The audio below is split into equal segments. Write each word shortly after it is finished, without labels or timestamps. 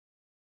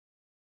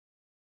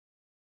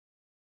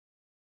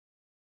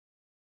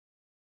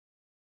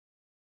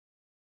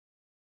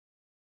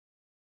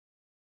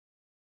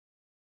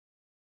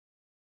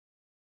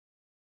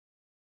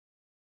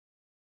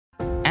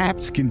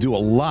Apps can do a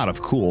lot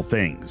of cool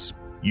things.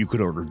 You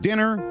could order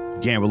dinner,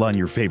 gamble on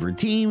your favorite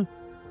team,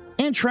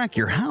 and track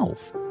your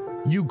health.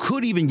 You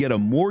could even get a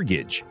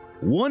mortgage.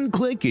 One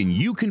click and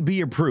you can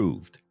be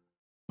approved.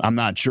 I'm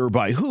not sure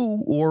by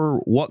who or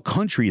what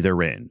country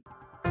they're in.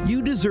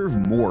 You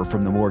deserve more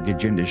from the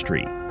mortgage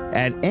industry.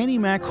 At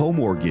AnnieMac Home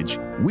Mortgage,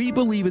 we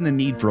believe in the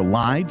need for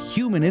live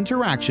human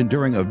interaction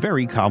during a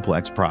very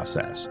complex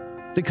process.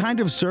 The kind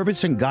of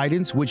service and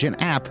guidance which an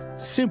app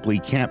simply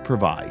can't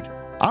provide.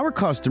 Our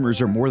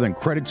customers are more than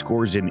credit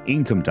scores and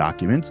income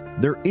documents.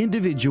 They're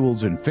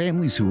individuals and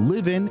families who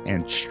live in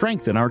and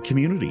strengthen our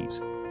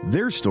communities.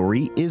 Their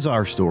story is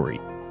our story,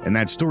 and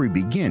that story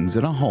begins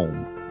in a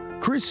home.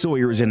 Chris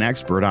Sawyer is an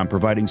expert on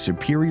providing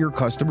superior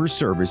customer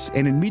service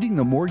and in meeting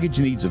the mortgage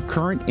needs of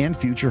current and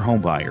future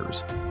home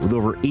buyers. With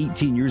over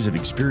 18 years of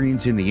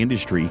experience in the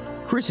industry,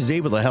 Chris is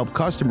able to help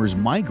customers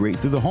migrate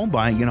through the home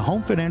buying and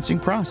home financing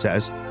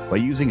process by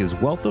using his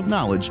wealth of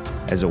knowledge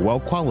as a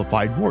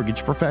well-qualified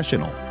mortgage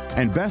professional.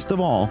 And best of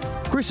all,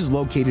 Chris is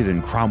located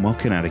in Cromwell,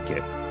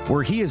 Connecticut,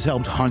 where he has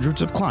helped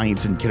hundreds of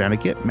clients in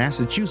Connecticut,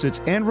 Massachusetts,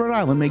 and Rhode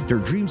Island make their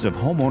dreams of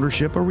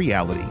homeownership a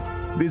reality.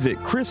 Visit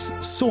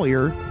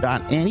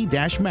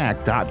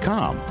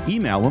chrissawyer.annie-mac.com.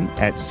 Email him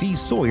at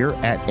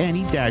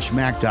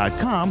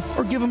csawyer@annie-mac.com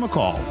or give him a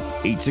call,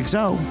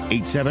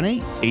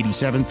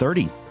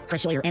 860-878-8730.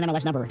 Chris Sawyer,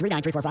 NMLS number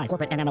 39345,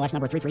 corporate NMLS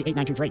number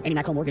 338923.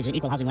 AnnieMac Home Mortgage is an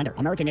equal housing lender.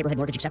 American Neighborhood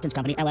Mortgage Acceptance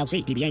Company,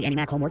 LLC. DBA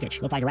AnnieMac Home Mortgage.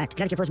 Lo-Fi Direct.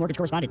 Connecticut First Mortgage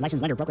Correspondent.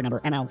 License lender. Broker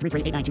number ML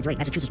 338923.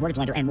 Massachusetts Mortgage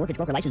Lender and Mortgage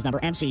Broker License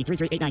number MC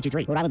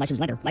 338923. Rhode Island License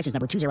Lender. License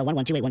number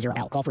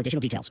 201128110L. Call for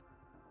additional details.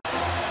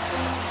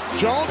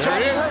 Jones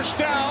on first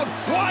down,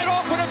 wide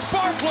open, it's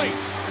Barkley,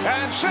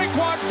 and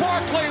Saquon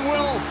Barkley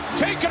will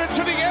take it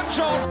into the end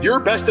zone. Your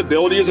best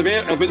ability is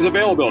his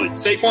availability.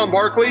 Saquon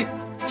Barkley,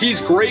 he's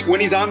great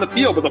when he's on the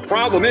field, but the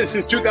problem is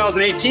since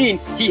 2018,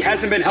 he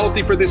hasn't been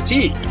healthy for this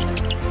team.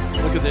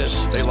 Look at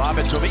this, they lob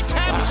it to him, he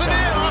taps it in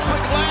off the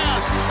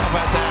glass. How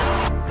about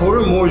that?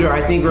 Porter Moser,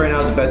 I think right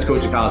now is the best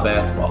coach of college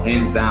basketball,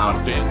 hands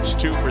down. Fins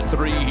 2 for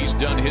 3, he's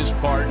done his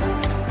part.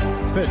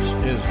 Pitch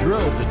is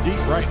drilled to deep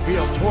right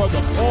field toward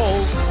the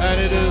pole, and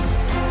it is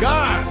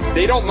gone.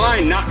 They don't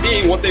mind not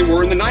being what they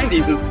were in the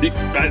 90s as the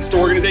best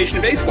organization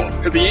in baseball,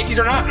 because the Yankees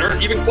are not. They're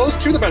even close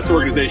to the best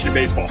organization in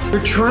baseball.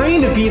 You're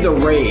trying to be the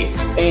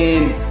Rays,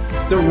 and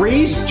the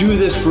Rays do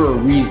this for a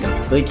reason.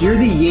 Like, you're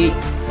the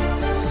Yankees.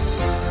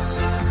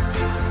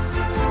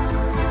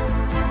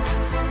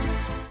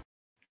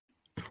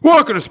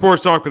 Welcome to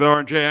Sports Talk with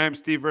R&J. I'm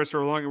Steve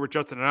Risser along with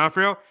Justin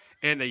D'Onofrio.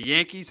 And the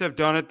Yankees have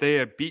done it. They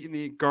have beaten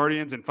the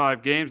Guardians in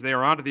 5 games. They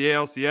are on to the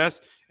ALCS,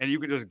 and you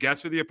can just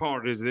guess who the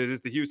opponent is. It is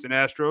the Houston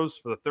Astros.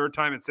 For the 3rd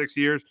time in 6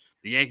 years,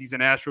 the Yankees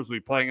and Astros will be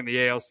playing in the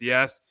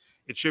ALCS.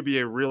 It should be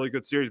a really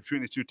good series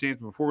between these two teams.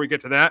 But before we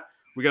get to that,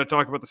 we got to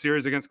talk about the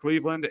series against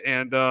Cleveland.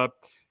 And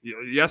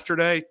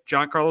yesterday,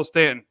 Giancarlo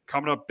Stanton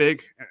coming up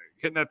big,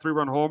 hitting that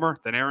 3-run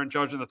homer. Then Aaron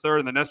Judge in the 3rd,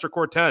 and then Nestor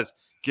Cortez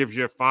gives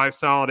you 5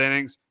 solid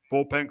innings.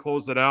 Bullpen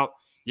closed it out.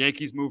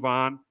 Yankees move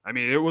on. I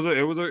mean, it was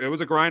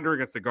a grinder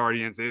against the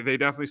Guardians. They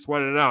definitely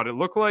sweated it out. It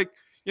looked like,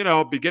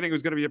 beginning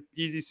was going to be an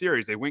easy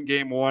series. They win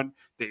game 1.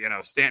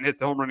 Stanton hits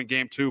the home run in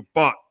game 2,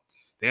 but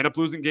they end up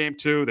losing game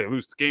 2. They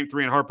lose game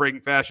 3 in heartbreaking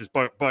fashion.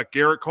 But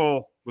Garrett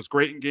Cole was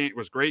great in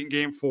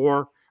game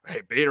 4.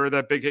 Hey, Bader had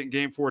that big hit in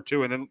game 4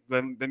 too. And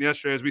then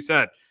yesterday, as we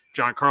said,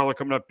 Giancarlo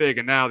coming up big,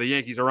 and now the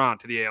Yankees are on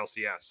to the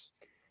ALCS.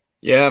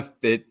 Yeah,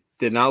 it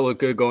did not look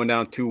good going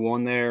down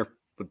 2-1 there,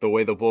 but the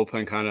way the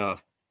bullpen kind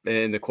of.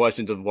 And the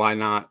questions of why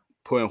not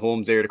putting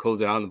Holmes there to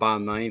close it out in the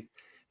bottom 9th.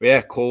 But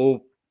yeah,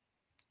 Cole's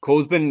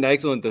been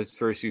excellent this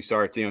first 2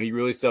 starts. He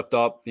really stepped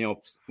up,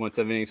 went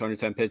 7 innings,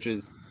 110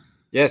 pitches.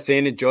 Yeah,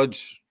 Stanton and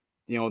Judge,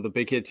 the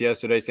big hits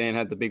yesterday. Stanton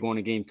had the big one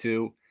in game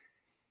 2.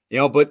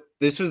 But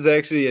this was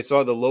actually, I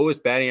saw the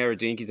lowest batting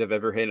average Yankees have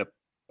ever hit in a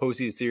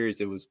postseason series.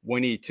 It was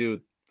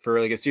 182 for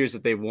like a series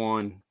that they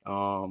won.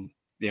 Batting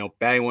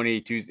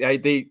 182.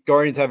 The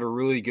Guardians have a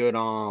really good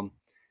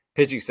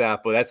pitching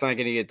staff, but that's not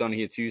going to get done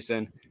against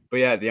Houston. But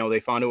yeah,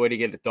 they found a way to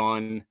get it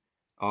done.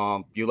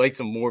 You like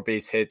some more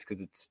base hits because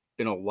it's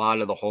been a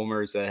lot of the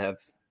homers that have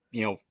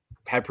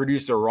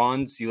produced their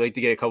runs. You like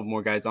to get a couple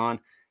more guys on.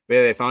 But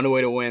yeah, they found a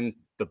way to win.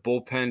 The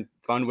bullpen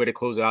found a way to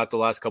close it out the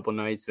last couple of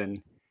nights.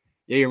 And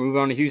yeah, you're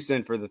moving on to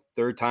Houston for the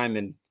 3rd time.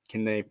 And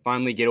can they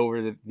finally get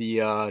over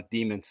the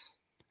Demons?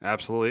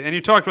 Absolutely. And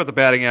you talked about the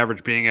batting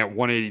average being at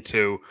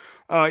 182.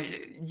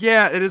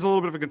 Yeah, it is a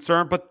little bit of a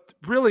concern, but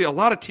really a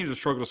lot of teams have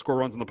struggled to score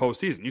runs in the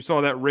postseason. You saw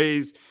that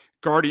Rays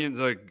Guardians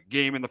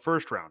game in the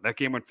first round. That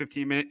game went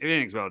 15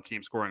 innings without a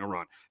team scoring a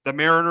run. The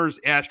Mariners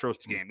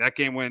Astros game. That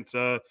game went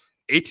 18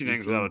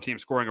 innings without a team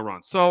scoring a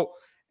run. So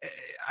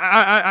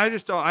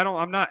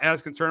I'm not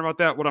as concerned about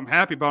that. What I'm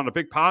happy about and a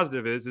big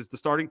positive is the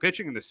starting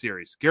pitching in this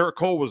series. Garrett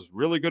Cole was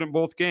really good in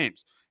both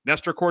games.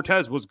 Nestor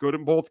Cortez was good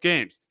in both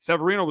games.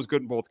 Severino was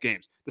good in both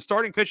games. The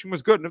starting pitching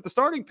was good. And if the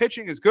starting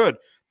pitching is good,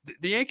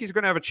 the Yankees are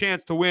going to have a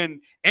chance to win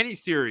any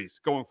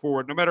series going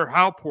forward, no matter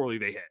how poorly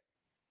they hit.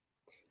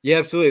 Yeah,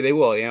 absolutely. They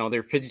will.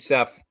 Their pitching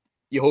staff,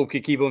 you hope,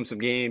 could keep them some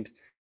games.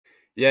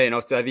 Yeah,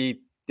 Sevy,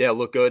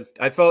 looked good.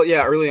 I felt,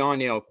 early on,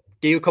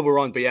 gave a couple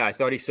runs, but I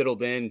thought he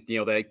settled in,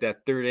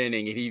 that third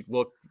inning, and he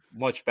looked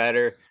much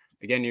better.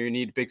 Again, you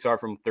need a big start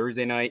from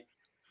Thursday night.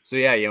 So,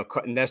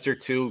 Nestor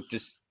too,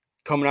 just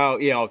coming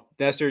out,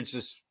 Nestor's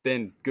just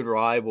been good,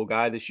 reliable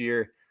guy this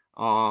year.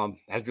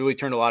 Has really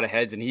turned a lot of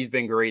heads, and he's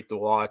been great to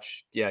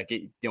watch.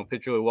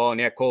 Pitch really well.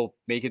 And Cole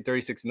making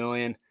 $36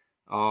 million.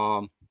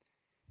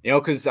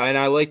 Because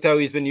I liked how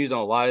he's been using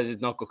a lot of his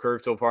knuckle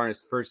curve so far in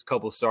his first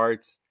couple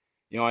starts.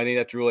 I think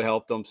that's really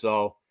helped him.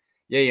 So,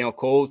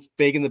 Cole's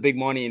making the big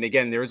money, and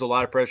again, there's a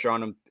lot of pressure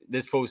on him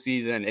this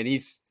postseason,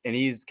 and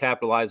he's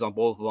capitalized on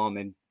both of them,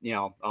 and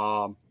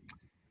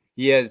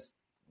he has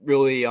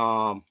really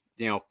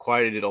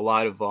quieted a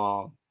lot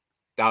of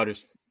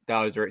doubters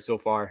right so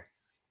far.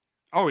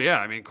 Oh yeah,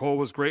 I mean Cole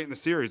was great in the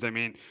series. I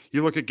mean,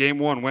 you look at Game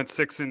 1, went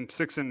 6 and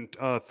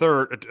a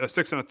third,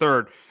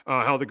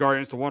 held the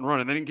Guardians to 1 run,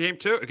 and then in Game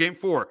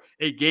 4,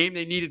 a game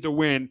they needed to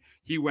win,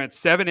 he went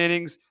 7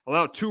 innings,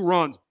 allowed 2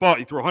 runs, but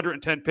he threw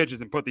 110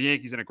 pitches and put the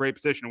Yankees in a great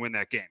position to win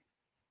that game.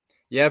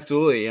 Yeah,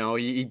 absolutely.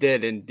 He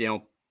did, and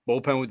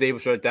bullpen was able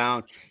to shut it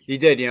down. He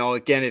did.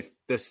 Again, if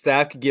the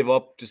staff could give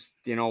up just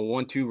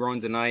 1-2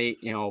 runs a night,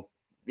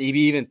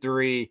 maybe even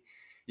 3.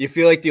 You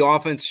feel like the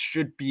offense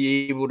should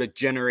be able to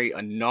generate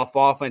enough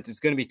offense. It's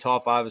going to be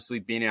tough, obviously,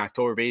 being in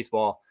October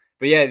baseball.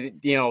 But,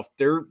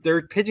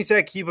 their pitching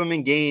staff keep them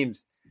in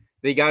games.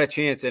 They got a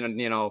chance. And,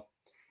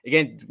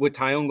 again, with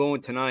Taillon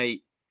going tonight,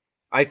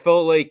 I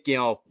felt like,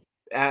 in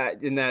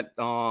that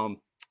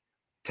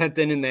 10th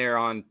inning there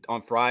on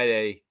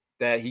Friday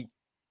that he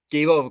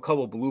gave up a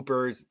couple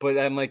bloopers. But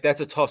I'm like,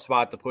 that's a tough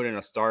spot to put in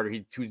a starter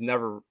who's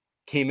never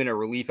came in a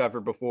relief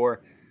effort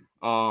before.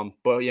 But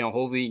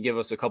hopefully he can give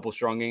us a couple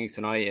strong innings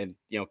tonight and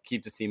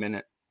keep the team in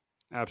it.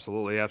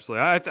 Absolutely. I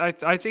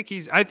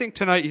think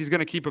tonight he's going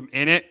to keep him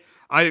in it.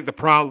 I think the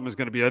problem is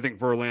going to be, I think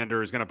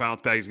Verlander is going to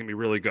bounce back. He's going to be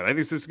really good. I think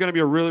this is going to be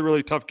a really,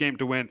 really tough game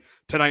to win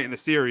tonight in the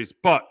series.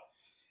 But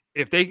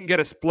if they can get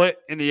a split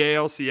in the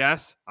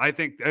ALCS, I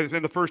think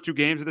in the first 2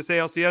 games of this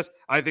ALCS,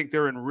 I think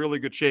they're in really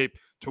good shape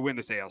to win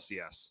this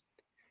ALCS.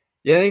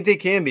 Yeah, I think they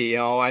can be.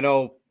 I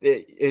know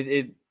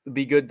it'd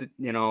be good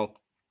to,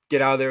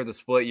 get out of there with the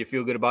split. You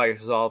feel good about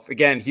yourself.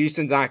 Again,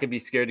 Houston's not going to be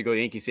scared to go to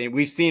Yankee Stadium.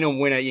 We've seen them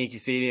win at Yankee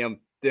Stadium.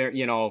 There,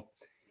 in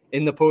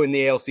the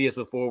ALCS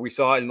before. We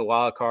saw it in the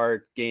wild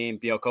card game,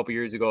 a couple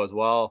years ago as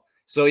well.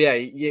 So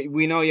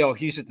we know,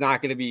 Houston's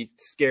not going to be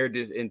scared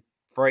and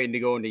frightened to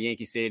go into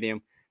Yankee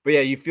Stadium. But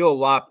you feel a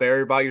lot better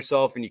about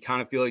yourself, and you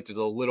kind of feel like there's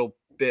a little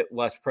bit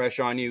less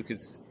pressure on you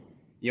because,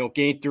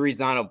 Game 3 is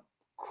not a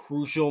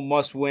crucial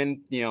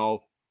must-win, to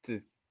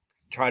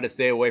try to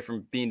stay away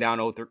from being down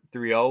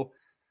 3-0.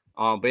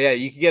 But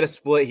you could get a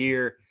split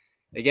here.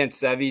 Again,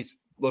 Sevy's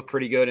looked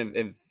pretty good,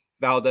 and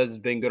Valdez has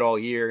been good all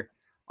year.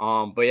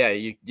 But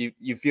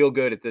you feel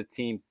good if the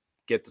team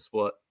get the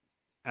split.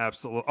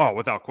 Absolutely. Oh,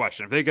 without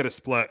question. If they get a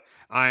split,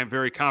 I am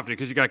very confident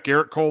because you got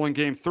Garrett Cole in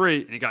Game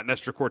 3 and you got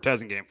Nestor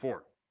Cortez in Game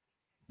 4.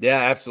 Yeah,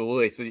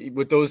 absolutely. So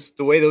with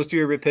the way those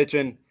two are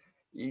pitching,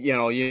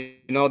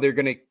 they're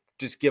going to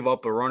just give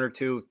up a run or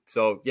two.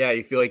 So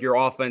you feel like your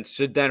offense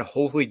should then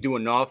hopefully do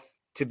enough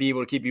to be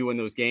able to keep you in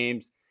those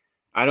games.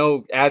 I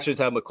know Astros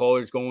have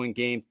McCullers going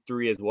Game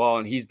 3 as well,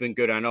 and he's been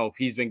good. I know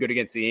he's been good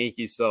against the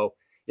Yankees. So,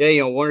 1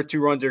 or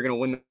 2 runs are going to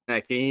win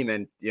that game.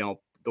 And,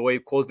 the way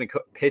Cole's been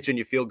pitching,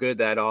 you feel good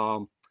that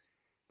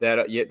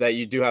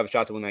you do have a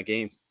shot to win that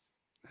game.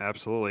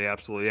 Absolutely.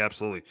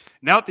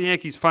 Now that the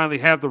Yankees finally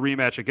have the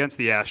rematch against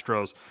the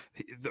Astros,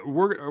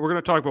 we're going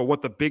to talk about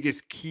what the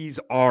biggest keys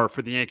are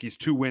for the Yankees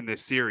to win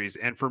this series.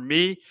 And for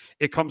me,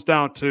 it comes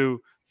down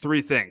to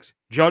 3 things.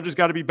 Judge has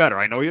got to be better.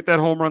 I know he hit that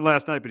home run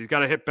last night, but he's got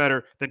to hit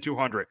better than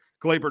 200.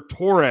 Gleyber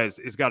Torres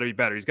has got to be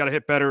better. He's got to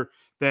hit better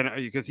than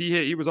because he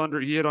hit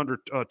under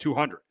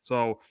 200.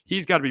 So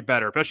he's got to be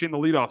better, especially in the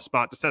leadoff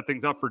spot to set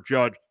things up for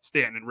Judge,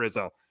 Stanton, and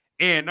Rizzo.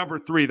 And number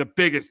 3, the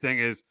biggest thing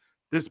is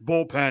this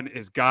bullpen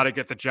has got to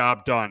get the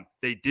job done.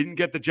 They didn't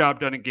get the job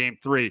done in Game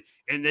 3,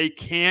 and they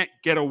can't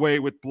get away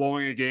with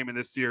blowing a game in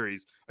this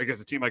series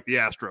against a team like the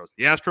Astros.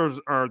 The Astros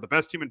are the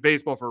best team in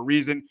baseball for a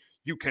reason.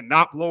 You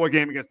cannot blow a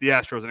game against the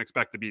Astros and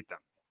expect to beat them.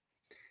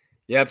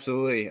 Yeah,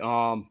 absolutely.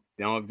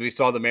 We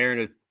saw the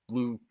Mariners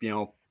blew,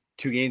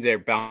 2 games there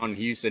bound in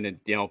Houston, and,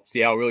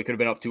 Seattle really could have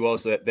been up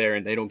 2-0 there,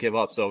 and they don't give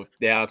up. So,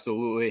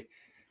 absolutely.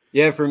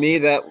 Yeah, for me,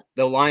 that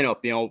the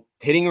lineup,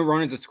 hitting a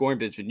run is a scoring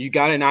position. You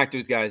got to knock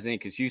those guys in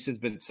because Houston's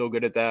been so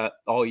good at that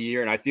all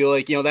year. And I feel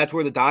like, that's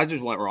where the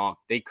Dodgers went wrong.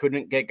 They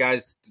couldn't get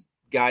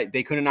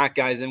they couldn't knock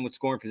guys in with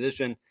scoring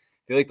position.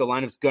 I feel like the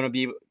lineup's going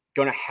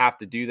to have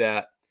to do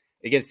that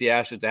against the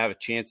Astros to have a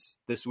chance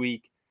this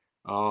week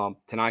to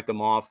knock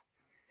them off.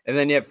 And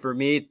then, for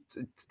me,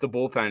 it's the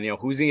bullpen.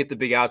 Who's going to get the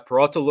big outs?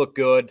 Peralta look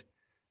good,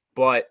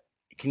 but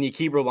can you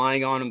keep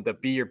relying on him to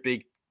be your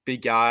big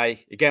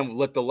guy? Again,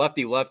 let the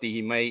lefty,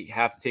 he might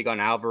have to take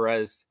on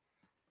Alvarez.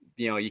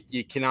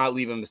 You cannot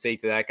leave a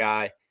mistake to that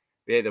guy.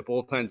 The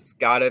bullpen's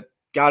gotta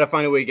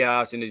find a way to get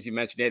out. And as you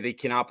mentioned, they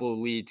cannot blow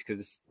leads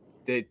because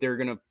they're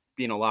gonna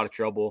be in a lot of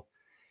trouble.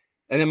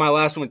 And then my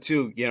last one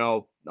too,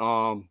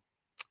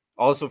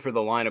 also for the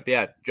lineup,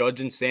 yeah,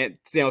 Judge and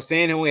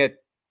Stan only had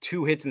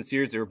 2 hits in the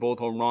series. They were both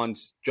home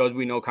runs. Judge,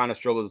 we know, kind of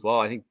struggled as well.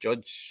 I think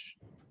Judge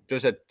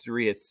just had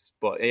 3 hits,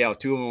 but 2 of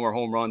them were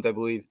home runs, I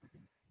believe.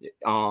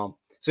 So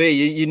yeah,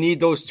 you need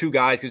those 2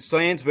 guys because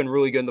Stanton's been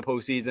really good in the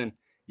postseason.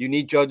 You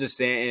need Judge and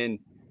Stanton,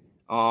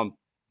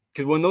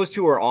 because when those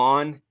 2 are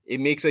on, it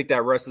makes like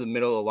that rest of the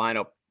middle of the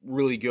lineup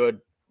really good,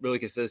 really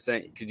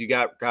consistent. Because you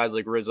got guys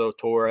like Rizzo,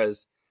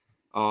 Torres,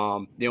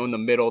 in the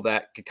middle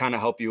that could kind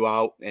of help you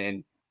out,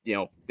 and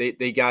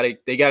they gotta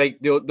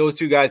those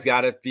 2 guys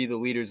gotta be the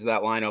leaders of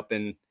that lineup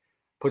and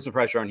put some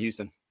pressure on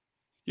Houston.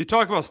 You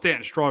talk about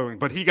Stanton struggling,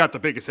 but he got the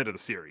biggest hit of the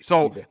series.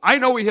 So I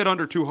know he hit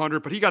under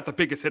 200, but he got the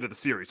biggest hit of the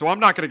series. So I'm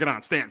not going to get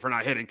on Stanton for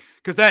not hitting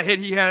because that hit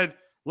he had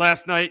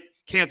last night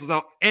cancels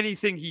out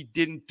anything he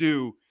didn't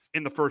do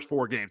in the first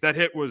 4 games. That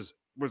hit was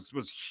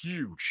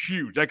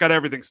huge. That got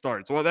everything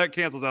started. So that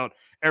cancels out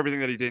everything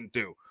that he didn't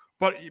do.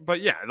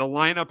 But yeah, the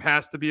lineup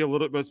has to be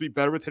must be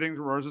better with hitting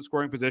runners in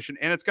scoring position,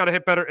 and it's got to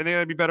hit better, and they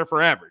got to be better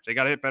for average. They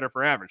got to hit better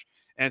for average,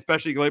 and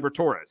especially Gleyber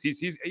Torres.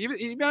 He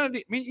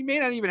may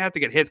not even have to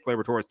get hits,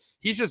 Gleyber Torres.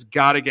 He's just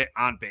got to get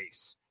on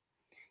base.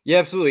 Yeah,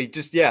 absolutely.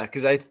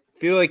 Because I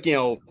feel like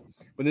when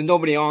there's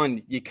nobody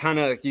on, you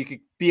could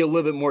be a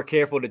little bit more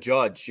careful to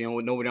Judge.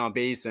 With nobody on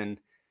base, and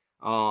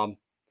I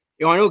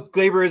know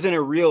Gleyber isn't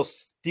a real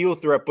steal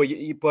threat,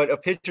 but a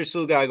pitcher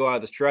still got to go out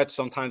of the stretch.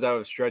 Sometimes out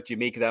of the stretch, you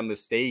make that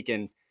mistake,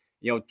 and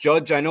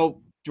Judge, I know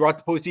throughout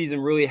the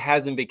postseason really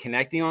hasn't been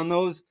connecting on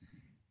those,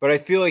 but I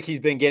feel like he's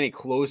been getting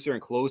closer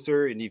and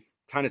closer, and you've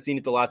kind of seen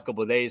it the last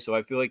couple of days. So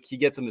I feel like he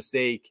gets a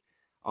mistake.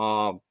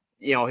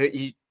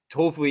 He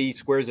hopefully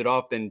squares it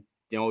up, and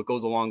it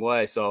goes a long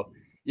way. So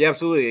yeah,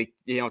 absolutely.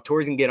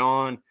 Torres can get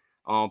on.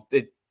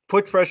 It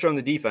put pressure on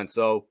the defense.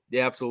 So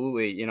yeah,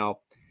 absolutely.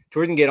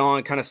 Torres can get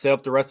on, kind of set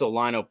up the rest of the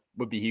lineup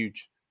would be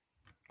huge.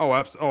 Oh,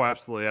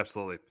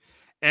 absolutely.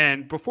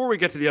 And before we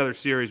get to the other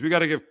series, we got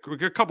to give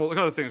a couple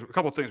things we're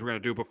going to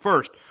do. But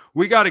first,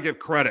 we got to give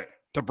credit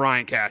to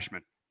Brian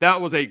Cashman. That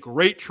was a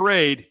great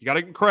trade. You got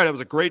to give credit. It was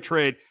a great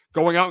trade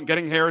going out and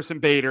getting Harrison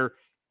Bader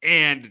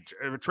and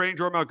trading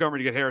Jordan Montgomery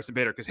to get Harrison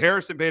Bader, because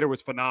Harrison Bader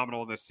was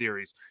phenomenal in this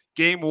series.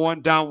 Game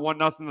 1, down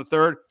 1-0 in the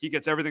third. He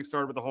gets everything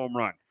started with a home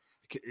run.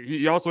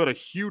 He also had a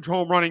huge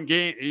home run in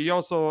game. He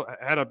also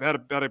had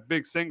a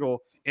big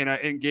single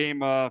in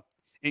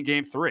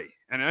game 3.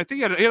 And I think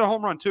he had a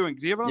home run too. And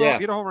he had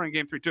a home run in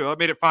game 3 too. That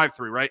made it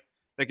 5-3, right?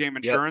 That game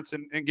insurance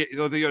and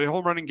the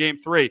home run in game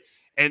 3,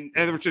 and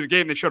which is a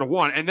game they should have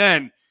won. And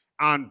then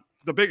on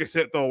the biggest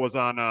hit though was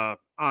on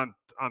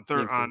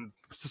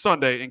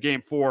Sunday in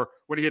game 4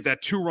 when he hit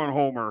that 2-run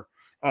homer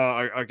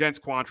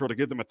against Quantrill to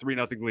give them a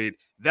 3-0 lead.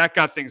 That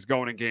got things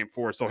going in game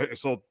 4.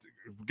 So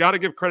got to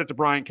give credit to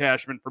Brian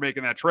Cashman for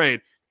making that trade.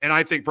 And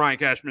I think Brian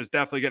Cashman is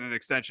definitely getting an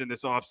extension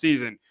this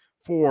offseason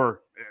for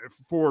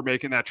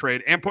making that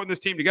trade and putting this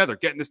team together,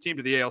 getting this team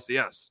to the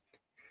ALCS.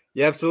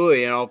 Yeah,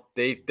 absolutely.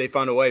 They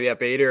found a way. Yeah,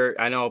 Bader,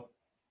 I know,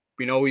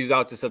 he was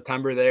out to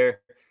September there.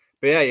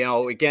 But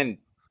yeah, again,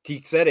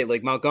 he said it,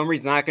 like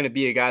Montgomery's not going to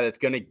be a guy that's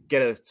going to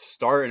get a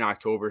start in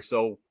October.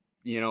 So,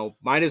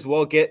 might as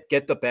well get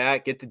the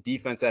bat, get the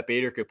defense that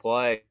Bader could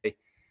play,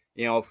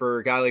 for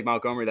a guy like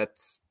Montgomery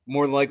that's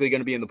more than likely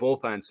going to be in the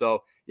bullpen.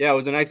 So, yeah, it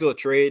was an excellent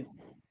trade.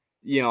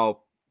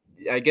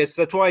 I guess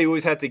that's why you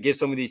always have to give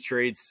some of these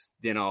trades,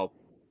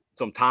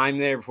 some time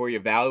there before you're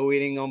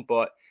evaluating them.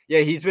 But yeah,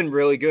 he's been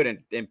really good,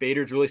 and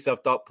Bader's really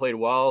stepped up, played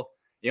well,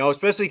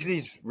 especially because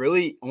he's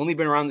really only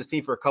been around the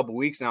team for a couple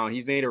weeks now, and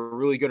he's made a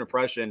really good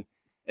impression.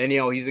 And,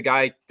 he's a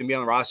guy to be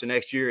on the roster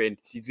next year, and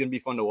he's going to be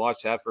fun to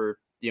watch that for,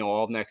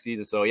 all of next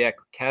season. So yeah,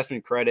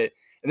 Cashman credit.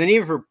 And then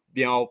even for,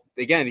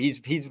 again,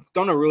 he's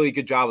done a really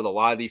good job with a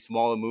lot of these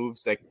smaller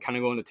moves that kind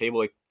of go on the table.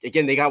 Like,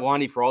 again, they got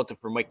Wandy Peralta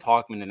for Mike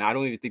Tauchman, and I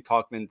don't even think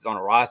Tauchman's on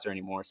a roster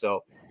anymore.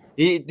 So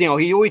he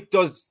always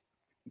does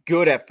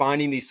good at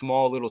finding these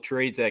small little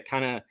trades that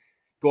kind of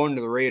go under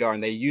the radar,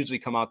 and they usually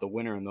come out the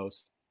winner in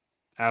those.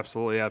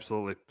 Absolutely.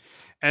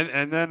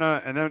 And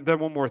then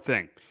one more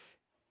thing.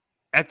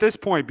 At this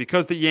point,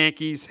 because the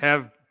Yankees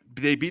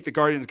they beat the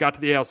Guardians, got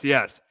to the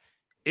ALCS,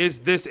 is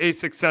this a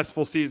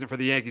successful season for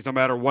the Yankees no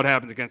matter what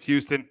happens against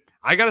Houston?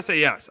 I got to say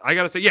yes.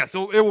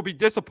 So it will be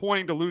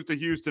disappointing to lose to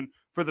Houston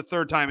for the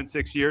third time in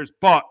 6 years.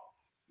 But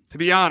to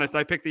be honest,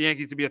 I picked the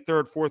Yankees to be a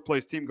third, fourth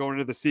place team going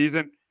into the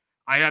season.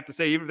 I have to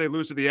say, even if they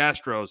lose to the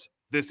Astros,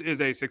 this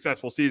is a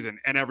successful season,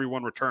 and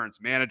everyone returns.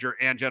 Manager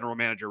and general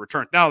manager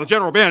return. Now, the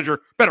general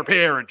manager better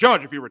pay Aaron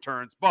Judge if he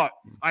returns. But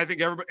I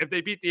think everybody, if they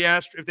beat the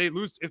Astros,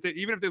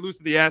 even if they lose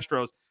to the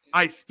Astros,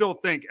 I still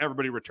think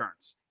everybody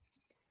returns.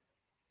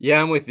 Yeah,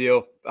 I'm with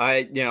you.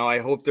 I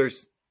hope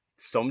there's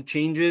some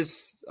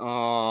changes.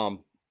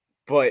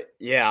 But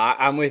yeah,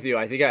 I'm with you.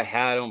 I think I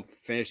had them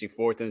finishing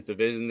fourth in the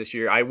division this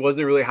year. I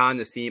wasn't really high on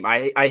this team.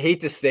 I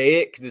hate to say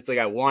it because it's like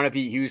I want to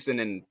beat Houston,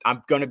 and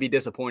I'm gonna be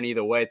disappointed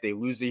either way if they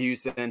lose to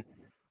Houston.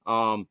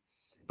 But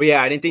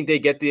yeah, I didn't think they'd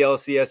get the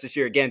LCS this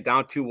year. Again,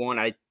 down 2-1.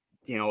 I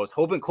was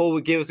hoping Cole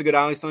would give us a good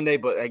outing Sunday,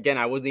 but again,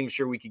 I wasn't even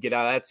sure we could get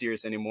out of that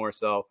series anymore.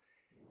 So,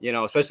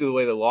 especially the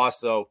way they lost.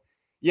 So,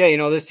 Yeah,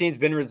 this team's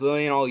been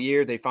resilient all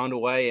year. They found a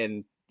way,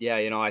 and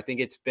I think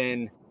it's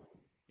been,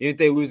 even if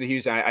they lose to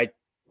Houston, I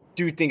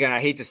do think, and I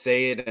hate to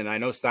say it, and I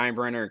know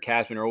Steinbrenner and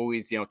Cashman are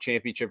always,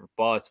 championship or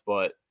bust,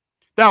 but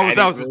I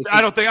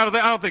don't think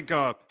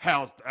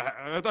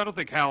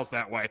Hal's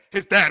that way.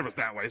 His dad was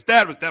that way. His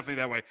dad was definitely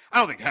that way. I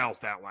don't think Hal's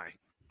that way.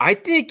 I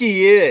think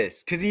he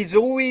is,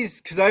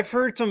 because I've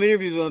heard some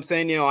interviews with him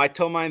saying, I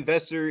tell my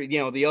investor,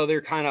 the other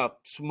kind of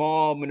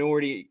small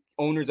minority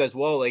owners as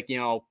well, like,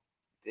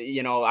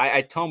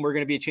 I tell them we're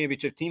going to be a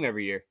championship team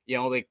every year.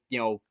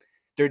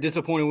 They're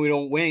disappointed we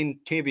don't win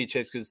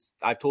championships because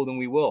I've told them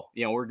we will.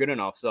 We're good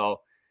enough.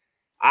 So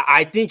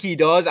I think he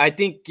does. I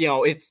think,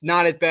 it's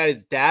not as bad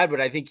as dad, but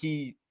I think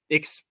he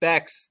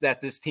expects that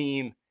this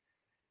team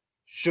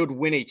should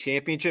win a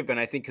championship. And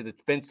I think because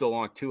it's been so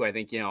long too, I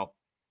think,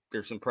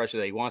 there's some pressure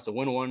that he wants to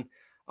win one.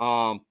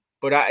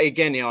 But I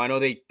know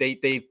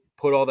they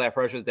put all that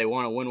pressure that they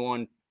want to win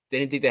one. They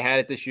didn't think they had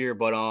it this year,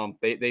 but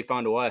they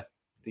found a way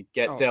to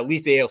get to at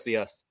least the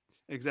ALCS.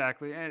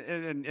 Exactly.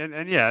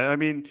 And yeah, I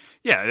mean,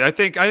 yeah, I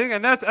think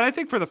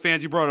for the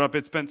fans, you brought it up,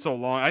 it's been so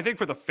long. I think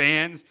for the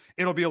fans,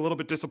 it'll be a little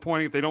bit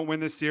disappointing if they don't win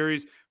this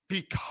series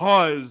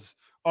because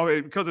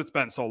it's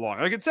been so long.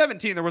 Like in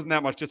 2017, there wasn't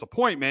that much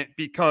disappointment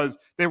because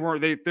there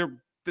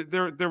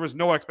was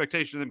no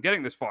expectation of them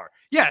getting this far.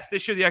 Yes,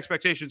 this year the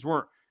expectations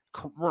weren't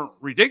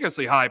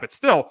ridiculously high, but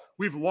still,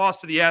 we've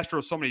lost to the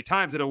Astros so many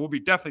times that it will be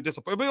definitely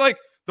disappointing. It'll be like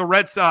the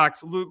Red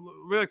Sox, in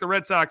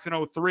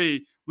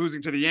 2003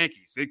 losing to the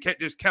Yankees. They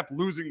just kept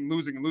losing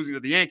to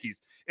the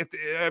Yankees.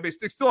 They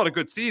still had a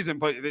good season,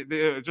 but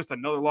they just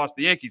another loss to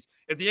the Yankees.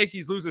 If the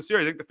Yankees lose this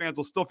series, I think the fans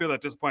will still feel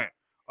that disappointment.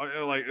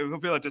 They'll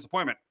feel that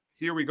disappointment.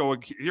 Here we go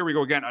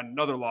again,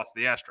 another loss to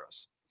the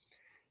Astros.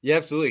 Yeah,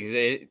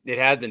 absolutely. It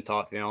has been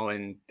tough,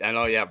 and I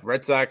know,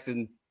 Red Sox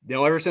and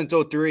ever since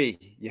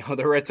 2003,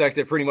 the Red Sox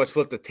have pretty much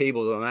flipped the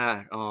tables on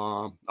that,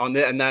 on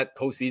that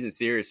postseason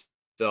series.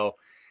 So,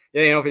 for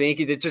the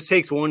Yankees, it just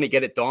takes one to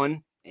get it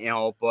done,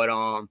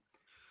 but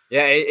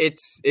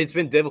it's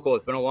been difficult.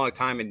 It's been a long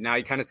time, and now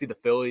you kind of see the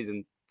Phillies,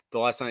 and the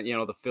last time,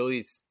 the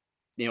Phillies,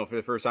 for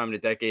the first time in a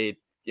decade,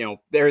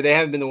 they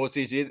haven't been the World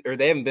Series either, or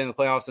they haven't been in the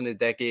playoffs in a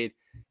decade.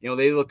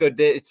 They look good.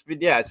 It's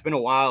been a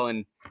while,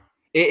 and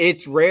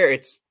it's rare.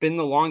 It's been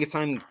the longest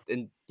time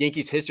in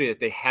Yankees history that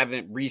they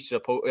haven't reached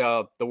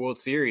the World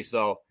Series.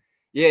 So,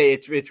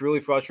 it's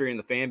really frustrating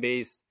the fan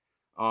base,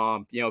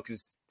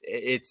 because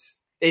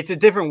it's a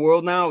different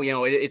world now.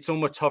 It's so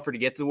much tougher to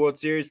get to the World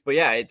Series. But,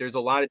 there's a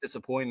lot of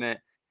disappointment.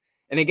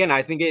 And, again,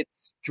 I think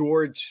it's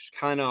George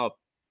kind of,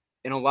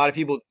 in a lot of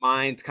people's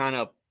minds, kind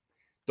of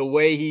the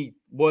way he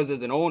was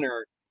as an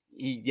owner,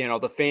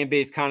 the fan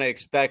base kind of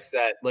expects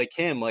that, like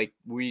him, like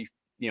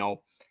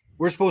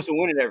we're supposed to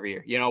win it every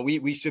year.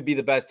 We should be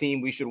the best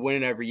team. We should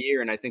win it every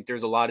year. And I think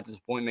there's a lot of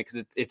disappointment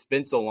because it's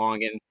been so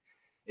long, and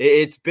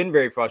it's been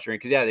very frustrating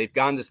because, they've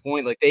gotten this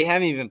point. Like, they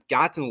haven't even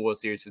got to the World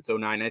Series since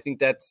 2009. I think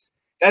that's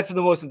the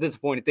most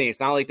disappointing thing.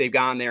 It's not like they've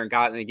gotten there and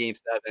gotten to Game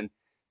 7.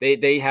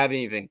 They haven't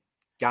even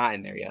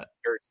gotten there yet,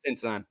 or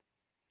since then.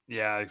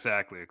 Yeah,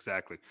 exactly.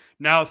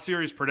 Now,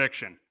 series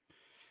prediction.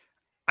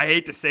 I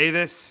hate to say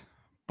this,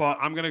 but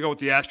I'm going to go with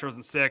the Astros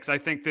in 6. I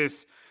think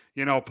this,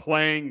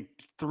 playing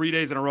 3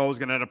 days in a row is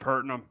going to end up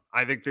hurting them.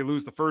 I think they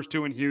lose the first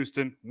 2 in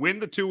Houston, win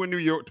the 2 in New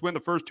York, win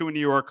the first 2 in New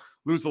York,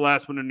 lose the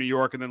last one in New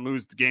York, and then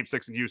lose the Game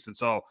 6 in Houston.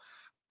 So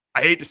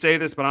I hate to say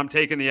this, but I'm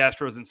taking the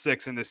Astros in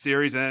 6 in this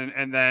series.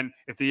 And then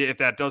if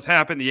that does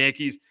happen, the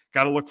Yankees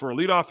got to look for a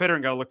leadoff hitter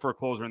and got to look for a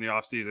closer in the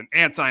offseason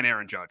and sign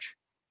Aaron Judge.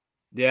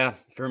 Yeah,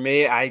 for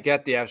me, I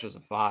got the Astros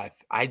at 5.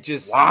 I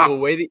just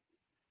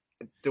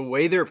the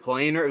way they're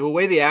playing, or the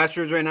way the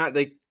Astros right now,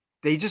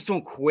 they just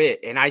don't quit.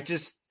 And I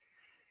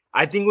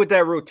think with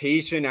that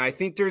rotation, I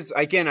think there's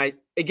I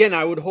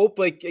would hope,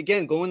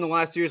 going the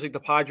last series like the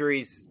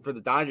Padres for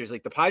the Dodgers,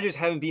 like the Padres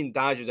haven't beaten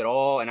Dodgers at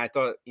all, and I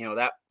thought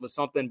that was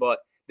something, but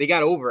they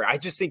got over it. I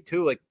just think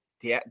too, like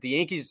the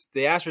Yankees,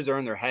 the Astros are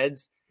in their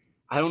heads.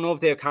 I don't know if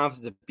they have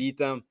confidence to beat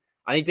them.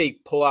 I think they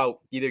pull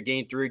out either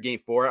Game 3 or Game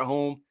 4 at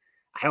home.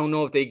 I don't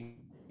know if they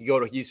go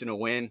to Houston to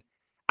win.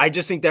 I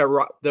just think that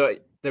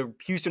the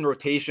Houston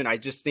rotation, I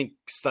just think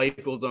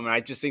stifles them, and I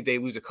just think they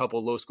lose a couple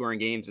of low-scoring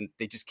games, and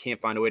they just can't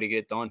find a way to get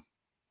it done.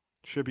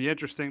 Should be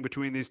interesting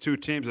between these two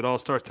teams. It all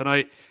starts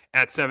tonight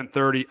at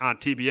 7:30 on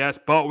TBS.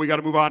 But we got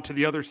to move on to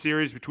the other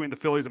series between the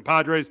Phillies and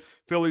Padres.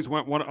 Phillies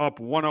went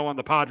 1-0 on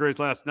the Padres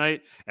last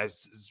night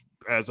as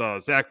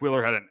Zach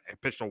Wheeler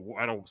pitched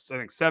I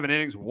think 7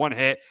 innings, 1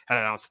 hit, had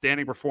an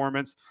outstanding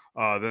performance.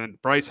 Then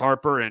Bryce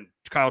Harper and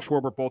Kyle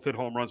Schwarber both hit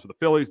home runs for the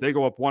Phillies. They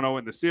go up 1-0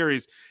 in the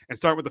series. And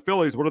start with the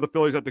Phillies. What do the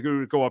Phillies have to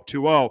do to go up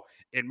 2-0?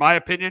 In my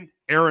opinion,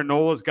 Aaron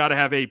Nola's got to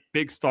have a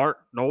big start.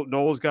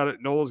 Nola's got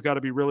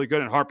to be really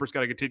good, and Harper's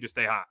got to continue to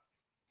stay hot.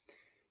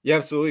 Yeah,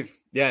 absolutely.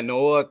 Yeah,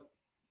 Nola,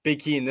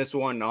 big key in this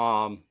one.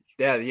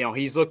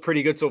 He's looked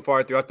pretty good so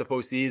far throughout the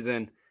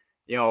postseason.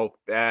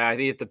 I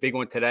think it's a big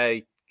one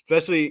today.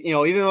 Especially,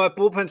 even though that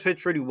bullpen's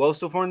pitched pretty well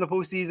so far in the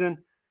postseason,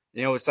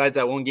 besides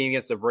that one game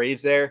against the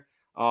Braves there,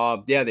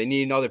 they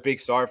need another big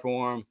start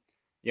for him,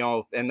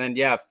 and then,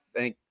 I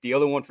think the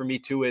other one for me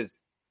too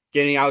is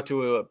getting out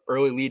to an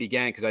early lead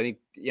again, because I think,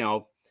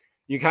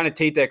 you kind of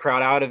take that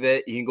crowd out of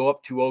it. You can go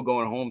up 2-0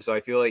 going home. So I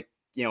feel like,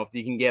 if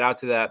you can get out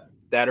to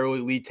that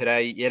early lead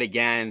today yet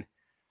again,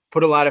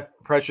 put a lot of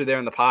pressure there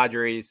on the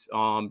Padres.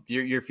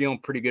 You're feeling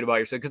pretty good about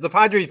yourself, because the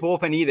Padres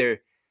bullpen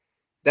either,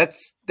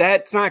 that's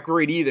not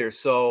great either.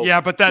 So yeah,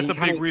 but that's a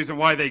big reason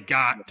why they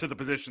got to the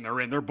position they're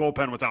in. Their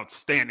bullpen was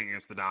outstanding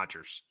against the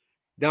Dodgers.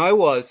 No, it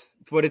was,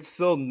 but it's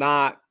still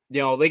not,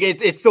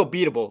 it's still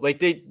beatable.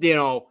 Like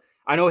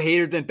I know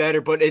Hader's been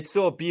better, but it's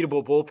still a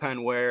beatable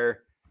bullpen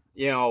where,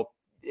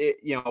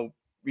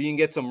 we can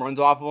get some runs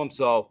off of them.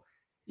 So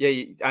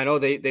yeah, I know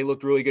they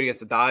looked really good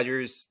against the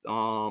Dodgers.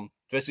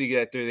 Especially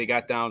after they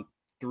got down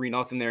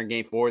 3-0 there in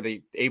Game 4,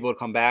 they able to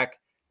come back.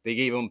 They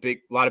gave them a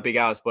lot of big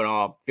outs, but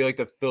I feel like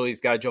the Phillies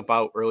got to jump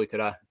out early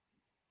today.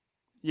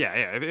 Yeah.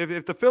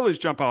 If the Phillies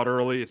jump out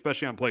early,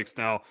 especially on Blake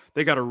Snell,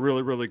 they got a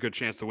really, really good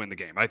chance to win the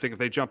game. I think if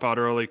they jump out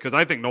early, because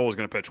I think Nola's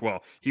going to pitch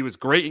well. He was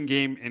great in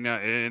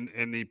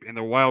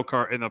the wild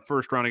card in the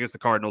first round against the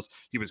Cardinals.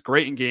 He was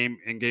great in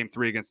Game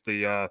 3 against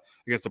the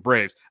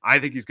Braves. I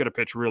think he's going to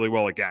pitch really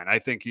well again. I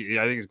think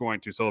he's going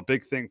to. So the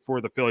big thing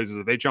for the Phillies is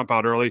if they jump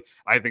out early,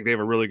 I think they have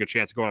a really good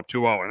chance of going up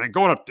 2-0.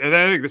 And then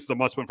I think this is a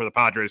must win for the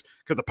Padres,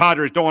 because the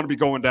Padres don't want to be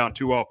going down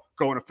 2-0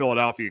 going to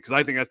Philadelphia, because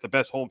I think that's the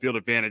best home field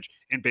advantage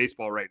in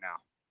baseball right now.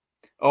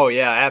 Oh,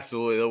 yeah,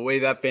 absolutely. The way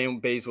that fan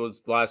base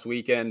was last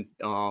weekend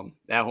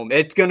at home,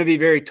 it's going to be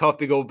very tough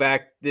to go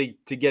back to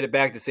get it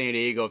back to San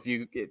Diego.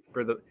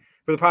 For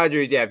the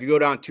Padres, yeah, if you go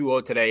down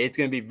 2-0 today, it's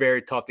going to be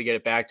very tough to get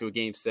it back to a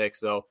Game 6.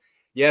 So,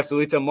 yeah,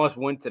 absolutely, it's a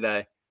must-win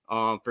today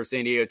for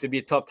San Diego. It's going to be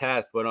a tough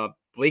task, but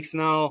Blake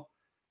Snell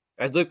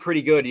has looked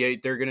pretty good. Yeah,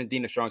 they're going to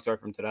need a strong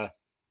start from today.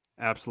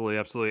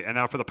 Absolutely. And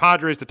now for the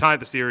Padres to tie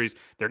the series,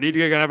 they need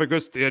to have a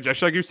good,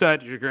 just like you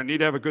said, you're going to need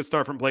to have a good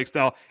start from Blake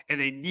Snell, and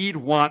they need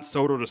Juan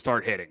Soto to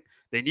start hitting.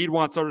 And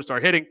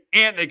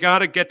they got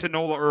to get to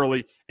Nola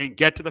early and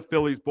get to the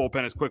Phillies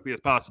bullpen as quickly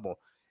as possible.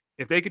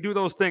 If they could do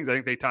those things, I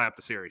think they tie up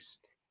the series.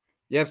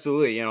 Yeah,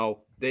 absolutely.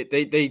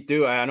 They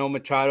do. I know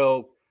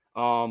Machado,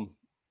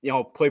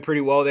 played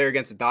pretty well there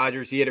against the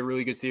Dodgers. He had a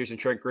really good series in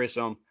Trent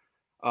Grisham.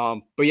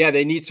 But yeah,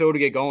 they need Soto to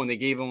get going. They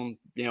gave him,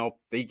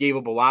 they gave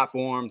up a lot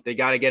for him. They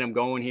got to get him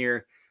going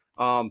here.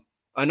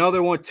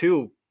 Another one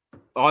too,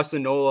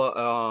 Austin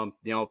Nola,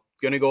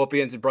 going to go up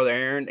against his brother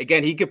Aaron.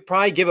 Again, he could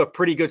probably give a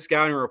pretty good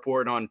scouting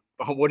report on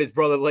what his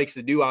brother likes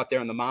to do out there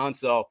on the mound.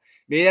 So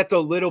maybe that's a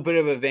little bit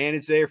of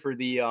advantage there for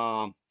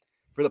the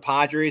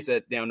Padres,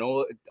 that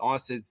Nola,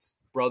 Austin's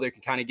brother,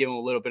 can kind of give him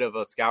a little bit of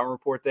a scouting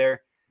report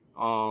there.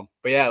 But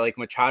yeah, like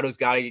Machado's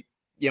got to,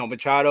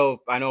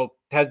 Machado, I know,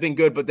 has been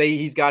good, but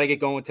he's got to get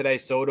going today.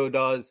 Soto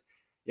does,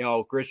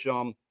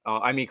 Grisham,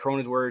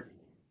 Cronenworth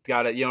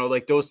got to,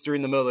 like those three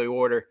in the middle of the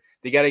order,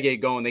 they got to get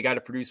going. They got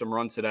to produce some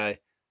runs today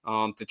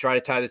to try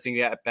to tie this thing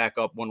back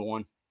up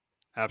 1-1.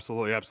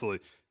 Absolutely.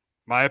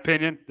 My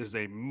opinion, this is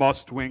a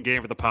must-win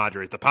game for the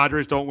Padres. The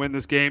Padres don't win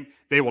this game,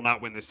 they will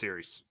not win this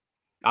series.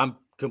 I'm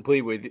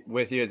completely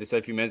with you. As I said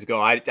a few minutes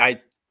ago,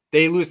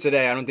 they lose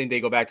today. I don't think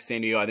they go back to San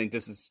Diego. I think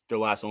this is their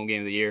last home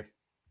game of the year.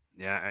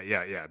 Yeah.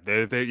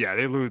 They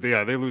lose.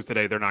 Yeah, they lose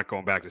today. They're not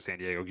going back to San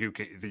Diego. You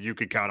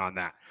can count on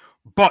that.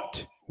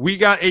 But we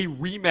got a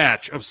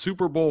rematch of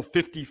Super Bowl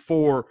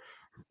 54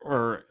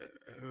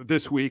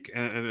 this week,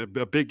 and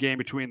a big game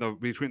between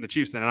the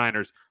Chiefs and the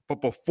Niners. But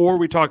before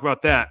we talk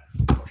about that,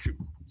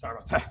 sorry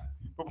about that.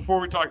 But before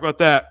we talk about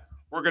that,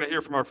 we're going to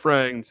hear from our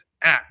friends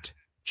at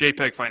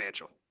JPEG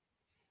Financial.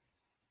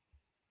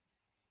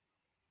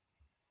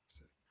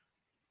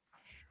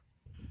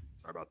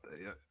 Sorry about that.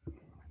 Yeah.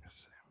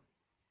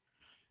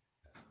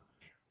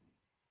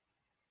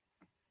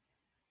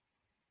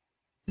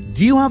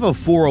 Do you have a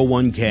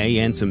 401k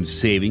and some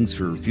savings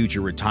for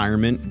future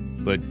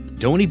retirement, but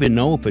don't even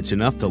know if it's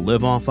enough to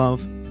live off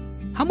of?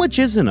 How much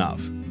is enough?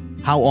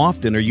 How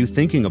often are you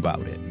thinking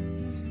about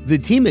it? The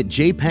team at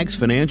JPEX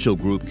Financial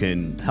Group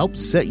can help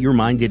set your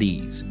mind at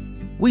ease.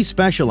 We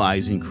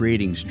specialize in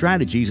creating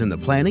strategies in the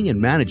planning and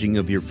managing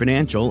of your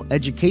financial,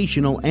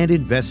 educational, and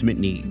investment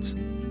needs.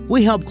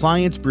 We help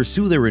clients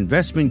pursue their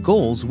investment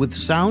goals with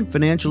sound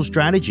financial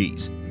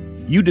strategies.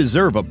 You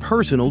deserve a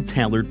personal,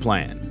 tailored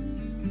plan.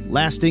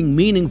 Lasting,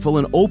 meaningful,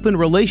 and open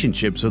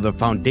relationships are the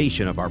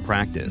foundation of our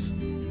practice.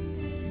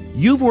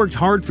 You've worked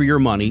hard for your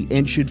money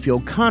and should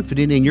feel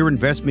confident in your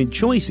investment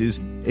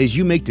choices as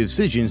you make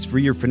decisions for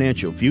your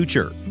financial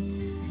future.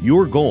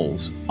 Your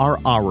goals are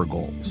our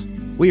goals.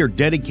 We are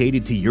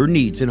dedicated to your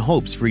needs and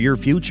hopes for your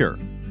future.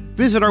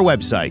 Visit our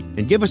website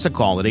and give us a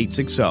call at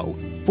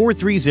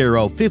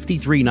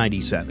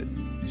 860-430-5397.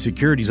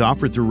 Securities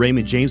offered through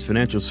Raymond James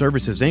Financial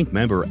Services, Inc.,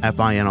 member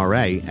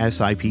FINRA,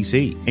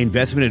 SIPC.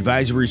 Investment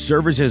advisory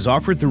services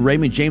offered through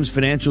Raymond James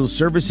Financial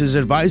Services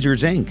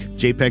Advisors, Inc.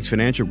 JPEX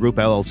Financial Group,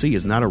 LLC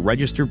is not a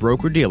registered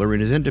broker-dealer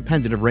and is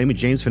independent of Raymond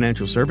James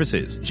Financial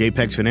Services.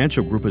 JPEX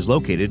Financial Group is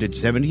located at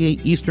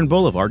 78 Eastern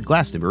Boulevard,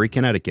 Glastonbury,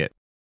 Connecticut.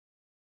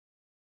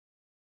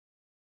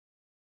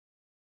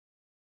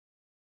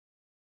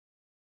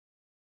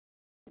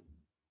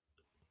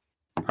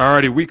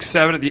 Alrighty, week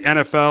 7 of the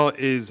NFL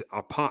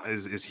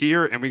is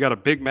here, and we got a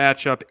big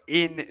matchup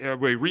in a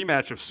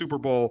rematch of Super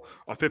Bowl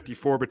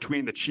 54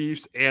 between the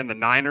Chiefs and the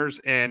Niners,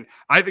 and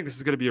I think this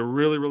is going to be a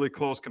really, really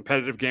close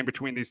competitive game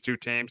between these two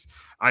teams.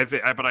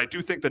 But I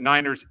do think the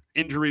Niners'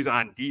 injuries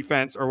on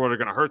defense are what are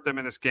going to hurt them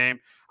in this game.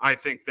 I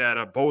think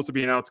that Bosa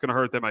being out is going to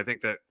hurt them. I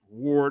think that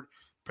Ward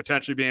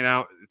potentially being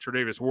out,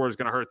 Tre'Davious Ward is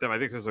going to hurt them. I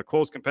think this is a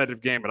close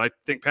competitive game, but I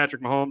think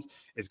Patrick Mahomes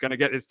is going to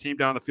get his team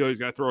down the field. He's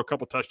going to throw a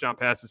couple touchdown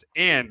passes,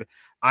 and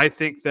I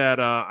think that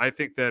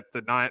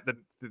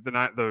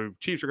the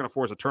Chiefs are going to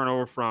force a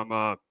turnover from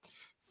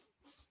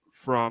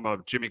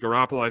Jimmy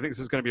Garoppolo. I think this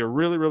is going to be a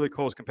really, really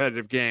close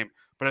competitive game.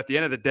 But at the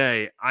end of the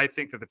day, I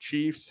think that the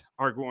Chiefs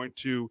are going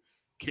to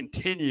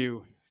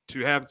continue to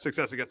have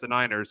success against the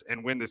Niners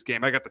and win this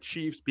game. I got the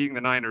Chiefs beating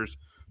the Niners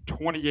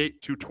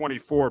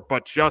 28-24,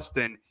 but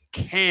Justin,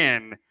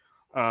 can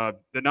the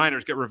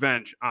Niners get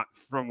revenge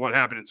from what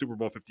happened in Super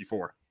Bowl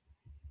 54?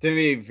 It's going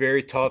to be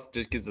very tough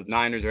just because the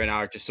Niners right now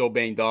are just so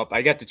banged up.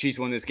 I got the Chiefs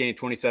win this game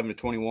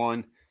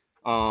 27-21.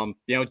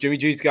 Jimmy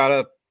G's got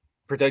to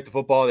protect the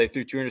football. They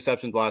threw 2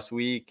 interceptions last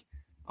week.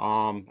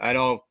 I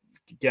know,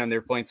 again,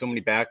 they're playing so many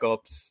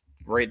backups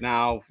right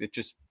now.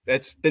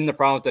 It's been the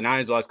problem with the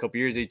Niners the last couple of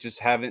years. They just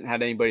haven't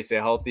had anybody stay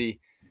healthy.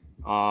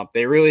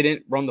 They really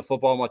didn't run the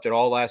football much at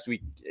all last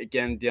week.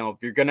 Again, if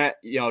you're gonna,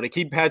 to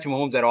keep Patrick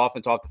Mahomes that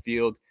offense off the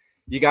field,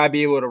 you gotta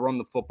be able to run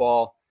the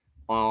football.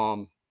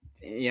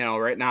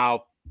 Right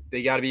now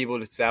they got to be able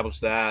to establish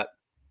that.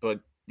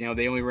 But they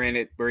only were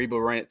able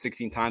to run it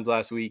 16 times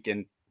last week,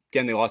 and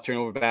again they lost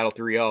turnover battle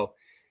 3-0.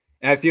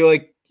 And I feel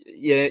like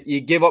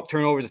you give up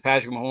turnovers to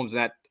Patrick Mahomes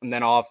and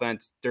that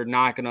offense, they're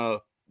not gonna,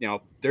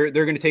 they're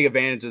gonna take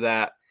advantage of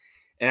that.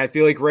 And I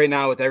feel like right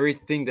now with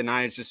everything the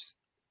Niners just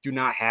do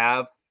not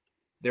have,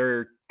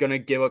 they're going to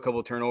give a couple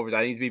of turnovers.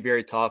 I think it's going to be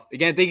very tough.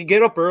 Again, if they can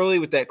get up early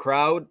with that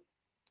crowd,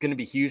 it's going to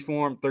be huge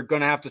for them. They're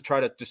going to have to try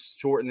to just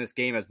shorten this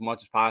game as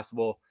much as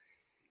possible.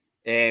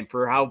 And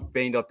for how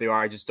banged up they are,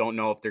 I just don't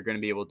know if they're going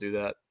to be able to do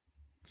that.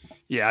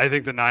 Yeah, I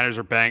think the Niners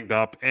are banged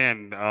up.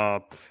 And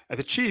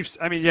the Chiefs,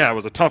 it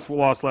was a tough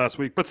loss last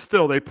week, but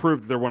still they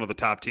proved they're one of the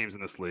top teams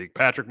in this league.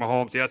 Patrick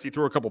Mahomes, yes, he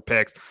threw a couple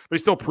picks, but he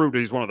still proved that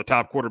he's one of the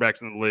top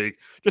quarterbacks in the league.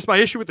 Just my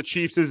issue with the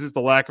Chiefs is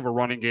the lack of a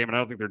running game, and I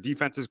don't think their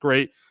defense is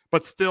great.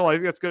 But still, I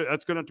think that's good.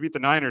 That's good enough to beat the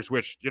Niners,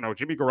 which,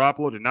 Jimmy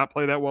Garoppolo did not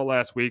play that well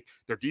last week.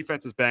 Their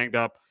defense is banged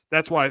up.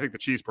 That's why I think the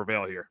Chiefs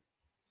prevail here.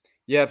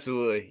 Yeah,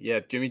 absolutely.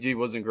 Yeah, Jimmy G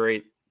wasn't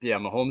great. Yeah,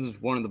 Mahomes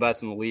is one of the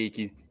best in the league.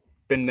 He's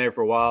been there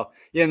for a while.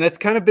 Yeah, and that's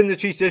kind of been the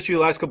Chiefs' issue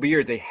the last couple of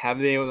years. They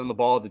haven't been able to run the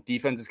ball. The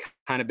defense has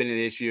kind of been an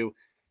issue.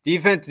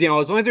 Defense,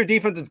 as long as their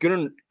defense is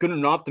good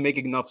enough to make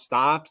enough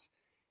stops,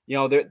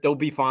 they'll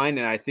be fine,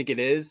 and I think it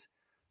is.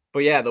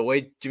 But yeah, the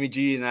way Jimmy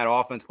G and that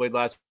offense played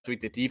last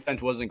week, the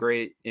defense wasn't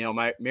great.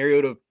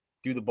 Mariota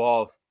threw the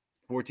ball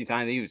 14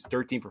 times. He was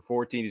 13 for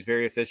 14. He's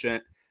very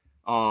efficient.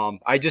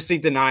 I just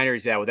think the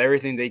Niners, with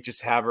everything they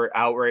just have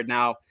out right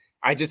now,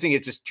 I just think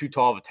it's just too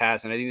tall of a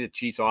task. And I think the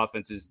Chiefs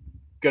offense is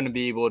going to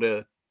be able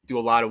to do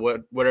a lot of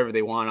whatever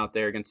they want out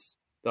there against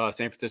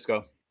San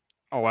Francisco.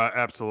 Oh,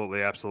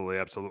 absolutely. Absolutely.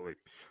 Absolutely.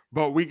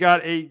 But we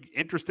got a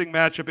interesting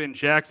matchup in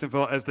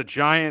Jacksonville as the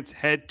Giants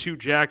head to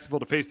Jacksonville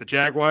to face the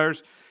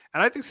Jaguars.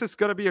 And I think this is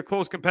going to be a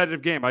close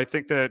competitive game. I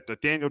think that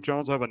Daniel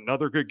Jones will have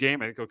another good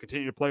game. I think he'll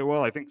continue to play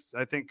well. I think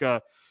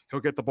he'll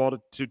get the ball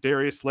to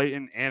Darius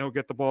Slayton, and he'll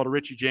get the ball to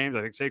Richie James.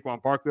 I think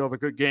Saquon Barkley will have a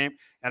good game.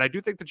 And I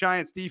do think the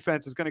Giants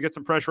defense is going to get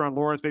some pressure on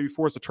Lawrence, maybe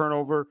force a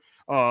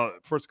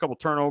couple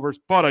turnovers.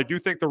 But I do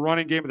think the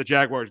running game of the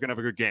Jaguars is going to have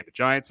a good game. The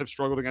Giants have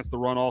struggled against the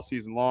run all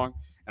season long.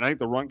 And I think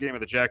the run game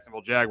of the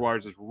Jacksonville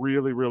Jaguars is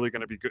really, really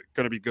going to be good.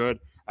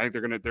 I think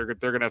they're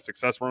going to have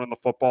success running the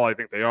football. I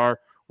think they are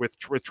with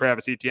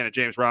Travis Etienne and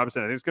James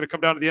Robinson. I think it's going to come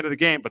down to the end of the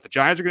game, but the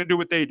Giants are going to do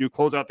what they do,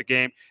 close out the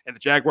game, and the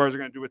Jaguars are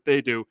going to do what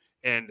they do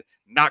and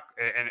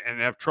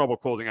have trouble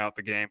closing out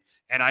the game.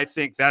 And I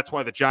think that's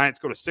why the Giants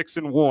go to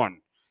 6-1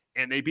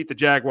 and they beat the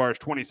Jaguars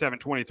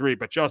 27-23.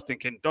 But Justin,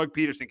 can Doug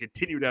Peterson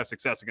continue to have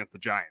success against the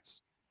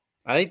Giants?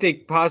 I think they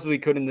possibly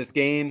could in this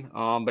game,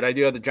 but I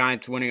do have the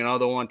Giants winning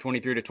another one,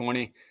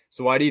 23-20.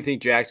 So why do you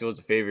think Jacksonville is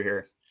a favorite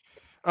here?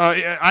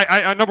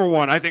 I number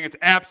one, I think it's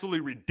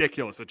absolutely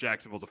ridiculous that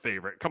Jacksonville's a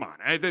favorite. Come on,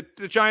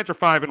 the Giants are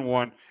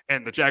 5-1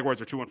 and the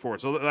Jaguars are 2-4.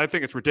 So I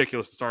think it's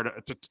ridiculous to start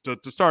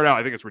out.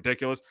 I think it's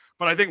ridiculous,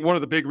 but I think one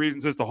of the big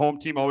reasons is the home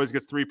team always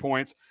gets 3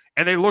 points.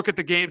 And they look at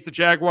the games the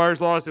Jaguars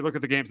lost. They look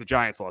at the games the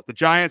Giants lost. The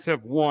Giants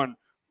have won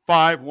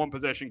 5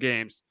 one-possession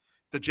games.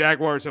 The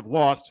Jaguars have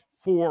lost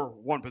 4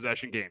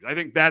 one-possession games. I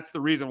think that's the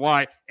reason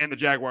why, and the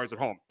Jaguars at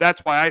home.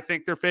 That's why I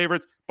think they're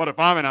favorites. But if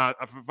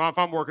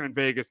I'm working in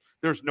Vegas,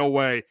 there's no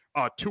way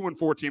a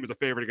 2-4 team is a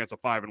favorite against a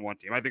 5-1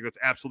 team. I think that's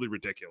absolutely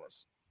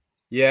ridiculous.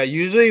 Yeah,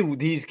 usually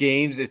these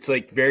games, it's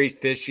like very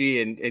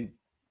fishy, and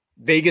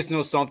Vegas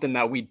knows something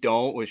that we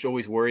don't, which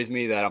always worries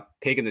me that I'm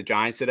picking the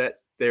Giants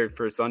there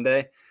for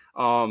Sunday.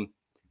 But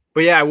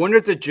yeah, I wonder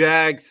if the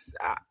Jags,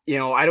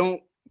 I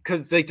don't,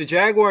 because like the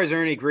Jaguars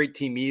aren't a great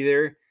team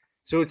either.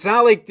 So it's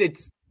not like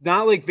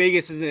not like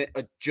Vegas isn't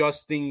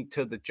adjusting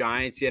to the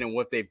Giants yet and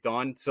what they've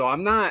done. So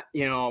I'm not,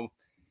 I'm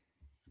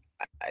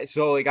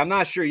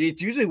not sure.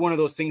 It's usually one of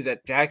those things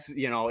that Jackson,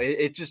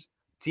 it just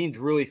seems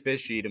really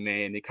fishy to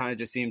me. And it kind of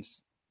just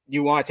seems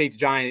you want to take the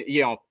Giants,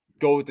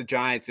 go with the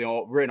Giants,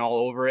 written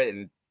all over it.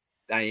 And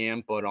I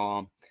am, but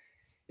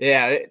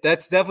yeah,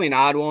 that's definitely an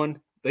odd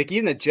one. Like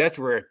even the Jets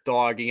were a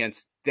dog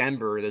against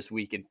Denver this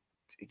week. And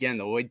again,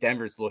 the way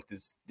Denver's looked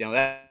is,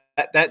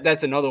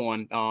 that's another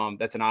one.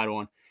 That's an odd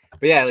one.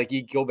 But yeah, like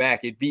you go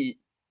back, it'd be,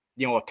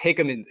 a pick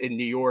 'em in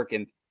New York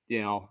and,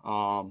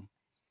 or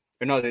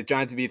no, the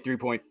Giants would be a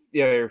 3-point,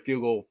 or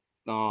field goal.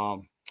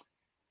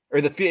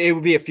 It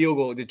would be a field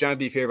goal. The Giants would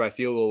be favored by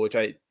field goal, which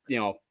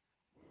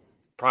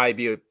probably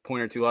be a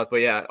point or two left.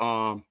 But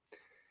yeah,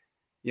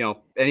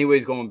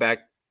 anyways, going back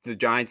to the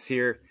Giants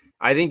here,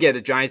 I think, the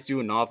Giants do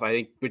enough. I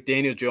think with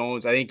Daniel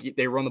Jones, I think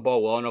they run the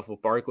ball well enough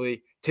with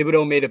Barkley.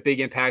 Thibodeau made a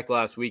big impact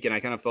last week, and I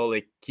kind of felt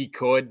like he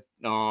could,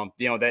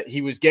 that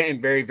he was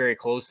getting very, very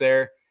close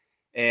there.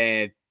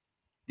 And,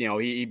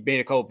 he made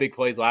a couple big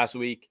plays last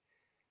week.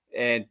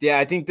 And, yeah,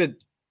 I think the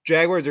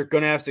Jaguars are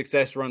going to have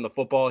success running the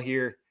football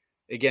here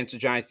against the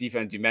Giants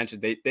defense. You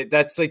mentioned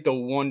that's like the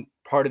one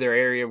part of their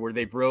area where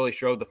they've really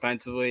showed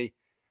defensively.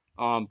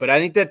 But I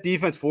think that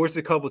defense forced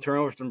a couple of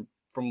turnovers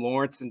from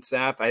Lawrence and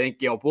staff. I think,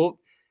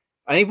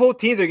 both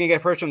teams are going to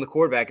get pressure on the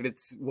quarterback, and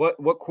it's what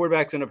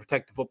quarterback's going to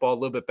protect the football a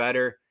little bit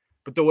better.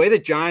 But the way the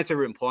Giants have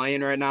been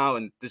playing right now,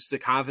 and just the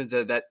confidence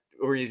that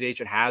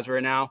organization has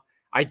right now,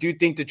 I do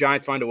think the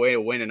Giants find a way to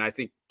win. And I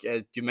think,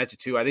 as you mentioned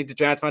too, I think the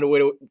Giants find a way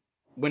to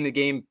win the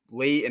game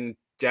late, and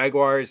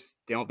Jaguars,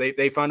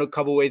 they found a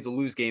couple ways to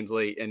lose games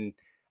late. And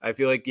I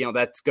feel like,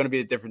 that's going to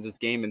be the difference in this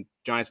game. And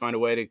Giants find a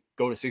way to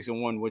go to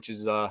 6-1, which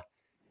is,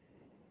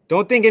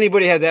 don't think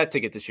anybody had that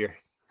ticket this year.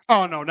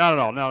 Oh, no, not at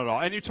all. Not at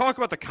all. And you talk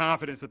about the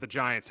confidence that the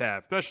Giants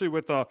have, especially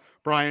with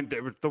Brian.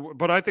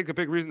 But I think the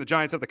big reason the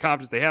Giants have the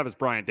confidence they have is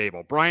Brian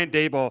Daboll. Brian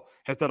Daboll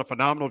has done a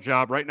phenomenal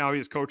job. Right now,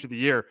 he's coach of the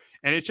year.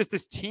 And it's just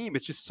this team.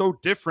 It's just so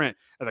different.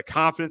 And the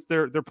confidence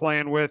they're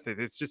playing with.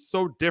 It's just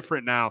so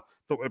different now.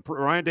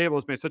 Brian Daboll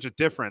has made such a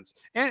difference.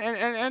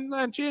 And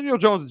Daniel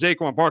Jones and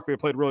Saquon Barkley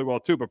have played really well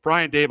too. But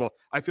Brian Daboll,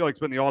 I feel like, has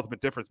been the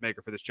ultimate difference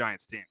maker for this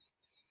Giants team.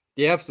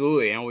 Yeah,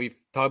 absolutely. And we've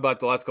talked about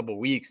the last couple of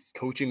weeks.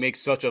 Coaching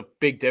makes such a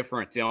big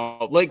difference.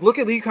 Like look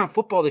at UConn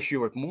football this year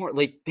with more.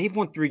 Like they've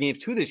won 3 games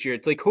too this year.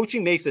 It's like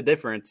coaching makes a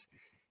difference.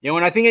 And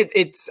I think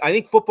I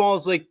think football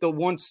is like the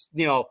ones.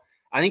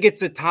 I think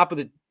it's the top of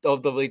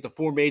the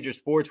 4 major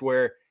sports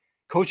where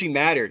coaching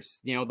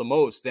matters. The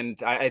most. And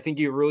I think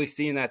you're really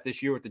seeing that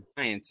this year with the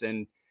Giants.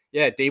 And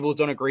yeah, Daboll's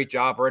done a great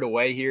job right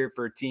away here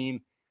for a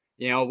team.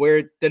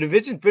 Where the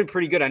division's been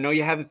pretty good. I know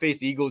you haven't faced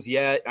the Eagles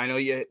yet. I know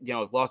you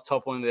lost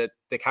tough one to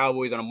the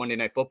Cowboys on a Monday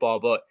Night Football,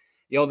 but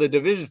the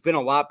division's been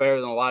a lot better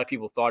than a lot of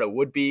people thought it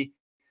would be.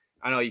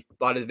 I know a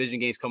lot of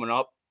division games coming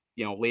up,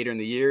 later in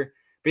the year.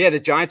 But yeah, the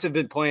Giants have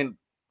been playing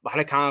a lot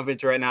of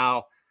confidence right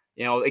now.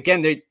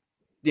 Again, they're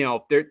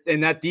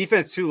and that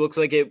defense too looks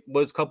like it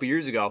was a couple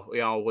years ago.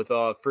 With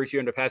first year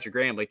under Patrick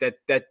Graham, like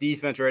that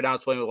defense right now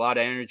is playing with a lot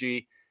of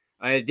energy.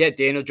 Yeah,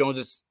 Daniel Jones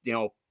is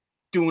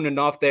doing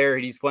enough there,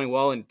 and he's playing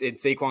well. And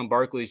Saquon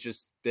Barkley's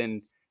just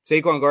been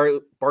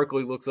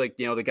Barkley looks like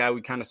the guy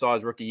we kind of saw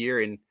his rookie year,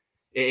 and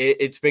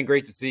it's been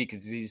great to see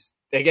because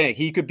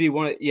he could be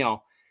one of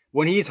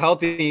when he's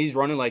healthy and he's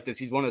running like this,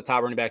 he's one of the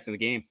top running backs in the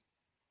game.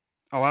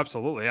 Oh,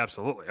 absolutely,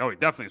 absolutely. Oh, he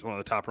definitely is one of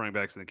the top running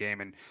backs in the game,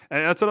 and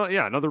that's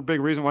another big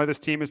reason why this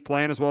team is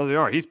playing as well as they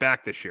are. He's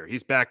back this year.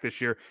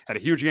 Had a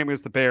huge game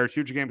against the Bears,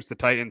 huge game against the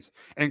Titans,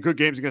 and good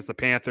games against the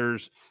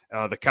Panthers,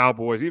 the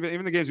Cowboys.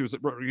 Even the games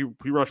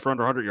he rushed for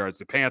under 100 yards.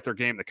 The Panther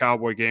game, the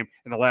Cowboy game,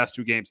 in the last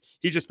 2 games,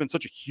 he's just been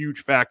such a huge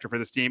factor for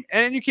this team.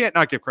 And you can't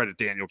not give credit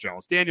to Daniel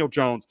Jones. Daniel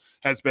Jones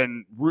has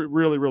been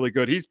really, really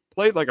good. He's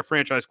played like a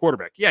franchise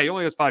quarterback. Yeah, he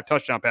only has 5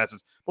 touchdown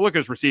passes, but look at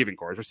his receiving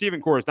core. His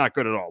receiving core is not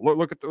good at all.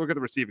 Look at the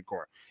receiving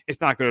core. It's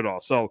not good at all.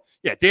 So,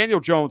 yeah, Daniel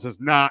Jones has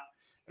not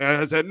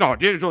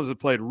Daniel Jones has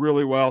played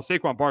really well.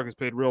 Saquon Barkley's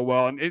played real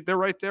well. And they're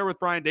right there with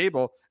Brian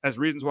Daboll as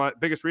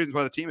biggest reasons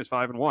why the team is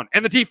 5-1.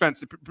 And the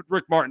defense,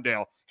 Rick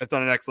Martindale has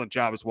done an excellent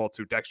job as well,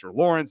 too. Dexter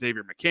Lawrence,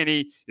 Xavier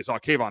McKinney. You saw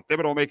Kayvon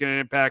Thibodeau making an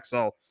impact.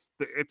 So,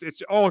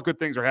 it's all good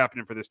things are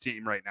happening for this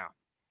team right now.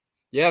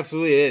 Yeah,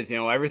 absolutely it is.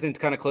 Everything's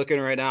kind of clicking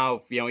right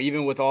now.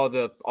 Even with all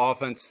the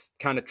offense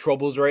kind of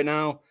troubles right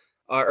now,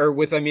 all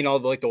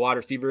the wide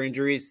receiver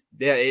injuries.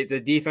 Yeah, the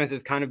defense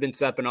has kind of been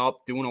stepping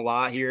up, doing a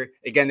lot here.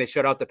 Again, they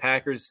shut out the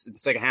Packers in the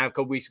second half a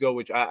couple weeks ago,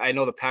 which I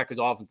know the Packers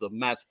offense is a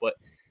mess, but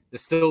they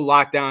still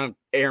locked down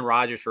Aaron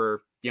Rodgers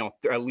for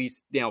at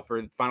least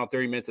for the final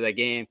 30 minutes of that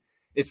game.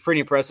 It's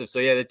pretty impressive. So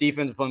yeah, the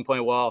defense is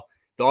playing well.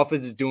 The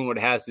offense is doing what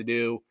it has to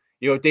do.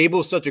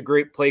 Daboll's such a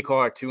great play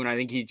caller too, and I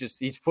think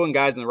he's putting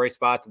guys in the right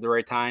spots at the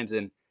right times,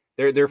 and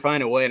they're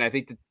finding a way. And I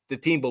think the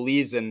team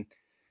believes and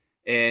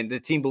the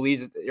team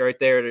believes it right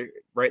there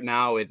right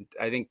now. And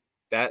I think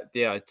that,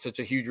 it's such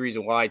a huge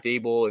reason why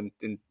Daboll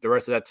and the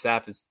rest of that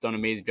staff has done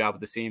an amazing job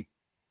with the team.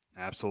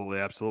 Absolutely,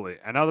 absolutely.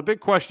 And now the big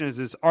question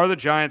is are the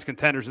Giants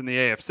contenders in the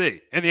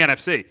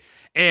NFC?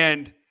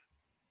 And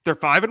they're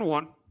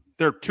 5-1.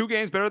 They're 2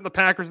 games better than the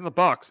Packers and the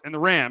Bucks and the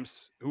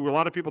Rams, who a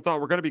lot of people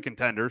thought were going to be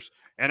contenders,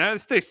 and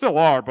they still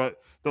are. But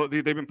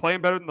they've been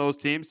playing better than those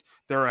teams.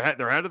 They're ahead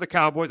of the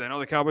Cowboys. I know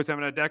the Cowboys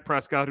haven't had Dak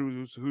Prescott,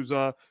 who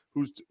are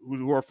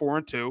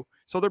 4-2.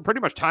 So they're pretty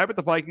much tied with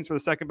the Vikings for the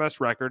second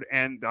best record,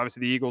 and obviously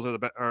the Eagles are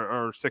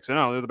are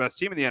 6-0. They're the best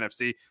team in the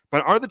NFC.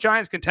 But are the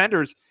Giants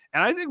contenders?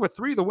 And I think with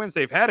 3 of the wins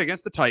they've had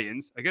against the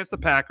Titans, against the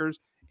Packers,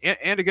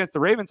 and against the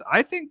Ravens,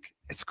 I think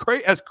it's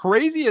as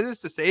crazy as it is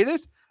to say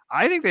this,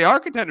 I think they are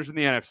contenders in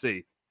the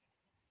NFC.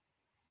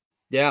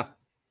 Yeah,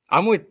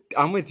 I'm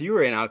with you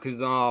right now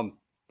because and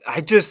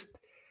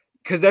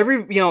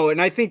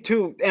I think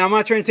too, and I'm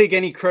not trying to take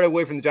any credit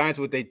away from the Giants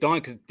what they've done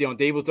because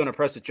Daboll's done an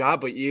impressive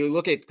job. But you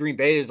look at Green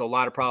Bay, there's a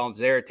lot of problems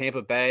there.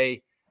 Tampa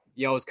Bay,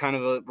 is kind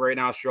of right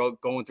now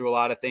going through a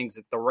lot of things.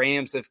 The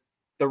Rams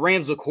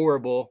look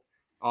horrible.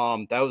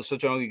 That was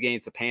such an ugly game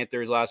to the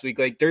Panthers last week.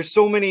 Like there's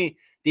so many.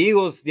 The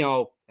Eagles,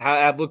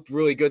 have looked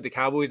really good. The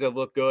Cowboys have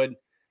looked good,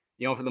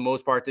 for the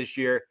most part this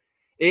year.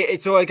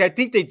 So I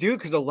think they do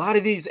because a lot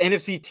of these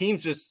NFC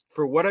teams just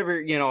for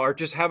whatever, are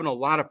just having a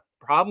lot of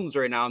problems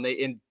right now.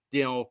 And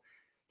the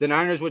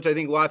Niners, which I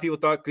think a lot of people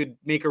thought could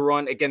make a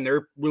run. Again,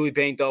 they're really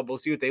banged up. We'll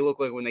see what they look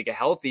like when they get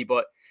healthy.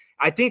 But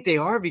I think they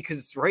are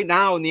because right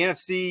now in the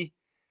NFC,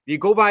 you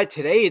go by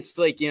today, it's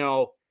like,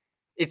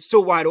 it's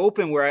so wide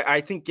open where I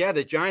think,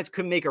 the Giants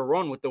could make a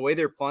run with the way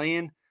they're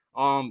playing.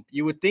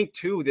 You would think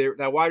too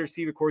that wide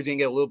receiver core is going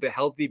to get a little bit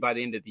healthy by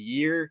the end of the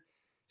year.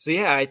 So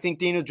I think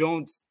Daniel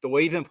Jones, the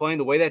way he's been playing,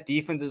 the way that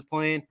defense is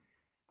playing,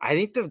 I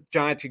think the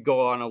Giants could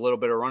go on a little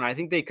bit of run. I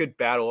think they could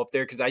battle up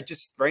there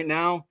because right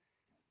now,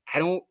 I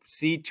don't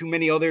see too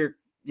many other,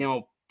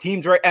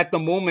 teams right at the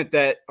moment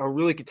that are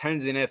really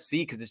contenders in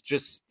NFC because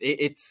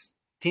it's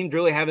teams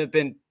really haven't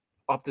been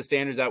up to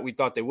standards that we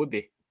thought they would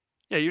be.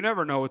 Yeah, you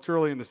never know. It's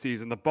early in the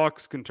season. The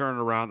Bucks can turn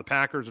it around. The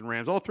Packers and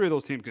Rams, all 3 of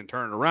those teams can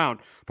turn it around.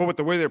 But with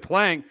the way they're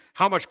playing,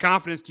 how much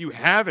confidence do you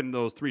have in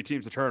those 3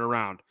 teams to turn it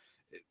around?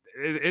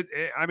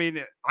 I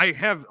mean, I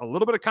have a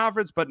little bit of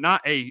confidence, but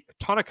not a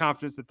ton of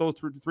confidence that those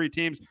 3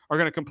 teams are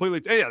going to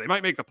completely. Yeah, they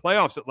might make the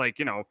playoffs at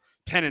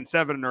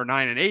 10-7 or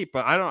 9-8,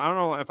 but I don't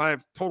know if I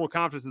have total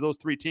confidence that those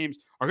 3 teams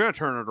are going to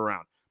turn it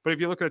around. But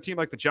if you look at a team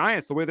like the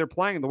Giants, the way they're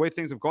playing and the way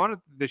things have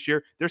gone this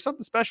year, there's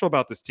something special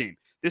about this team.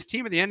 This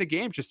team at the end of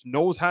games just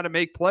knows how to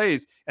make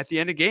plays at the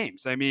end of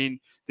games. I mean,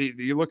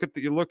 you look at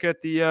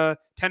the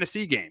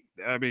Tennessee game.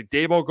 I mean,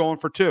 Daboll going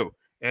for 2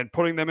 and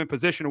putting them in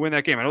position to win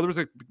that game. I know there was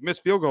a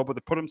missed field goal, but they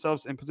put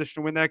themselves in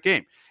position to win that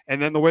game.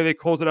 And then the way they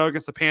close it out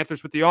against the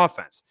Panthers with the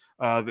offense,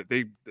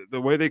 the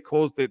way they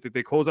close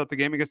out the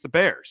game against the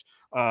Bears,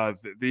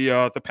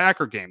 the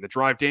Packer game, the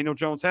drive Daniel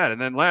Jones had, and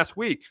then last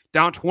week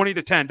down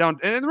 20-10,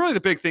 and really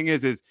the big thing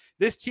is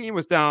this team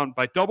was down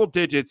by double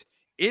digits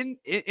in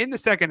the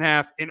second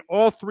half in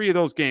all 3 of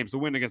those games. The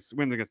win against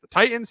the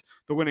Titans,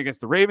 the win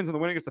against the Ravens, and the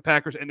win against the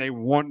Packers, and they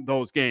won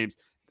those games.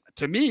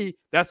 To me,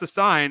 that's a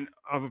sign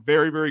of a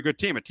very, very good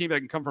team, a team that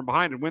can come from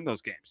behind and win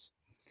those games.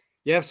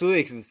 Yeah,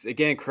 absolutely. Because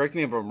again, correct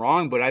me if I'm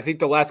wrong, but I think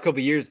the last couple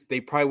of years they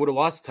probably would have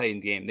lost the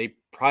Titans game. They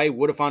probably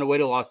would have found a way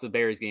to lose the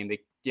Bears game. They,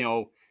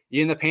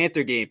 in the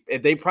Panther game,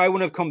 they probably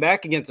wouldn't have come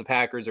back against the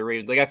Packers or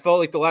Ravens. Like I felt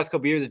like the last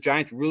couple of years, the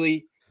Giants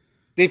really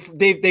they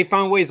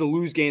found ways to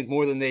lose games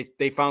more than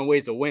they found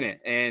ways to win it,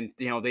 and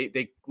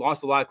they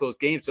lost a lot of close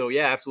games. So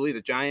yeah, absolutely,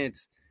 the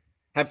Giants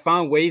have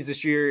found ways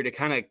this year to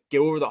kind of get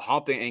over the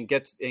hump and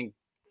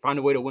find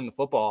a way to win the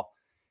football.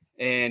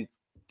 And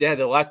the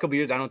last couple of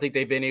years, I don't think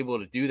they've been able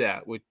to do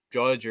that with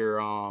Judge or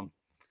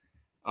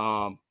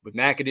with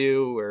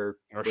McAdoo or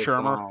with,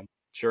 Shermer.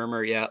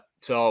 Shermer, yeah.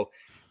 So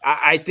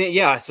I think,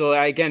 so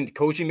again,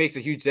 coaching makes a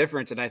huge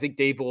difference. And I think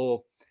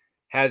Daboll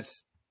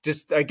has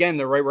just, again,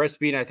 the right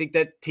recipe. And I think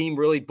that team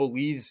really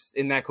believes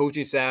in that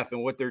coaching staff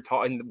and what they're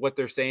taught and what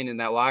they're saying in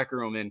that locker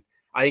room. And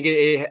I think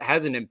it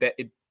has an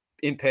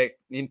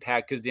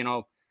impact because,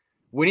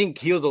 winning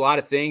heals a lot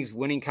of things.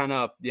 Winning kind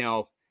of,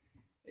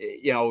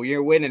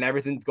 you're winning,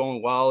 everything's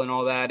going well and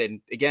all that.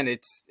 And again,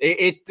 it's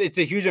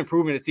a huge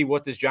improvement to see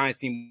what this Giants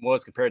team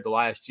was compared to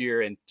last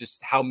year and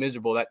just how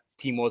miserable that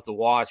team was to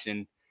watch.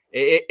 And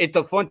it's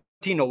a fun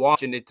team to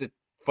watch, and it's a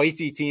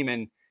feisty team.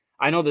 And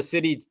I know the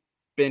city's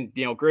been,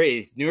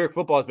 great. New York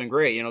football has been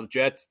great. The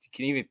Jets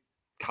can even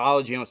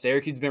college,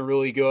 Syracuse has been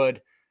really good,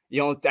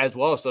 as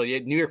well. So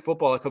New York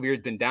football a couple years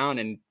been down,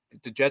 and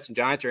the Jets and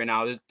Giants right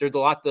now, there's a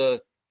lot to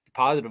be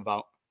positive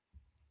about.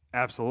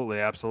 Absolutely.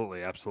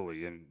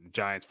 And the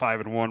Giants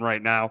 5-1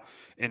 right now,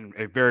 in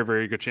a very,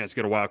 very good chance to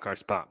get a wild card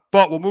spot.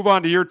 But we'll move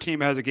on to your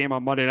team. Has a game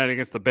on Monday night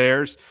against the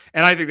Bears,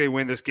 and I think they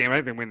win this game. I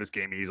think they win this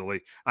game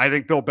easily. I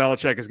think Bill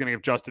Belichick is going to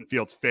give Justin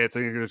Fields fits. I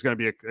think he's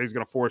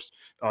going to force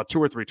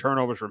 2 or 3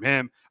 turnovers from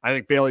him. I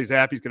think Bailey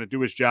Zappe's going to do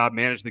his job,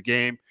 manage the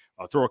game,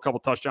 throw a couple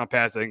touchdown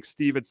passes. I think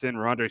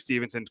Ramondre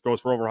Stevenson goes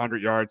for over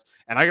 100 yards,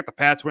 and I got the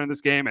Pats winning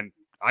this game, and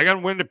I got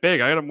them winning it big.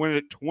 I got them winning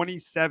it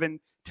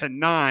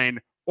 27-9.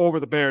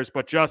 Over the Bears.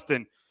 But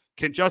Justin,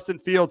 can Justin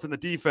Fields and the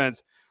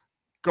defense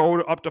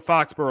go up to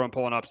Foxborough and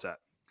pull an upset?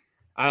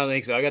 I don't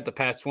think so. I got the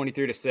Pats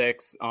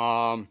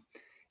 23-6.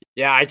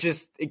 I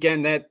just,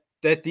 again, that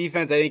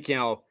defense, I think,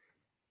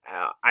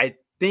 I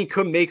think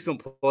could make some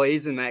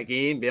plays in that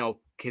game.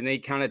 Can they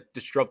kind of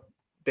disrupt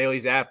Bailey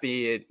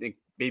Zappi and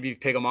maybe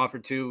pick them off or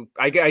two?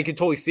 I could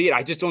totally see it.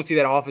 I just don't see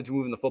that offense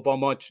moving the football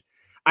much.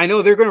 I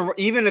know they're going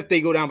to, even if they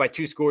go down by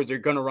 2 scores, they're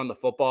going to run the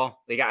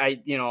football.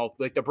 Like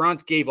the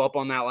Browns gave up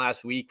on that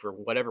last week for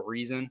whatever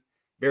reason,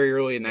 very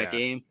early in that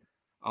game.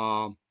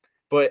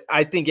 But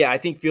I think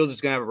Fields is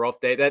going to have a rough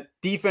day. That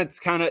defense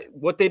kind of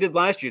what they did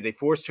last year. They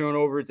forced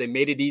turnovers. They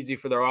made it easy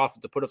for their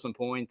offense to put up some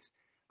points.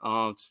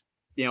 The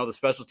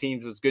special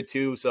teams was good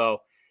too.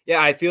 So,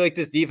 yeah, I feel like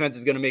this defense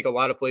is going to make a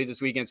lot of plays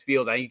this week against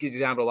Fields. I think he's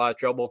having a lot of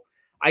trouble.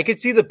 I could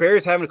see the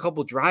Bears having a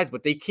couple drives,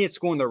 but they can't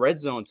score in the red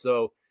zone.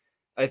 So,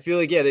 I feel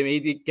like, they may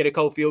get a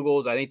couple field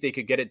goals. I think they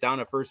could get it down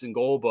to 1st and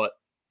goal, but,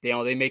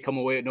 they may come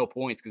away with no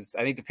points because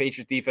I think the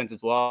Patriots defense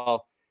as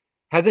well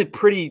has it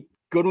pretty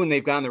good when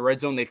they've gotten the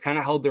red zone. They've kind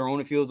of held their own,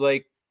 it feels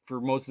like,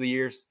 for most of the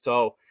years.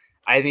 So,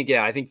 I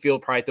think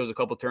Field probably throws a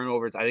couple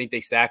turnovers. I think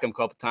they sack him a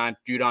couple times.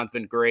 Judon's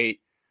been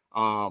great.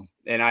 And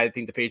I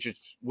think the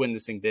Patriots win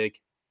this thing big.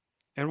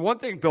 And one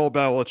thing Bill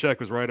Belichick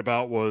was right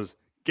about was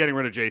getting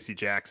rid of J.C.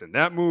 Jackson.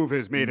 That move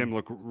has made him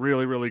look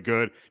really, really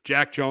good.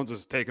 Jack Jones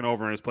has taken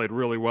over and has played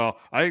really well.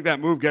 I think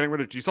that move, getting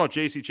rid of, you saw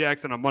J.C.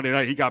 Jackson on Monday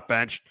night, he got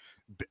benched.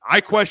 I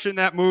questioned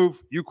that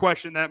move. You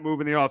questioned that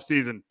move in the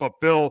offseason.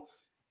 But Bill,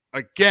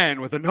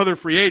 again, with another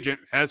free agent,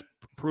 has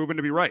proven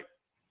to be right.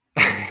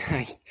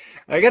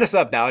 I got to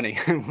stop doubting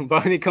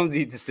when it comes to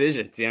these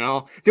decisions. The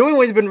only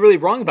one he's been really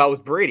wrong about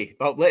was Brady,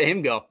 about letting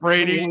him go.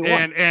 Brady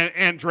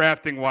and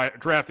drafting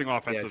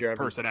offensive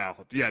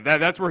personnel. Yeah,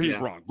 that's where he's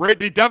wrong.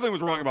 Brady definitely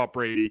was wrong about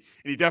Brady,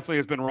 and he definitely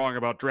has been wrong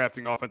about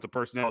drafting offensive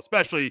personnel,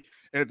 especially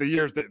in the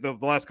years the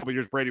last couple of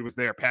years Brady was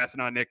there,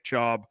 passing on Nick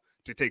Chubb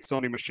to take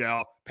Sony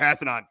Michel,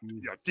 passing on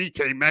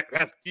DK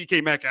Metcalf,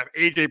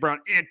 AJ Brown,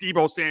 and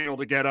Deebo Samuel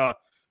to get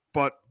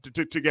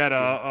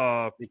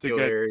N'Keal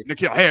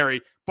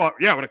Harry. But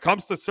yeah, when it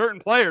comes to certain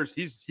players,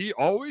 he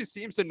always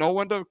seems to know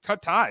when to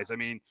cut ties. I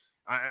mean,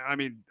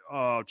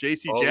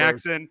 J.C.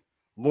 Jackson,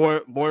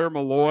 Lawyer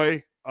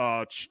Malloy,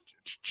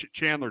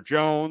 Chandler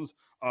Jones,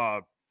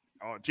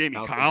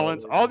 Jamie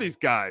Collins, all these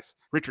guys,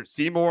 Richard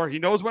Seymour. He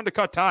knows when to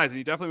cut ties, and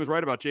he definitely was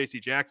right about J.C.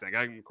 Jackson. I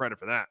got him credit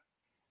for that.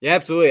 Yeah,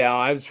 absolutely.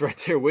 I was right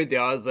there with you.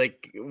 I was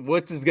like,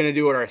 what's this going to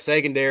do with our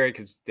secondary?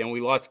 Because then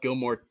we lost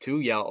Gilmore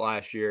to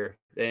last year.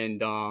 And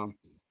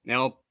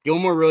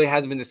Gilmore really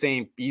hasn't been the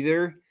same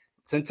either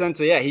since then.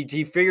 So,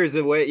 he figures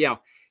a way.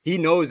 He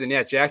knows. And,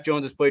 Jack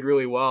Jones has played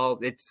really well.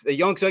 It's a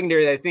young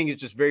secondary that I think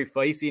is just very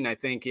feisty. And I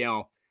think,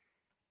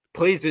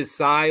 plays his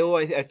style,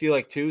 I feel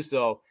like, too.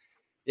 So,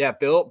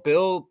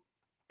 Bill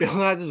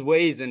has his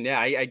ways. And,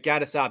 I got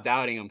to stop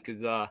doubting him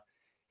because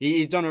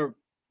he's done a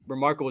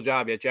remarkable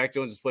job. Jack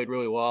Jones has played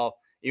really well.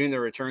 Even the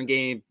return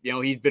game,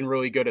 he's been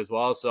really good as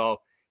well.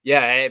 So,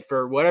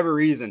 for whatever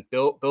reason,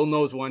 Bill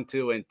knows one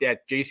too, and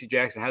J.C.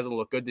 Jackson hasn't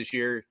looked good this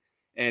year,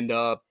 and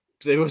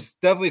it was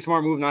definitely a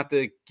smart move not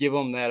to give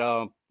him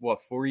that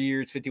 4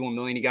 years, $51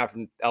 million he got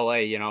from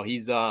L.A.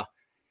 He's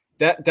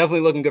definitely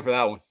looking good for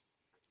that one.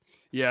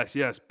 Yes,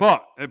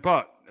 but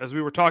as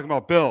we were talking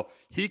about Bill,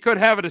 he could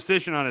have a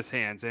decision on his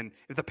hands, and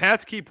if the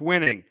Pats keep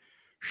winning,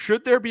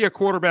 should there be a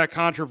quarterback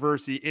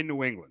controversy in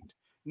New England?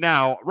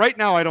 Now, right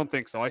now, I don't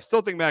think so. I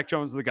still think Mac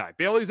Jones is the guy.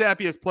 Bailey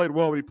Zappi has played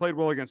well, but he played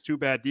well against 2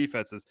 bad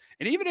defenses.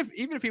 And even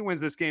if he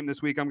wins this game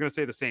this week, I'm going to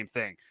say the same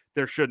thing.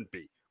 There shouldn't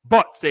be.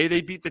 But say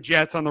they beat the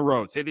Jets on the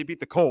road. Say they beat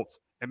the Colts,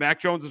 and Mac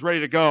Jones is ready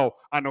to go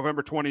on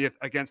November 20th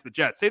against the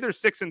Jets. Say they're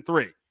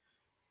 6-3.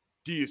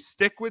 Do you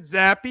stick with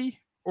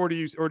Zappi or do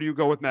you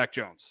go with Mac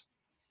Jones?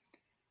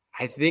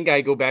 I think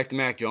I go back to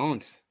Mac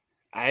Jones.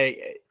 I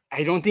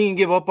don't think you can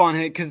give up on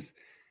him because.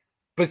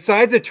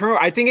 Besides the turn,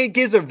 I think it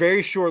gives a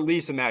very short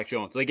leash to Mac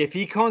Jones. Like if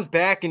he comes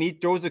back and he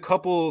throws a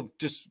couple of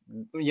just,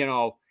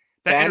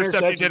 that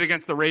interception he did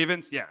against the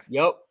Ravens. Yeah.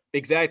 Yep,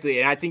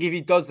 exactly. And I think if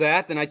he does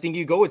that, then I think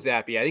you go with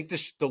Zappi. I think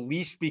the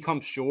leash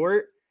becomes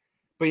short.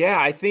 But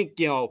I think,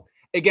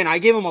 again, I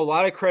give him a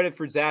lot of credit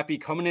for Zappi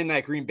coming in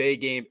that Green Bay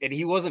game, and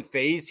he wasn't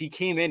phased. He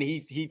came in,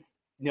 he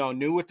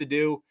knew what to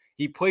do.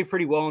 He played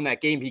pretty well in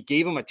that game. He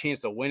gave him a chance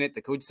to win it.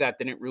 The coach staff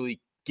didn't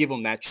really give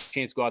him that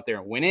chance to go out there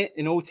and win it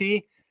in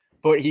OT.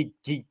 But he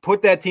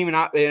put that team in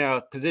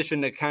a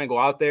position to kind of go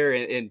out there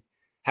and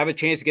have a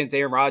chance against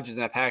Aaron Rodgers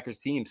and that Packers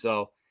team.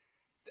 So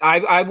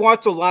I've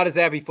watched a lot of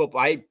Zappi football.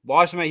 I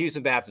watched him at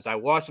Houston Baptist. I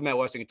watched him at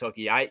Western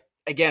Kentucky. I've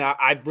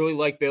really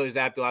liked Bailey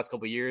Zappi the last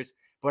couple of years.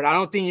 But I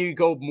don't think you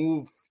go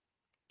move,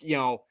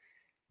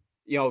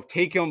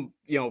 take him,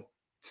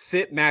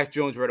 sit Mac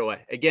Jones right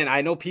away. Again,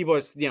 I know people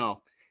are,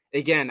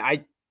 I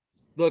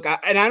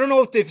don't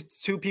know if the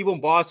 2 people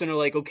in Boston are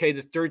like, okay,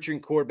 the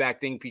 3rd-string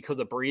quarterback thing because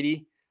of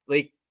Brady.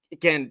 Like,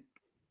 again,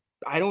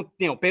 I don't,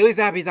 Bailey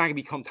Zappi's not going to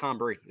become Tom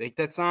Brady. Like,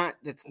 that's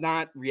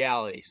not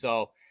reality.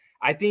 So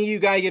I think you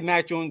got to give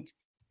Mac Jones,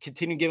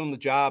 continue to give him the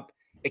job.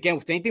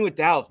 Again, same thing with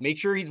Dallas. Make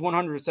sure he's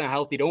 100%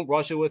 healthy. Don't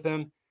rush it with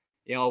him.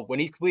 When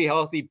he's completely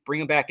healthy,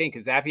 bring him back in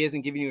because Zappi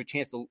hasn't given you a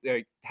chance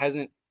to,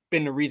 hasn't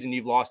been the reason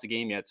you've lost the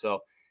game yet. So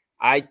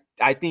I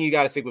think you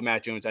got to stick with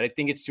Mac Jones. I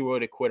think it's too early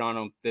to quit on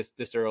him this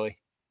early.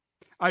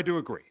 I do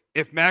agree.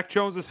 If Mac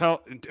Jones is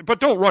healthy, but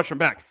don't rush him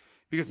back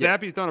because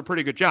Zappe's done a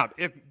pretty good job.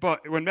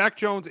 But when Mac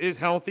Jones is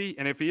healthy,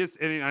 and if he is,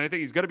 and I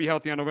think he's going to be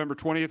healthy on November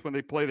 20th when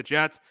they play the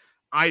Jets,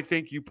 I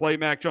think you play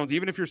Mac Jones,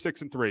 even if you're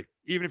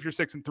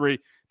 6-3,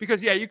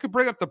 because you could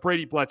bring up the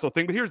Brady Bledsoe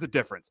thing, but here's the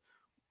difference.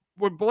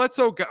 When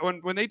Bledsoe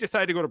when they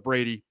decided to go to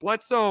Brady,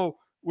 Bledsoe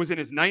was in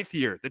his 9th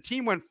year. The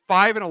team went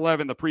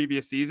 5-11 the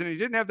previous season, and he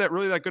didn't have that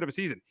good of a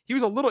season. He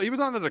was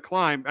on the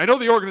decline. I know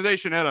the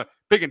organization had a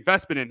big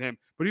investment in him,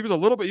 but he was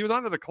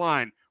on the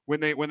decline when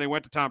they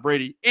went to Tom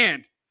Brady.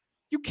 And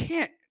you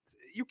can't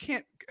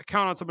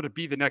count on someone to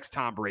be the next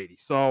Tom Brady.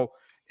 So,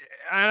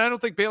 and I don't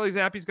think Bailey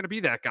Zappe's going to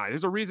be that guy.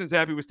 There's a reason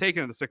Zappe was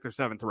taken in the 6th or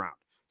 7th round.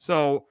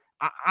 So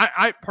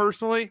I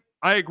personally,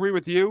 I agree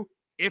with you.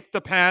 If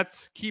the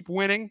Pats keep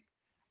winning,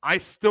 I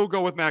still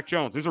go with Mac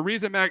Jones. There's a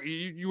reason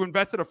you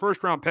invested a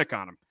 1st-round pick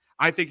on him.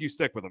 I think you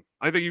stick with him.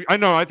 I think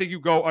you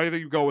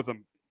go with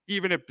him,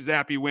 even if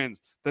Zappe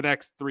wins the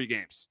next 3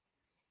 games.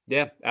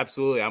 Yeah,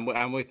 absolutely.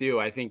 I'm with you.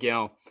 I think,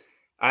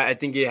 I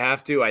think you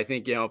have to. I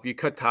think, if you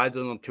cut ties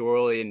with him too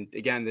early, and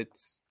again,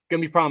 it's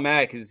going to be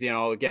problematic because,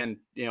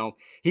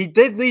 he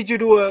did lead you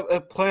to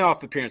a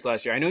playoff appearance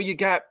last year. I know you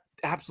got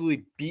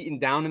absolutely beaten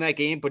down in that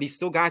game, but he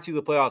still got you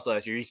the playoffs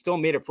last year. He still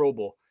made a Pro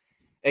Bowl.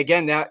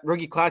 Again, that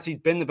rookie class, he's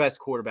been the best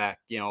quarterback,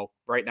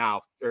 right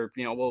now. Or,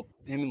 him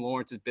and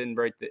Lawrence has been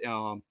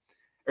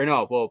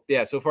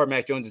so far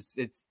Mac Jones,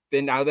 it's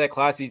been out of that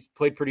class. He's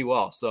played pretty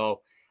well.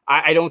 So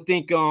I don't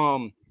think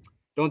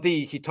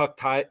he cut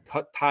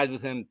ties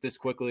with him this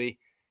quickly.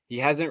 He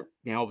hasn't,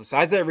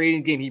 besides that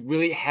Ravens game, he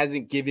really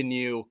hasn't given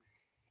you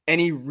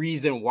any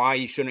reason why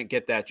you shouldn't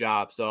get that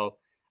job. So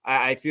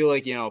I feel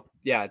like,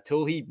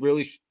 until he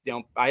really,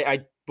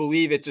 I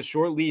believe it's a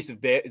short leash.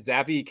 If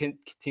Zappe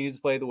continues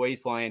to play the way he's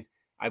playing,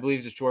 I believe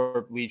it's a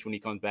short leash when he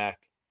comes back.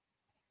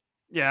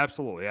 Yeah,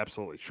 absolutely.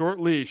 Short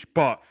leash,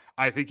 but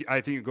I think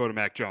you go to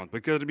Mac Jones. But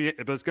it's going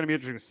to be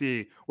interesting to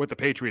see what the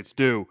Patriots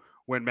do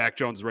when Mac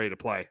Jones is ready to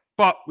play.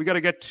 But we got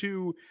to get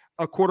to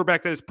a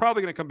quarterback that is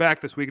probably going to come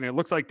back this week, and it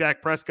looks like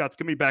Dak Prescott's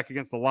going to be back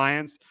against the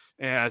Lions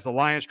as the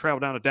Lions travel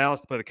down to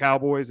Dallas to play the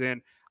Cowboys.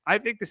 And I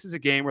think this is a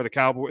game where the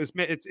Cowboys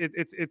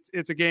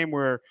it's a game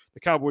where the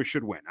Cowboys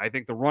should win. I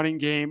think the running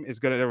game is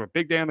going to have a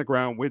big day on the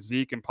ground with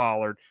Zeke and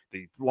Pollard.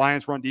 The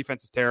Lions run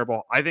defense is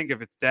terrible. I think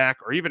if it's Dak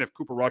or even if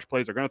Cooper Rush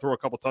plays, they're going to throw a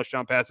couple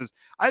touchdown passes.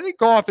 I think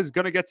Goff is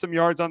going to get some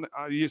yards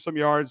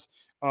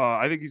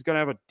I think he's going to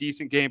have a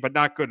decent game, but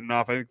not good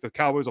enough. I think the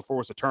Cowboys will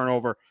force a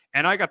turnover,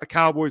 and I got the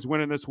Cowboys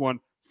winning this one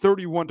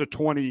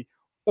 31-20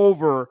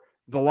 over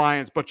the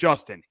Lions. But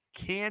Justin,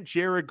 can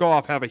Jared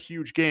Goff have a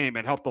huge game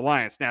and help the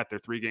Lions snap their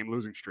 3-game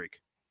losing streak?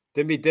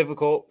 It'd be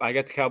difficult. I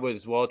got the Cowboys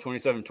as well,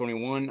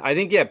 27-21. I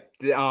think,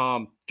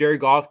 Jared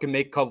Goff can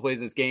make a couple plays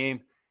in this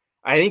game.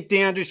 I think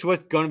DeAndre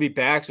Swift's going to be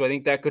back, so I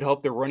think that could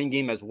help their running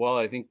game as well.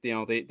 I think,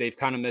 they've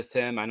kind of missed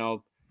him. I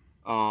know,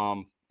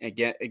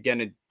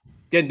 again,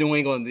 New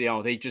England,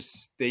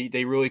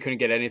 they really couldn't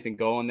get anything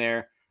going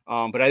there.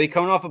 But I think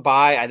coming off a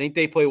bye, I think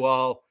they play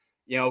well.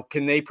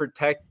 Can they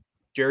protect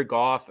Jared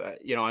Goff? I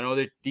know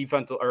their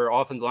defensive or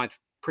offensive line's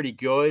pretty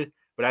good,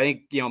 but I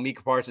think,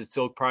 Micah Parsons is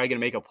still probably going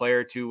to make a play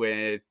or two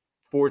and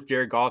force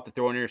Jared Goff to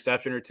throw an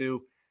interception or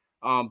two.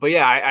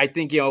 I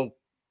think,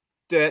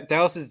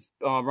 Dallas's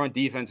run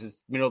defense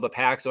is middle of the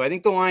pack. So I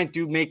think the Lions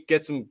do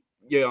get some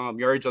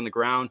yardage on the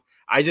ground.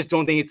 I just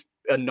don't think it's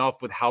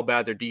enough with how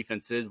bad their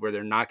defense is where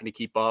they're not going to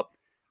keep up.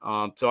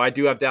 So I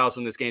do have Dallas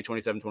win this game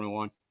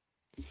 27-21.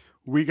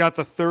 We got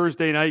the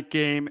Thursday night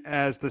game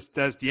as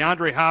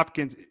DeAndre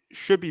Hopkins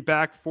is going to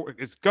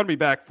be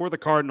back for the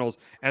Cardinals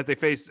as they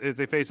face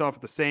off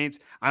with the Saints.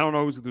 I don't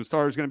know who the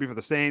starter is going to be for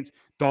the Saints,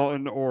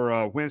 Dalton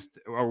or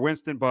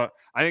Winston, but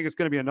I think it's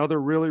going to be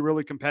another really,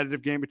 really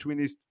competitive game between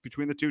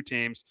the two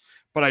teams.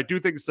 But I do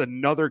think it's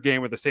another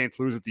game where the Saints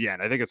lose at the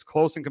end. I think it's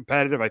close and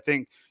competitive. I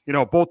think,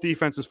 both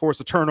defenses force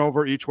a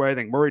turnover each way. I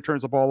think Murray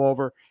turns the ball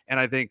over, and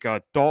I think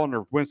Dalton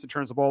or Winston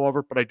turns the ball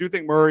over. But I do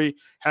think Murray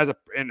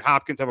and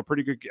Hopkins have a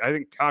pretty good. I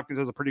think Hopkins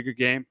has a pretty good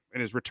game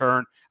in his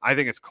return. I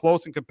think it's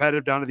close and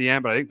competitive down to the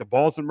end, but I think the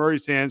ball's in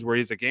Murray's hands where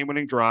he's a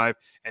game-winning drive,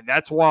 and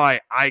that's why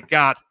I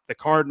got the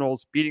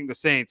Cardinals beating the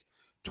Saints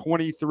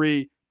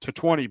 23-20.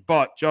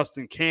 But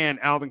Justin, can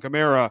Alvin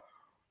Kamara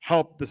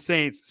help the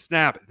Saints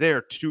snap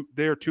their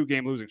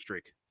 2-game losing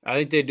streak? I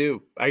think they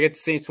do. I get the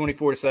Saints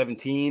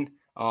 24-17.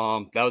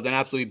 That was an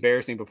absolutely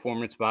embarrassing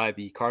performance by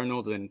the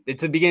Cardinals, and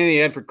it's the beginning of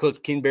the end for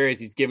Cliff Kingsbury as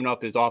he's given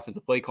up his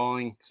offensive play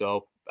calling.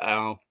 So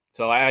I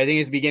think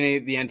it's the beginning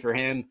of the end for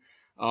him.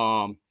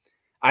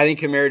 I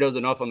think Kamara does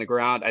enough on the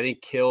ground. I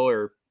think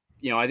Hill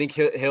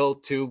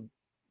too,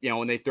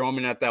 when they throw him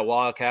in at that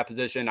wildcat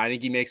position, I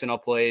think he makes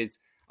enough plays.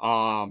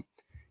 And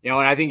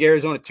I think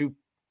Arizona too,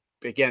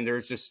 again,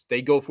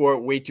 they go for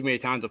it way too many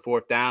times at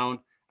 4th down.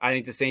 I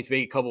think the Saints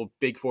make a couple of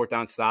big 4th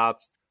down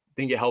stops. I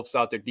think it helps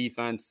out their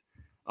defense.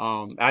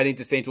 I think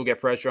the Saints will get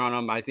pressure on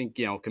them. I think,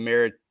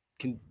 Kamara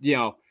can,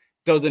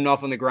 does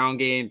enough on the ground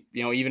game,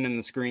 even in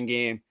the screen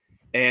game.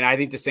 And I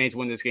think the Saints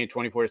win this game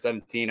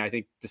 24-17. I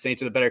think the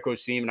Saints are the better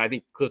coach team, and I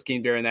think Cliff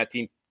Kingsbury and that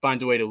team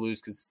finds a way to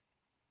lose because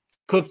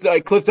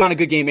Cliff's not a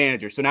good game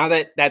manager. So now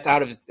that that's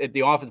out of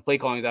the offensive play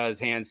calling is out of his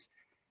hands,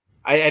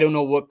 I don't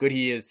know what good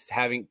he is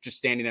having just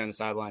standing there on the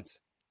sidelines.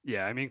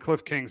 Yeah, I mean,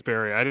 Cliff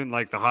Kingsbury, I didn't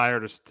like the hire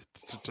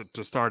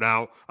to start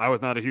out. I was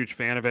not a huge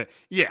fan of it.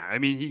 Yeah, I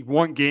mean, he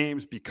won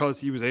games because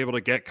he was able to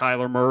get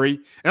Kyler Murray.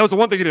 And that was the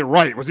one thing he did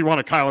right, was he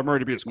wanted Kyler Murray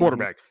to be his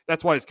quarterback. Mm-hmm.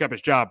 That's why he's kept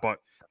his job. But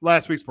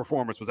last week's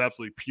performance was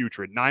absolutely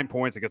putrid. 9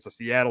 points against the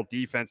Seattle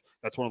defense.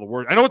 That's one of the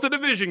worst. I know it's a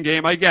division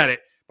game. I get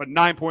it. But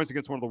 9 points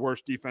against one of the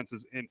worst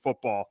defenses in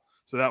football.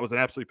 So that was an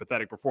absolutely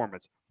pathetic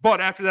performance.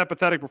 But after that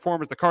pathetic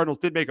performance, the Cardinals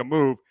did make a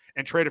move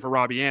and traded for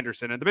Robbie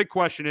Anderson. And the big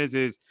question is,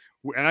 and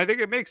I think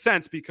it makes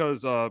sense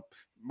because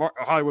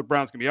Hollywood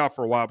Brown's going to be out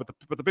for a while. But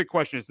the big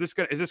question is this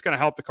going to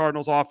help the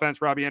Cardinals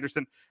offense, Robbie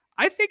Anderson?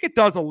 I think it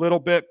does a little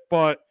bit,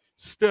 but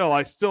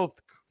I still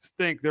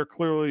think they're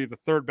clearly the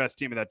third best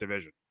team in that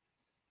division.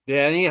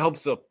 Yeah, I think it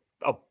helps a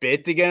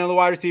bit to get another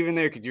wide receiver in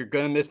there because you're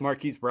going to miss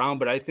Marquise Brown.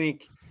 But I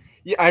think –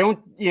 yeah, I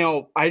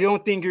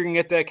don't think you're going to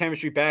get that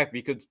chemistry back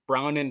because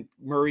Brown and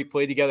Murray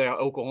played together at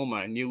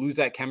Oklahoma, and you lose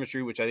that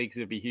chemistry, which I think is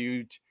going to be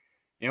huge.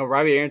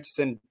 Robbie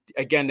Anderson,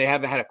 again, they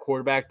haven't had a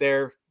quarterback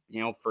there,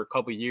 for a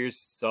couple of years.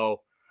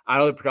 So I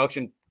know the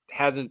production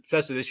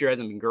especially this year,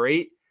 hasn't been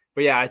great.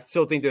 But yeah, I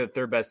still think they're the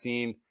third best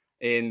team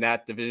in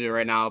that division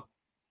right now.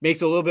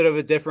 Makes a little bit of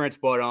a difference,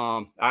 but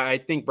I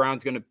think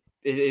Brown's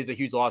is a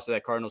huge loss to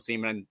that Cardinals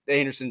team, and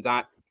Anderson's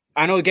not.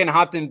 I know again,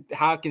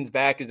 Hopkins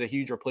back is a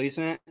huge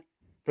replacement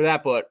for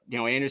that, but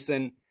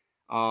Anderson,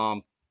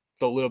 the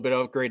little bit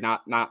of upgrade,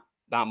 not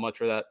much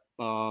for that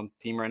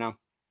team right now.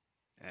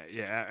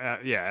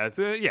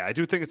 I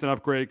do think it's an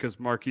upgrade because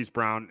Marquise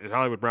Brown and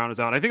Hollywood Brown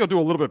is out. I think he'll do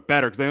a little bit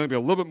better because they'll be a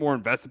little bit more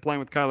invested playing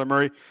with Kyler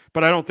Murray,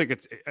 but I don't think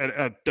it's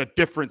a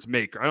difference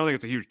maker. I don't think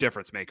it's a huge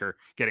difference maker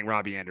getting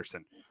Robbie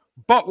Anderson.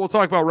 But we'll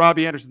talk about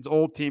Robbie Anderson's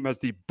old team as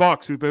the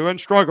Bucs, who've been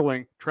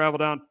struggling, travel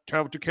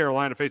to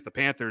Carolina to face the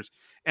Panthers.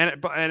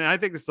 And I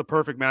think this is a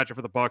perfect matchup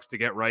for the Bucs to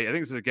get right. I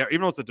think this is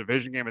even though it's a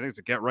division game, I think it's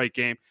a get right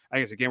game. I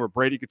think it's a game where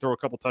Brady could throw a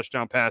couple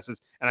touchdown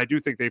passes, and I do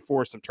think they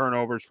force some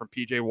turnovers from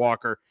PJ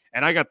Walker.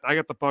 And I got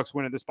the Bucs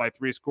winning this by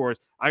 3 scores.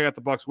 I got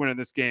the Bucs winning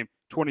this game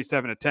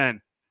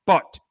 27-10.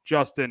 But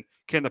Justin,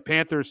 can the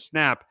Panthers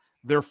snap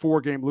their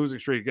 4-game losing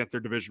streak against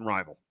their division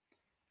rival?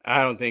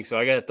 I don't think so.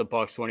 I got the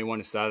Bucs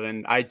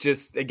 21-7.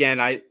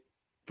 I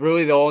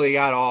really the only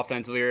got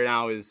offensively right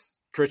now is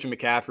Christian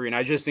McCaffrey, and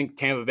I just think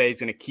Tampa Bay is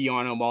going to key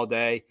on him all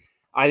day.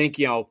 I think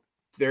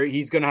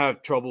he's going to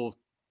have trouble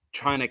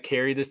trying to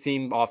carry this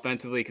team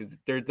offensively because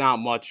there's not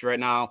much right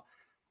now.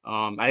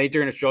 I think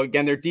they're going to struggle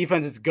again. Their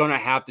defense is going to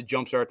have to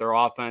jumpstart their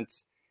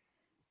offense.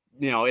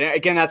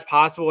 Again, that's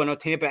possible. I know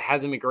Tampa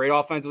hasn't been great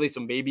offensively,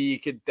 so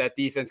maybe that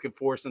defense could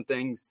force some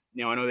things.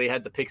 I know they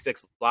had the pick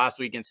six last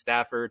week against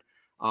Stafford.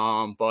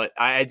 But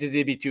I just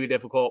it'd be too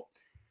difficult.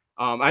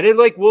 I did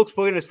like Wilkes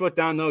putting his foot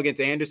down though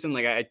against Anderson.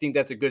 Like I think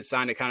that's a good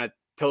sign to kind of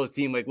tell his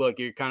team, like, look,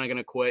 you're kind of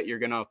gonna quit. You're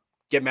gonna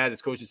get mad at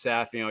this coaching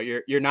staff.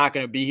 You're not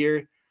gonna be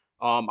here.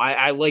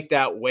 I like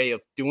that way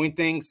of doing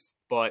things,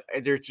 but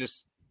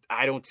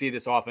I don't see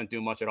this offense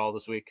doing much at all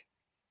this week.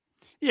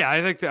 Yeah,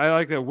 I like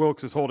that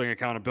Wilkes is holding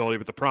accountability,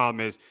 but the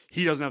problem is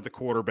he doesn't have the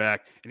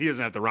quarterback and he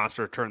doesn't have the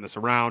roster to turn this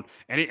around.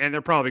 And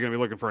they're probably going to be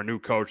looking for a new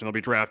coach, and they'll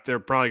be drafted. They're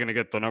probably going to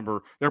get they're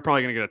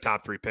probably going to get a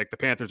top 3 pick. The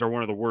Panthers are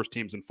one of the worst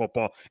teams in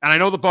football, and I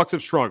know the Bucs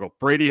have struggled.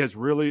 Brady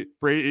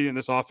in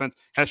this offense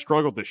has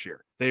struggled this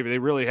year. They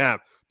really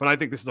have. But I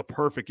think this is a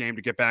perfect game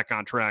to get back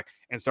on track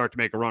and start to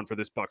make a run for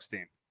this Bucs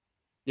team.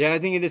 Yeah, I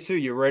think it is too.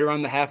 You're right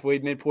around the halfway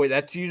midpoint.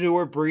 That's usually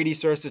where Brady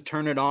starts to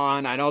turn it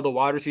on. I know the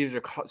wide receivers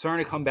are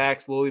starting to come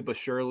back slowly but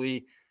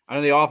surely. I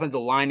know the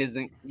offensive line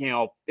isn't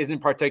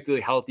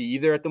particularly healthy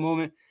either at the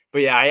moment.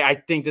 But yeah, I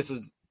think this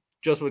is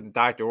just what the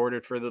doctor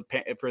ordered for the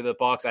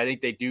Bucs. I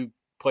think they do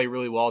play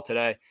really well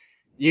today.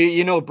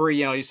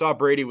 You saw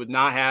Brady was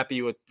not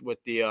happy with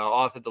the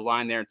offensive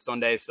line there on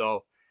Sunday.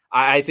 So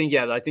I think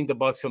the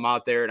Bucs come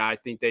out there, and I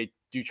think they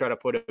do try to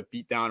put a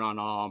beat down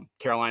on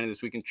Carolina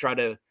this week and try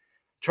to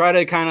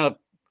kind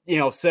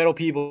of, settle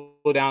people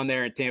down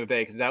there in Tampa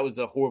Bay because that was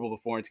a horrible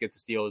performance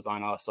against the Steelers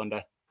on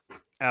Sunday.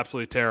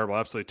 Absolutely terrible.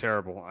 Absolutely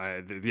terrible.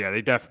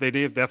 They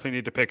definitely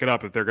need to pick it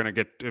up if they're going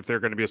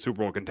to be a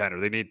Super Bowl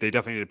contender. They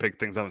definitely need to pick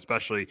things up,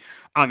 especially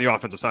on the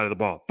offensive side of the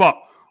ball. But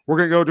we're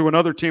going to go to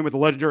another team with a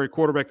legendary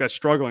quarterback that's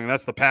struggling, and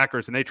that's the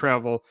Packers, and they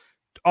travel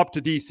up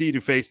to DC to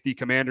face the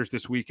Commanders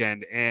this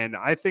weekend. And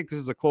I think this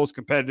is a close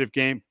competitive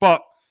game,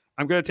 but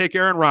I'm going to take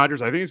Aaron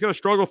Rodgers. I think he's going to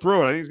struggle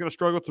through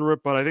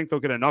it. But I think they'll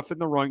get enough in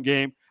the run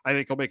game. I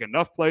think he'll make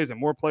enough plays and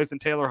more plays than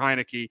Taylor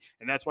Heineke,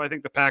 and that's why I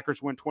think the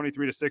Packers win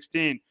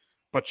 23-16.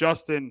 But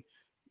Justin,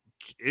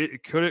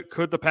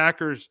 could the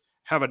Packers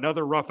have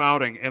another rough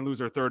outing and lose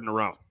their 3rd in a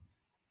row?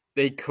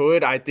 They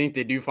could. I think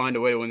they do find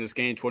a way to win this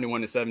game,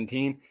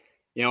 21-17.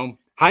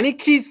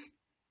 Heineke's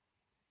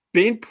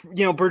been,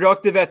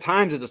 productive at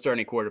times as a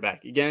starting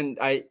quarterback. Again,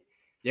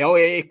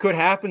 it could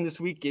happen this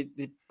week.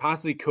 It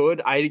possibly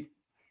could.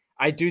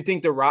 I do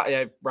think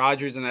the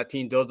Rodgers and that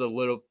team does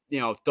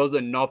does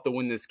enough to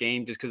win this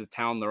game just because of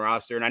talent on the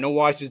roster. And I know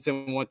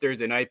Washington won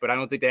Thursday night, but I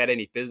don't think they had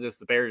any business.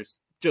 The Bears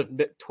just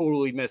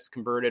totally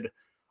misconverted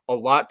a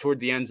lot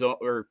towards the end zone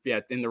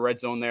in the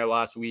red zone there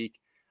last week.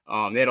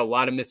 They had a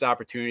lot of missed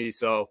opportunities.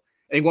 So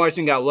I think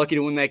Washington got lucky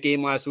to win that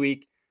game last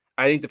week.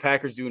 I think the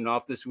Packers do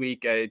enough this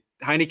week.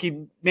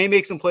 Heineke may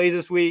make some plays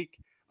this week,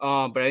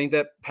 but I think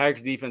that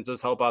Packers defense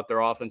does help out their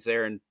offense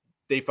there, and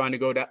they find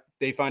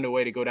a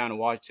way to go down to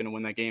Washington and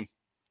win that game.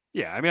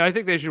 Yeah, I mean, I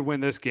think they should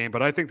win this game,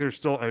 but I think there's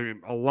still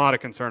a lot of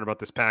concern about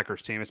this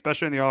Packers team,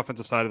 especially on the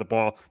offensive side of the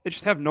ball. They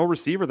just have no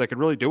receiver that could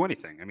really do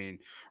anything. I mean,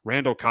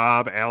 Randall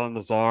Cobb, Allen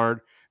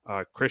Lazard,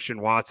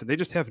 Christian Watson, they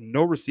just have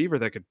no receiver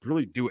that could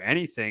really do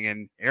anything.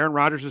 And Aaron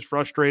Rodgers is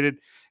frustrated.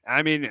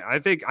 I mean, I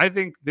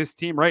think this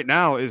team right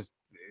now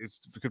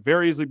could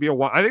very easily be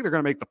I think they're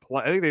going to make the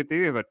play. I think they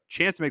have a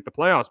chance to make the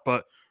playoffs,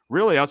 but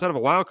really outside of a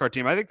wild card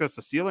team, I think that's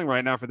the ceiling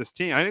right now for this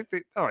team. I think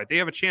they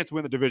have a chance to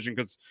win the division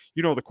because,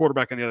 the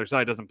quarterback on the other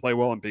side doesn't play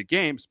well in big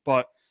games,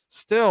 but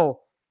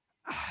still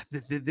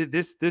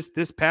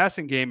this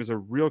passing game is a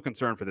real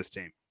concern for this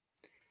team.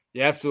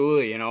 Yeah,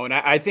 absolutely. And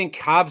I think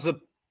Cobb's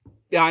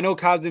I know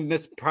Cobb's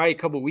missed probably a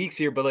couple of weeks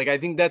here, but I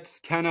think that's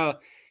kind of,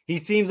 he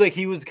seems like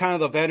he was kind of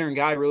the veteran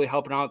guy really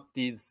helping out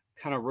these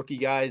kind of rookie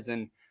guys.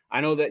 And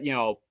I know that,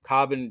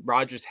 Cobb and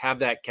Rodgers have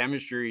that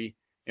chemistry,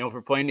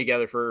 for playing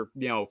together for,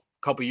 a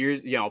couple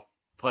years,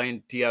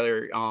 playing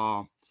together,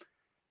 a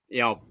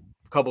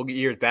couple of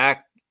years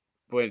back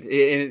when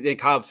in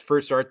Cobb's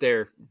first start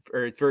there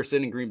or first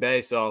in Green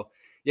Bay. So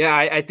yeah,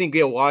 I think,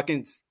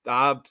 Watkins,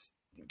 Dobbs,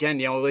 again,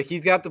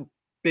 he's got the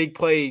big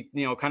play,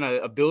 kind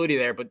of ability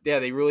there, but yeah,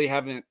 they really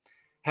hasn't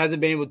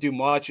been able to do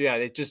much. Yeah.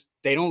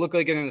 They don't look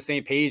like they're on the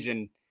same page.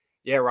 And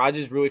yeah,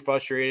 Rodgers really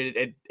frustrated.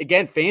 And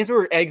again, fans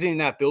were exiting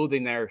that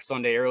building there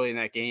Sunday early in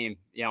that game,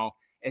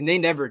 and they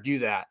never do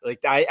that.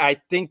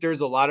 I think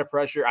there's a lot of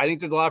pressure. I think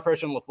there's a lot of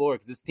pressure on LaFleur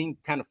because this team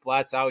kind of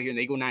flats out here and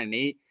they go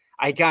 9-8.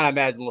 I can't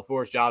imagine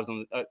LaFleur's jobs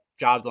on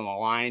the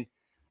line.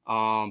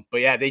 But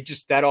yeah,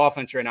 that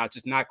offense right now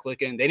just not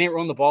clicking. They didn't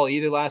run the ball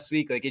either last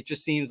week. It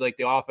just seems like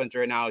the offense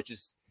right now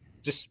is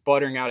just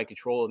sputtering out of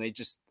control. And they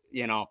just,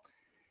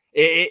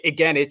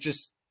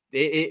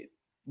 it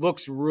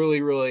looks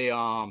really, really,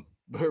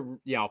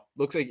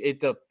 looks like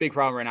it's a big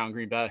problem right now in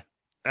Green Bay.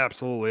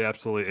 Absolutely.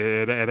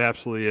 It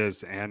absolutely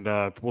is. And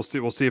we'll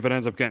see if it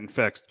ends up getting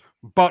fixed.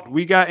 But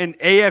we got an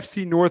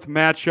AFC North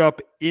matchup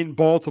in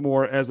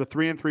Baltimore as the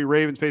 3-3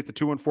 Ravens face the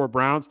 2-4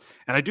 Browns.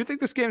 And I do think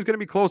this game is going to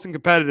be close and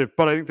competitive,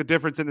 but I think the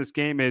difference in this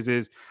game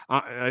is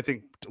I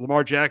think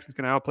Lamar Jackson's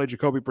going to outplay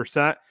Jacoby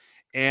Brissett.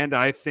 And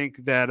I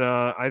think that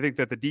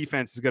the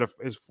defense is going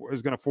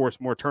to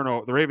force more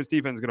turnover. The Ravens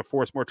defense is going to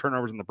force more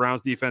turnovers than the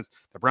Browns defense.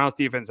 The Browns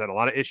defense had a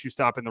lot of issues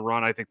stopping the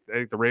run. I think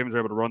the Ravens are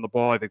able to run the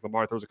ball. I think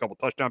Lamar throws a couple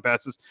touchdown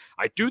passes.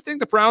 I do think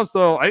the Browns,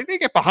 though, I think they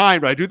get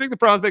behind, but I do think the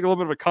Browns make a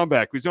little bit of a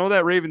comeback. Because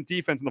that Ravens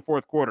defense in the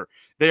fourth quarter,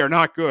 they are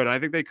not good. I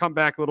think they come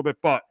back a little bit,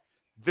 but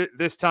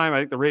this time I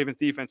think the Ravens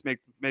defense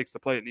makes the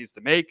play it needs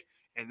to make,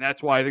 and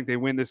that's why I think they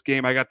win this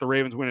game. I got the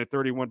Ravens winning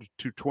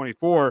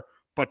 31-24,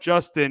 but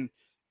Justin,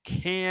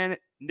 can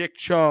Nick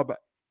Chubb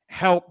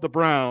help the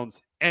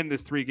Browns end their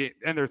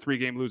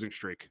 3-game losing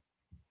streak?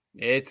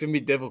 It's gonna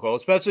be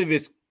difficult, especially if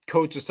his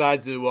coach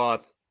decides to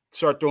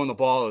start throwing the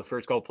ball the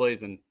first couple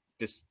plays and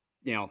just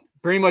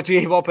pretty much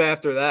gave up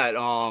after that.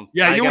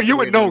 You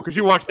would know because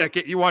you watched that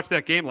game. You watched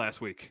that game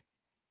last week.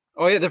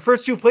 Oh yeah, the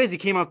first 2 plays he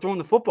came out throwing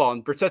the football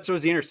and Brissett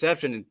throws the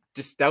interception and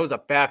just that was a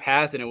bad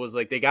pass and it was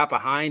like they got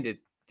behind it.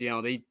 They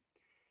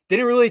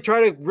didn't really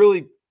try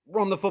to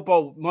run the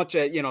football much.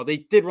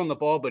 They did run the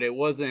ball, but it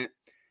wasn't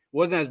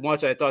as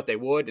much as I thought they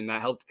would, and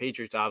that helped the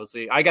Patriots.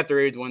 Obviously, I got the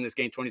Ravens win this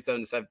game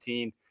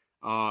 27-17.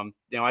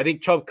 I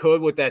think Chubb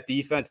could with that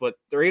defense, but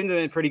the Ravens have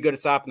been pretty good at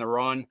stopping the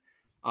run.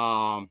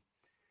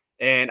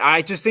 And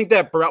I just think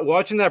that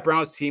watching that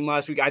Browns team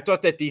last week, I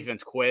thought that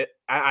defense quit.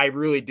 I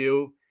really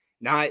do.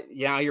 Now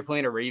you're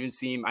playing a Ravens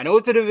team. I know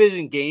it's a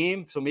division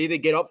game, so maybe they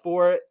get up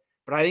for it,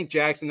 but I think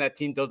Jackson, that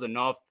team does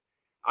enough.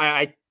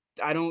 I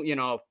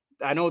don't.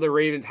 I know the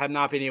Ravens have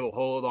not been able to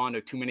hold on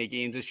to too many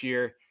games this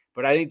year,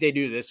 but I think they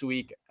do this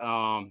week.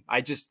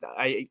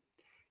 I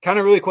kind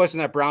of really question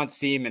that Browns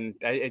team, and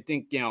I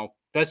think,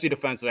 especially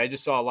defensively,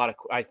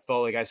 I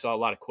felt like I saw a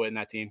lot of quit in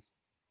that team.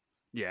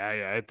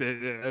 Yeah.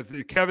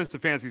 Kevin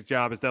Stefanski's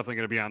job is definitely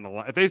going to be on the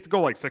line. If they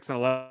go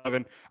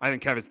 6-11, I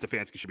think Kevin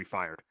Stefanski should be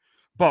fired.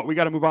 But we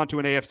got to move on to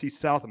an AFC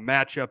South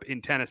matchup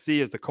in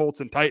Tennessee as the Colts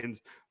and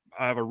Titans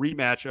have a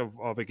rematch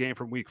of a game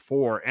from week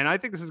 4. And I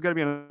think this is going to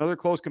be another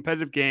close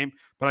competitive game,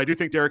 but I do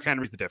think Derrick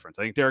Henry's the difference.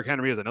 I think Derrick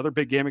Henry has another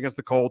big game against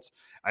the Colts.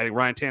 I think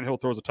Ryan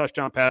Tannehill throws a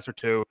touchdown pass or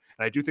 2.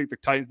 And I do think the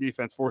Titans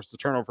defense forces a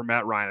turnover from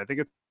Matt Ryan. I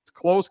think it's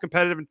close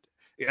competitive.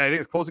 I think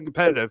it's close and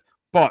competitive,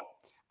 but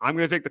I'm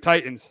going to take the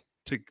Titans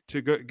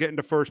to get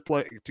into first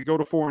place, to go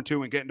to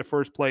 4-2 and get into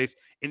first place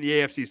in the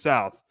AFC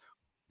South.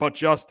 But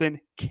Justin,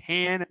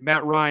 can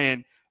Matt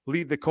Ryan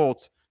lead the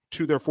Colts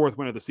to their 4th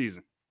win of the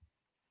season?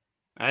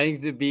 I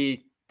think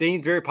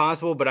it's very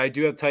possible, but I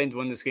do have Titans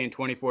win this game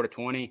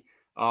 24-20.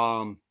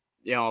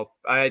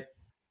 The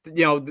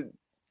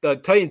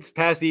Titans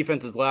pass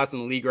defense is last in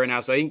the league right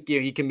now. So I think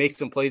he can make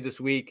some plays this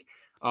week.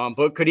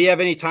 But could he have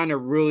any time to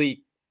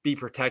really be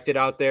protected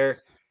out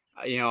there?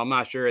 I'm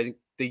not sure. I think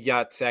they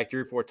got sacked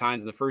 3 or 4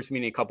 times in the first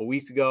meeting a couple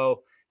weeks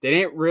ago. They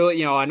didn't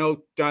really, I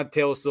know John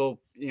Taylor's still,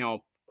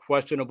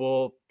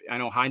 questionable. I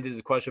know Hines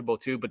is questionable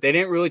too, but they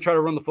didn't really try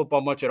to run the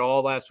football much at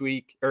all last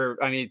week.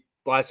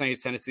 Last night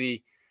against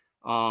Tennessee.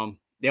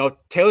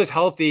 Taylor's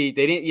healthy.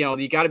 They didn't,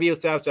 you got to be able to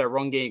establish that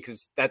run game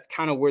because that's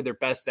kind of where they're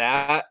best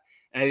at.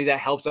 And I think that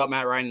helps out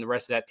Matt Ryan and the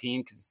rest of that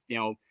team because,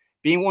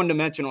 being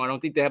one-dimensional, I don't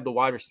think they have the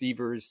wide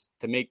receivers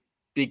to make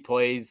big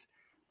plays.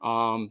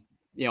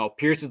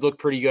 Pierce has looked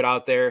pretty good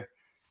out there.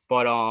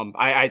 But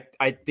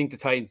I think the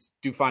Titans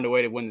do find a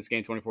way to win this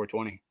game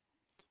 24-20.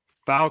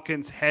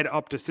 Falcons head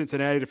up to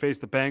Cincinnati to face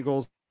the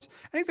Bengals.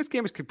 I think this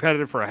game is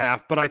competitive for a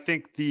half, but I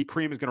think the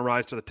cream is going to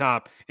rise to the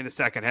top in the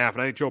second half.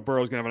 And I think Joe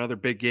Burrow is going to have another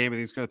big game, and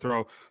he's going to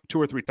throw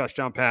 2 or 3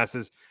 touchdown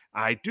passes.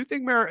 I do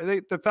think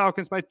the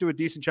Falcons might do a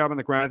decent job on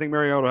the ground. I think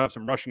Mariota will have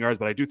some rushing yards,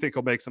 but I do think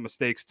he'll make some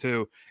mistakes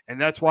too.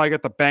 And that's why I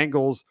got the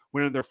Bengals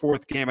winning their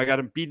 4th game. I got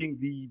them beating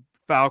the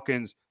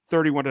Falcons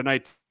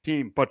 31-19.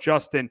 But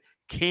Justin,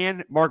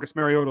 can Marcus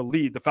Mariota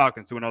lead the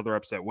Falcons to another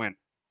upset win?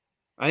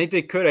 I think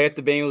they could. I got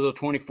the Bengals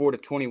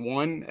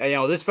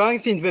 24-21. This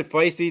Falcons team's been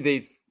feisty.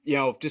 They've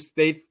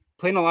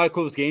played in a lot of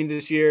close games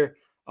this year.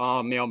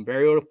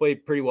 Mariota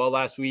played pretty well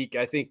last week.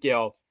 I think,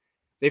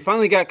 they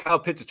finally got Kyle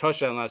Pitts a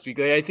touchdown last week.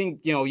 I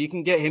think, you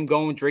can get him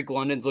going. Drake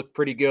London's looked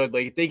pretty good.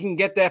 If they can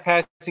get that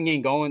passing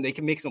game going, they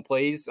can make some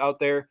plays out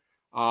there.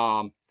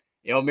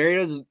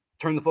 Mariota's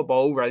turned the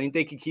football over. I think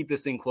they can keep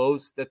this thing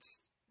close.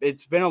 It's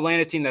been an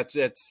Atlanta team that's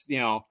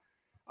right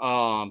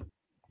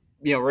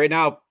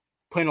now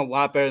playing a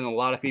lot better than a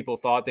lot of people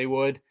thought they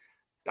would.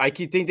 I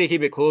think they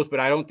keep it close, but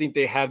I don't think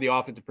they have the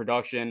offensive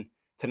production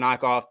to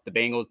knock off the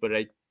Bengals. But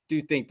I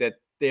do think that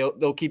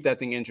they'll keep that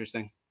thing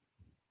interesting.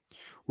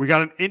 We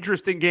got an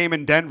interesting game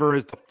in Denver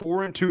as the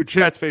 4-2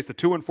 Jets face the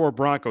 2-4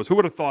 Broncos. Who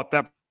would have thought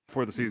that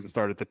before the season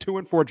started? The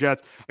 2-4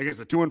 Jets against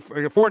the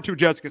 4-2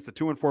 Jets against the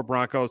 2-4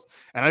 Broncos.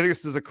 And I think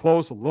this is a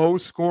close,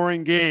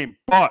 low-scoring game.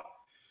 But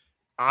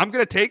I'm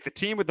going to take the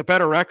team with the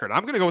better record.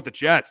 I'm going to go with the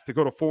Jets to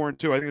go to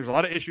 4-2. I think there's a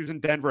lot of issues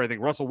in Denver. I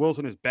think Russell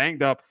Wilson is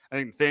banged up. I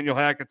think Nathaniel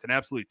Hackett's an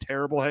absolutely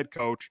terrible head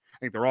coach. I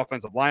think their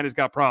offensive line has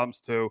got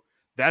problems too.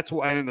 That's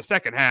why in the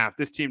second half,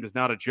 this team does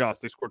not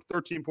adjust. They scored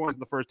 13 points in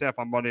the first half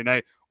on Monday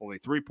night, only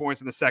 3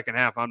 points in the second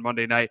half on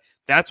Monday night.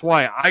 That's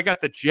why I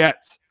got the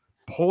Jets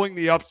pulling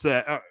the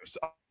upset. I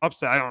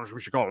don't know if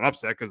we should call it an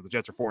upset because the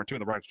Jets are 4-2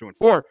 and the Broncos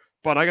 2-4.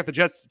 But I got the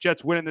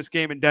Jets winning this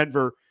game in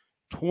Denver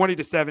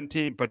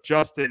 20-17. But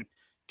Justin,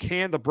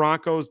 can the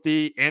Broncos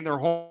D and their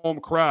home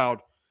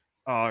crowd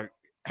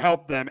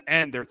help them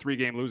end their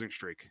 3-game losing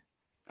streak?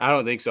 I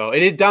don't think so.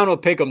 It is down to a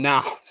pick 'em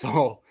now.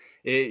 So,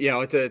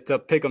 it's a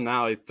pick 'em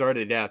now. It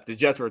started at the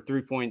Jets were a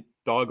 3-point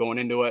dog going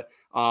into it.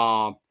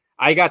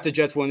 I got the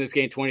Jets win this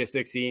game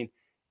 20-16.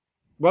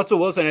 Russell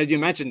Wilson, as you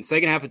mentioned,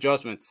 second half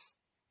adjustments.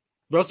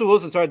 Russell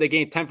Wilson started the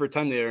game 10 for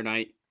 10 the other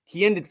night.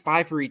 He ended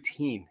 5 for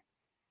 18.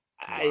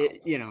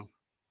 Wow.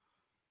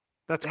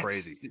 That's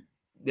crazy.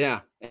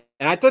 Yeah.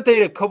 And I thought they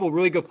had a couple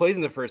really good plays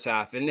in the first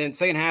half. And then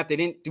second half, they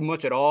didn't do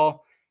much at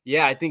all.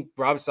 Yeah, I think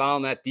Robert Saleh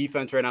and that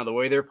defense right now, the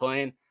way they're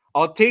playing,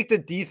 I'll take the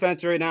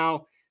defense right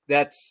now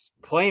that's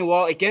playing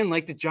well. Again,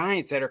 like the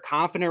Giants that are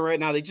confident right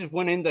now. They just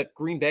went into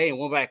Green Bay and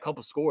won by a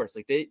couple scores.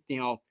 Like they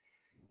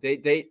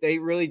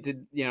really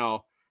did,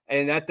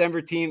 and that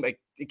Denver team,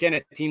 like, again,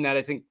 a team that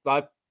I think a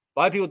lot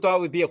of people thought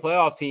would be a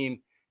playoff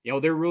team.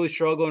 They're really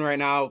struggling right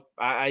now.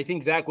 I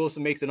think Zach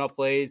Wilson makes enough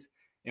plays.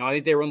 I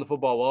think they run the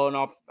football well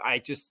enough.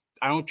 I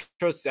don't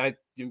trust.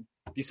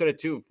 You said it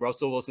too.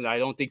 Russell Wilson, I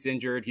don't think he's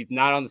injured. He's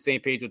not on the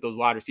same page with those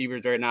wide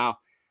receivers right now.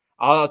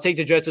 I'll take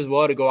the Jets as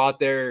well to go out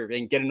there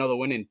and get another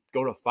win and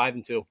go to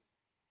 5-2.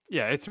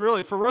 Yeah, it's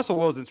really for Russell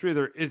Wilson. It's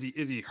either is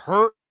he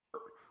hurt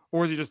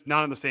or is he just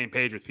not on the same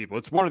page with people?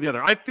 It's one or the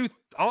other.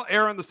 I'll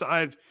err on the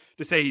side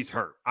to say he's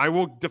hurt. I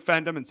will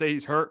defend him and say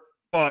he's hurt,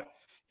 but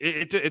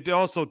it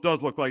also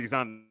does look like he's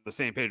on the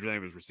same page with any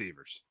of his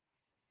receivers.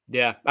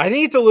 Yeah, I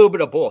think it's a little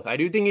bit of both. I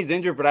do think he's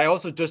injured, but I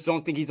also just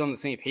don't think he's on the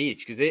same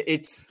page because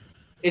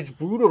it's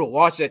brutal to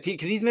watch that team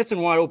because he's missing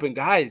wide open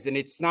guys and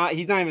he's not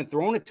even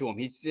throwing it to him.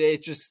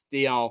 It's just,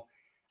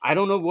 I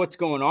don't know what's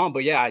going on,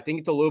 but yeah, I think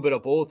it's a little bit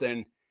of both.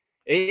 And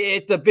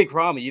it's a big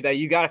problem that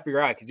you got to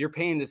figure out because you're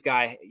paying this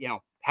guy,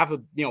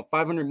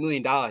 $500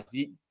 million.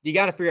 You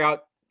got to figure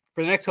out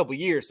for the next couple of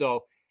years.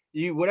 So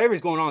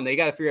whatever's going on, they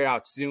got to figure it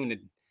out soon.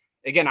 And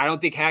again, I don't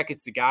think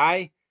Hackett's the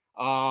guy.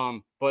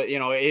 But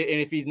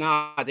and if he's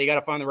not, they got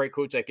to find the right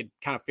coach that could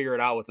kind of figure it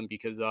out with him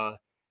because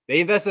they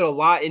invested a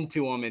lot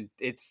into him and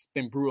it's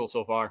been brutal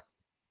so far.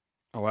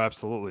 Oh,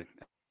 absolutely.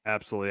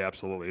 Absolutely.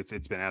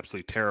 It's been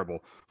absolutely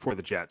terrible for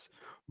the Jets.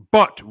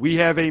 But we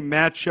have a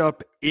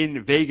matchup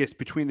in Vegas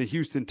between the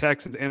Houston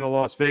Texans and the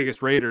Las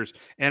Vegas Raiders,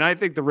 and I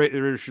think the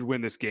Raiders should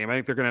win this game. I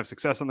think they're going to have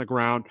success on the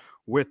ground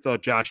with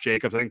Josh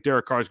Jacobs. I think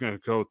Derek Carr is going to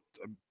go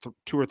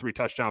 2 or 3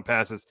 touchdown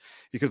passes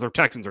because the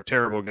Texans are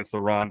terrible against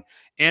the run.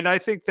 And I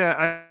think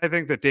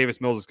that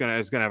Davis Mills is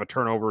going to have a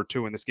turnover or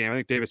 2 in this game. I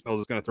think Davis Mills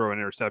is going to throw an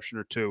interception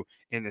or 2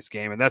 in this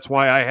game, and that's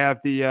why I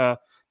have the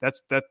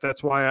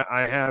That's why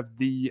I have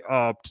the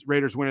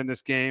Raiders winning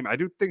this game. I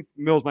do think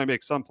Mills might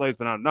make some plays,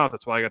 but not enough.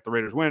 That's why I got the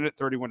Raiders winning it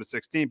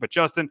 31-16. But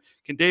Justin,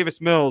 can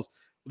Davis Mills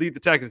lead the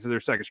Texans to their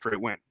second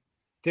straight win?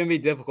 It's going to be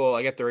difficult.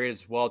 I got the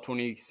Raiders as well,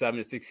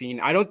 27-16.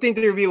 I don't think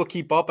they're going to be able to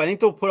keep up. I think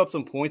they'll put up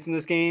some points in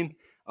this game.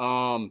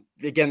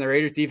 Again, the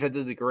Raiders defense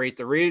is great.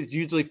 The Raiders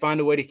usually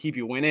find a way to keep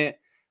you win it.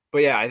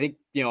 But yeah, I think,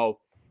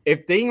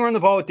 if they can run the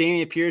ball with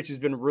Dameon Pierce, who's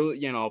been really,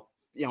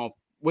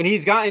 when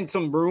he's gotten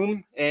some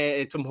room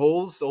and some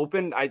holes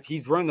open,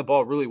 he's running the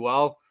ball really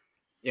well,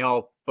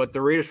 but the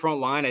Raiders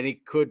front line, I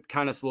think, could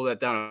kind of slow that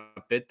down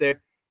a bit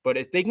there. But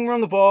if they can run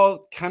the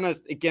ball, kind of,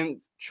 again,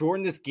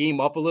 shorten this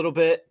game up a little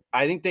bit,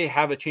 I think they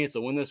have a chance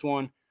to win this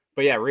one.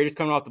 But yeah, Raiders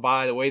coming off the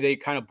bye, the way they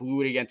kind of blew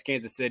it against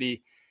Kansas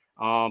City.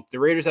 The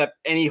Raiders have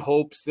any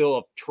hope still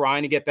of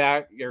trying to get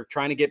back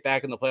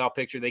in the playoff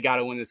picture. They got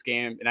to win this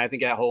game. And I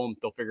think at home,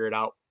 they'll figure it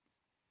out.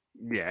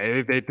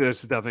 Yeah,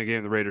 this is definitely a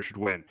game the Raiders should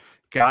win.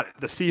 Got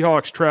the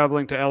Seahawks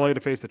traveling to LA to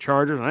face the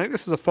Chargers. And I think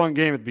this is a fun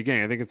game at the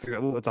beginning. I think it's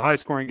a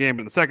high-scoring game.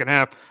 But in the second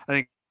half, I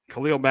think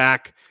Khalil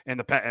Mack and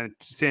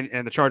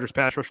the Chargers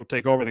pass rush will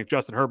take over. I think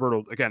Justin Herbert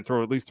will, again,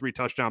 throw at least 3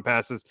 touchdown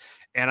passes.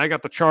 And I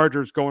got the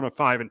Chargers going to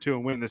 5-2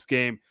 and winning this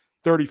game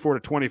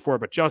 34-24.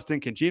 But Justin,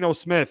 can Geno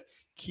Smith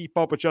keep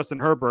up with Justin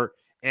Herbert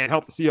and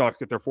help the Seahawks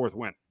get their 4th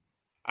win?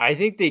 I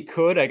think they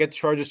could. I got the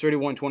Chargers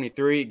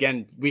 31-23.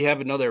 Again, we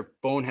have another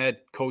bonehead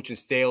coach in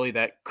Staley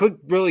that could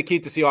really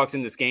keep the Seahawks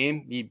in this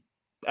game. He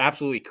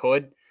absolutely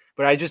could.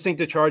 But I just think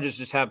the Chargers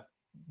just have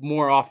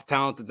more off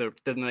talent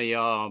than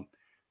the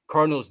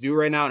Cardinals do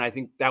right now, and I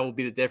think that will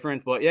be the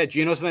difference. But yeah,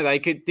 Geno Smith, I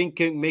could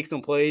make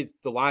some plays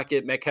to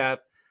Lockett, Metcalf,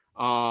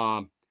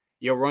 run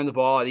the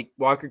ball. I think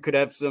Walker could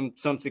have some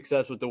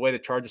success with the way the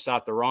Chargers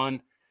stop the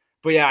run.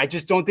 But yeah, I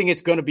just don't think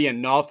it's going to be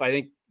enough. I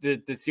think the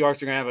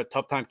Seahawks are going to have a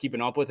tough time keeping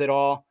up with it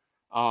all,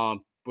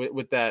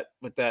 with that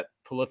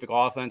prolific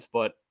offense.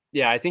 But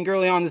yeah, I think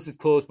early on this is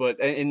close, but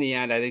in the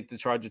end, I think the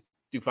Chargers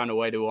do find a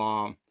way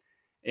to,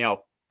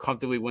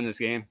 comfortably win this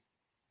game.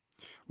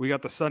 We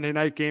got the Sunday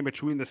night game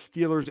between the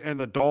Steelers and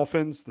the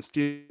Dolphins. The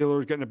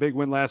Steelers getting a big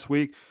win last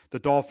week. The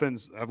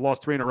Dolphins have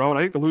lost 3 in a row, and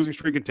I think the losing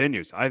streak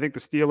continues. I think the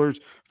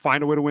Steelers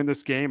find a way to win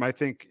this game. I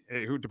think,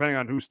 depending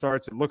on who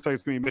starts, it looks like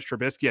it's going to be Mitch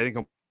Trubisky. I think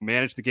he'll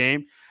manage the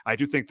game. I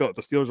do think the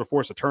Steelers will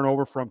force a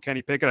turnover from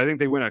Kenny Pickett. I think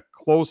they win a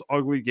close,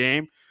 ugly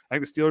game. I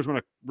think the Steelers win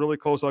a really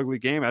close, ugly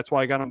game. That's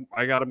why I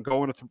got them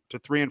going to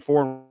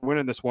 3-4 and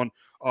winning this one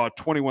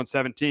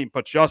 21-17.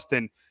 But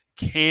Justin,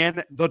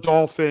 can the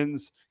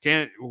Dolphins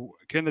get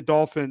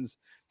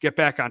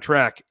back on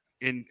track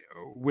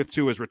with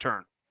Tua's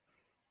return?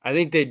 I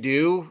think they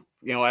do.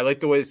 I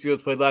like the way the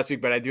Steelers played last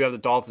week, but I do have the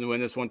Dolphins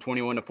win this one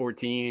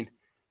 21-14.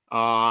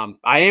 I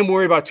am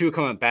worried about Tua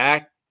coming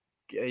back.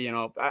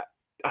 I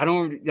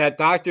don't. That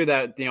doctor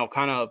that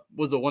kind of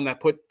was the one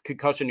that put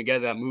Concussion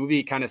together, that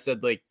movie, kind of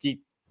said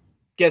he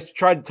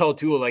tried to tell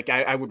Tua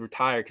I would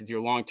retire because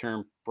your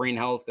long-term brain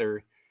health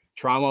or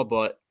trauma,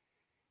 but.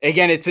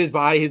 Again, it's his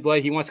body, his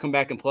life. He wants to come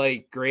back and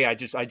play. Great. I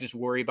just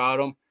worry about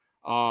him.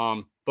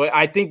 But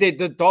I think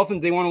the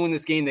Dolphins, they want to win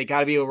this game. They got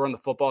to be able to run the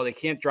football. They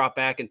can't drop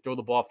back and throw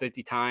the ball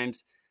 50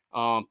 times.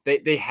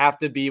 They have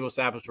to be able to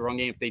establish a run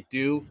game. If they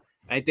do,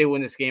 I think they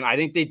win this game. I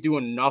think they do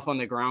enough on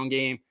the ground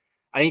game.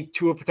 I think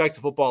Tua protects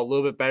the football a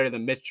little bit better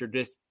than Mitch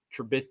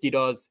Trubisky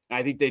does. And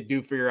I think they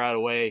do figure out a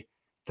way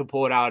to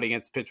pull it out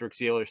against the Pittsburgh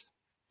Steelers.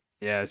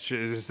 Yeah, it's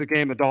just a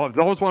game. The Dolphins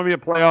want to be a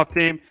playoff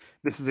team.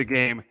 This is a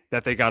game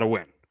that they got to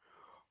win.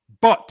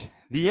 But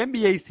the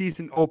NBA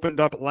season opened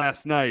up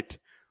last night.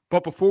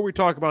 But before we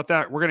talk about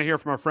that, we're going to hear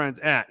from our friends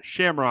at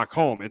Shamrock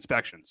Home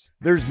Inspections.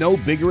 There's no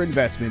bigger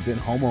investment than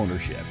home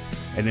ownership.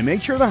 And to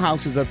make sure the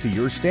house is up to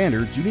your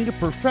standards, you need a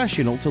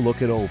professional to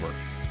look it over.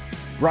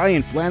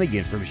 Brian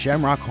Flanagan from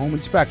Shamrock Home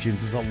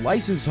Inspections is a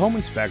licensed home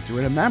inspector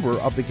and a member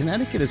of the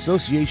Connecticut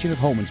Association of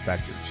Home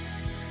Inspectors.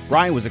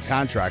 Brian was a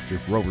contractor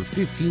for over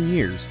 15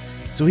 years,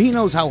 so he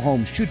knows how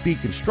homes should be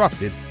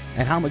constructed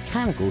and how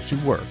mechanicals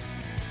should work.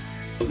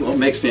 What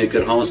makes me a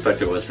good home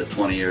inspector was the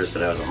 20 years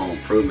that I was a home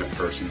improvement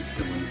person,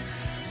 doing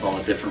all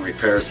the different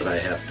repairs that I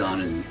have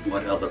done and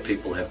what other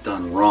people have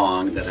done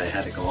wrong that I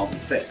had to go out and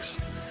fix.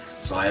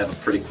 So I have a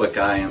pretty quick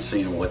eye on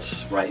seeing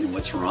what's right and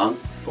what's wrong.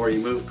 Before you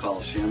move,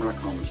 call Shamrock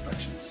Home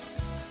Inspections.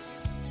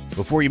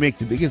 Before you make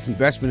the biggest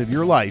investment of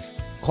your life,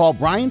 call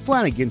Brian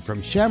Flanagan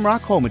from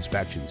Shamrock Home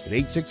Inspections at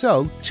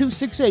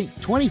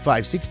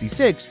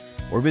 860-268-2566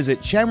 or visit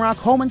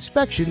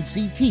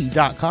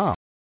ShamrockHomeInspectionCT.com.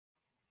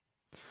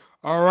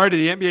 All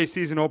righty, the NBA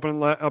season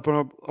opened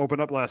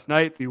up last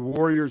night. The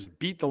Warriors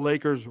beat the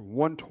Lakers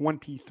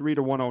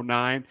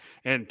 123-109,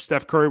 and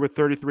Steph Curry with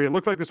 33. It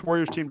looked like this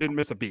Warriors team didn't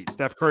miss a beat.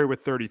 Steph Curry with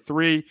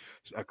 33,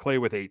 Clay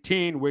with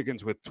 18,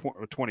 Wiggins with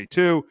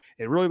 22.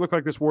 It really looked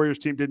like this Warriors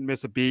team didn't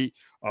miss a beat,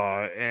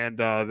 and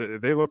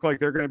they look like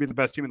they're going to be the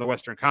best team in the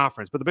Western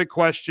Conference. But the big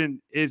question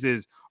is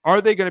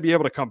are they going to be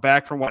able to come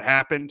back from what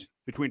happened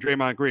between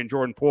Draymond Green and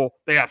Jordan Poole?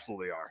 They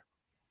absolutely are.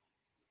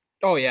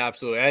 Oh yeah,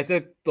 absolutely. I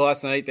think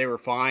last night they were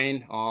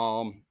fine.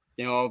 I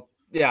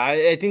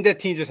think that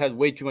team just has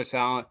way too much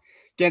talent.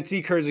 Again,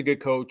 Steve Kerr's a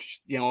good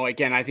coach.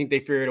 Again, I think they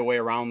figured a way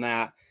around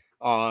that.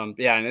 And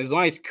as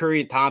long as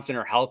Curry and Thompson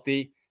are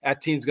healthy,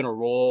 that team's going to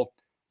roll.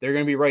 They're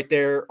going to be right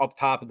there up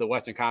top of the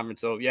Western Conference.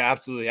 So yeah,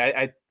 absolutely.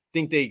 I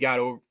think they got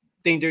over.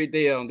 They're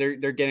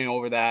getting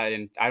over that,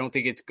 and I don't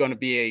think it's going to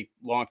be a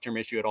long-term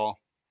issue at all.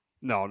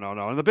 No.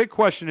 And the big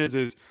question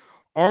is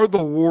are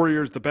the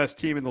Warriors the best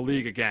team in the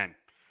league again?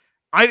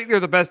 I think they're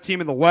the best team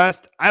in the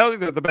West. I don't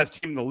think they're the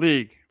best team in the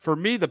league. For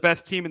me, the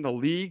best team in the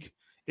league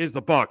is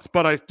the Bucks.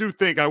 But I do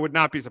think I would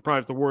not be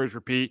surprised if the Warriors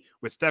repeat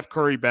with Steph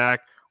Curry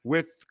back,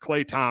 with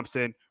Klay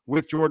Thompson,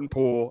 with Jordan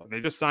Poole.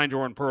 They just signed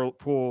Jordan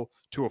Poole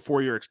to a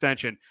 4-year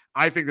extension.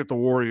 I think that the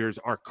Warriors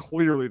are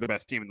clearly the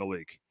best team in the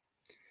league.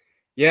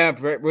 Yeah,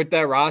 with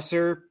that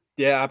roster,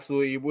 yeah,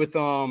 absolutely. With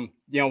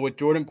with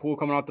Jordan Poole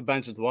coming off the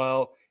bench as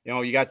well.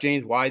 You got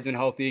James Wiseman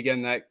healthy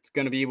again. That's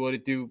going to be able to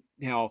do,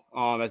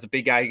 as a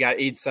big guy. He got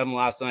 8-7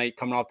 last night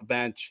coming off the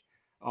bench.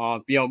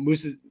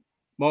 Moses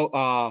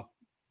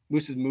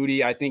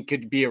Moody, I think,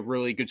 could be a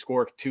really good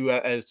scorer too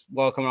as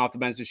well coming off the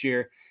bench this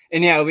year.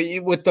 And yeah,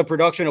 with the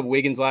production of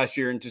Wiggins last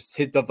year and just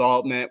his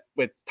development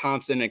with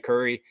Thompson and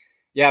Curry,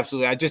 yeah,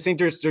 absolutely. I just think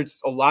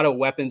there's a lot of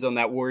weapons on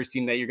that Warriors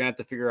team that you're going to have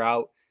to figure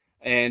out.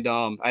 And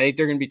I think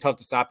they're going to be tough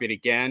to stop yet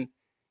again.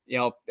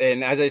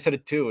 And as I said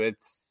it too,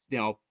 it's,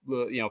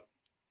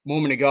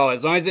 moment ago,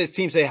 as long as this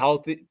team stays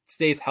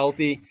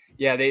healthy,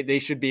 yeah, they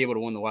should be able to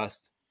win the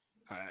West.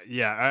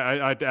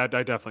 I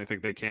definitely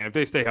think they can. If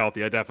they stay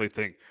healthy, I definitely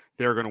think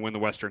they're going to win the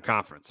Western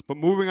Conference. But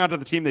moving on to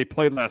the team they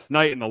played last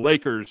night in the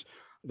Lakers,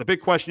 the big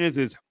question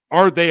is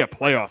are they a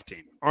playoff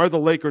team? Are the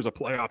Lakers a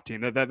playoff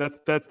team?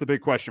 That's the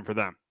big question for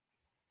them.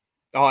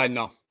 Oh, I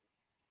know.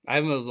 I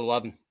have them as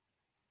 11.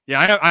 Yeah,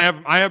 I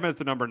have them as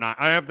the number 9.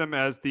 I have them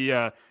as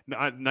the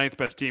 9th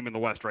best team in the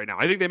West right now.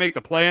 I think they make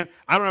the play-in.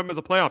 I don't have them as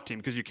a playoff team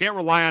because you can't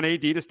rely on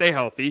AD to stay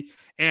healthy.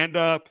 And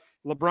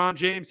LeBron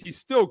James, he's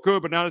still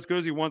good, but not as good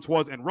as he once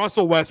was. And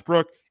Russell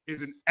Westbrook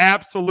is an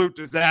absolute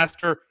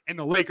disaster, and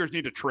the Lakers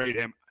need to trade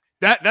him.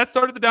 That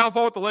started the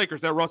downfall with the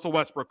Lakers, that Russell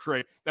Westbrook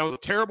trade. That was a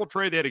terrible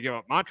trade. They had to give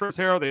up Montrezl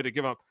Harrell. They had to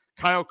give up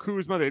Kyle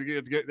Kuzma. They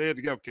had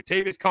to give up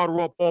Kentavious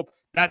Caldwell-Pope.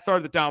 That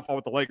started the downfall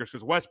with the Lakers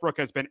because Westbrook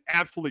has been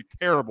absolutely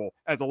terrible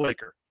as a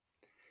Laker.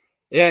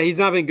 Yeah, he's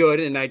not been good,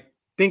 and I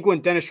think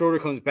when Dennis Schroeder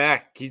comes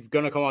back, he's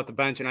going to come off the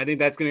bench, and I think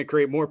that's going to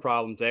create more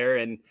problems there.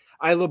 And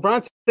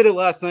LeBron said it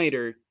last night,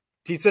 or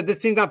he said this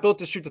team's not built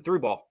to shoot the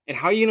 3-ball. And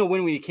how are you going to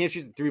win when you can't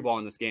shoot the 3-ball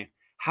in this game?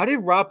 How did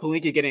Rob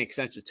Pelinka get an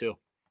extension too?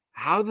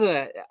 I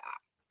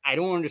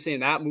don't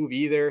understand that move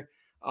either.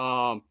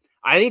 I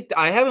think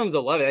I have him as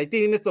 11. I think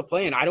he missed the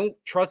play, and I don't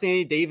trust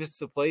Anthony Davis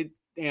to play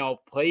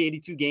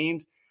 82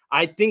 games.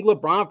 I think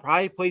LeBron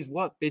probably plays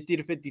 50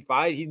 to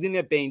 55. He's going to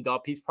get banged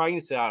up. He's probably going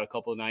to sit out a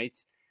couple of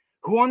nights.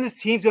 Who on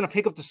this team's going to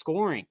pick up the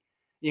scoring?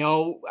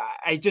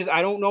 I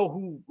don't know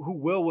who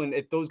will win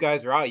if those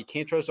guys are out. You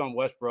can't trust on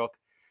Westbrook.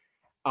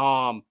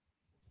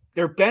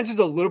 Their bench is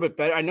a little bit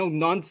better. I know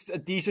Nunn's a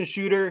decent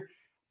shooter,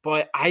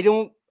 but I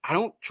don't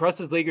trust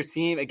this Lakers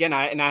team. Again,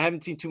 I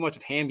haven't seen too much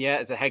of him yet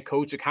as a head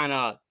coach to kind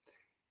of,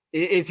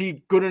 is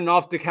he good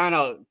enough to kind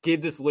of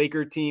give this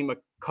Laker team a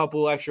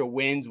couple extra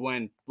wins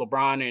when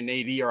LeBron and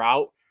AD are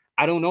out?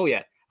 I don't know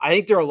yet. I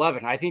think they're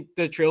 11. I think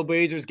the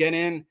Trailblazers get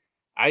in.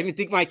 I even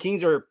think my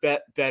Kings are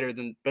better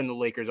than the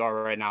Lakers are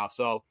right now.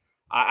 So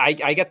I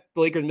get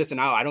the Lakers missing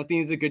out. I don't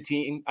think it's a good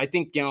team. I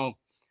think,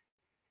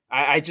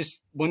 I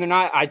just, when they're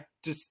not, I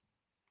just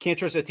can't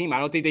trust that team. I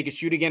don't think they can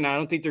shoot again. I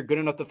don't think they're good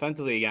enough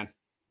defensively again.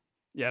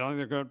 Yeah, I don't think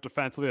they're good enough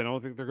defensively. I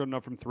don't think they're good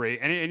enough from 3.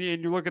 And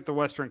you look at the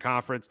Western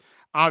Conference,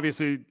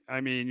 obviously,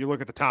 I mean, you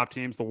look at the top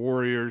teams, the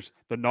Warriors,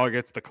 the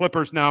Nuggets, the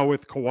Clippers now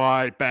with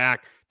Kawhi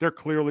back. They're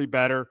clearly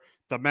better.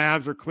 The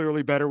Mavs are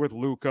clearly better with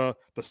Luka.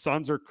 The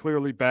Suns are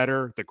clearly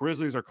better. The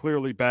Grizzlies are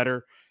clearly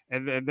better.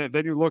 And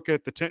then you look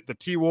at the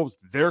T-Wolves,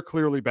 they're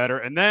clearly better.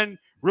 And then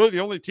really the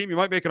only team you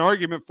might make an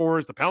argument for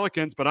is the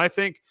Pelicans, but I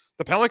think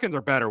the Pelicans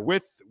are better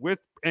with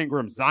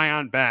Ingram,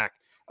 Zion back.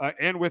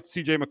 And with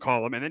CJ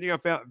McCollum, and then you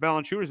have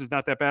Valanciunas is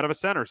not that bad of a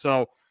center.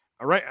 So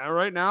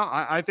right now,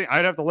 I think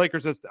I'd have the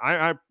Lakers as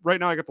right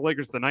now I got the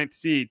Lakers the 9th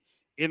seed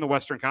in the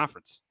Western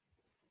Conference.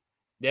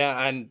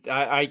 Yeah, and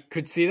I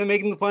could see them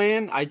making the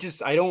play-in. I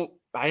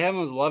have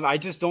them as 11. I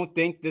just don't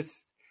think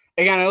this.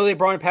 Again, I know they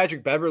brought in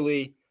Patrick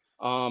Beverly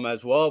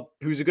as well,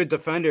 who's a good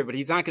defender, but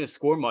he's not going to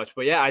score much.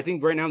 But yeah, I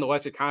think right now in the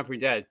Western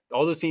Conference, yeah,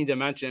 all those teams I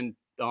mentioned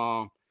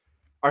are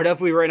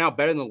definitely right now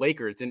better than the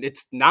Lakers, and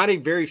it's not a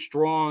very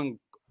strong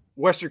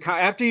Western.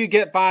 After you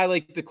get by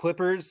like the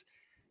Clippers,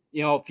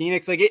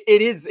 Phoenix, like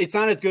it's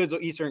not as good as the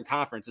Eastern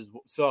Conference.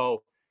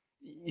 So,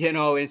 and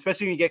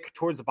especially when you get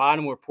towards the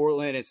bottom where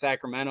Portland and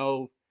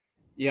Sacramento,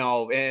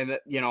 and then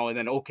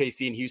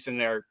OKC and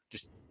Houston are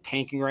just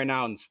tanking right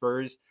now, and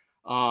Spurs.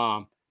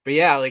 But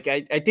yeah, like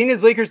I think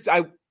as Lakers,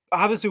 I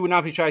obviously would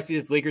not be trying to see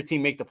this Laker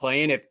team make the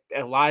play-in. If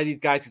a lot of these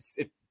guys,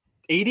 if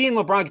AD and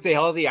LeBron could stay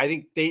healthy, I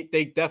think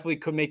they definitely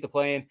could make the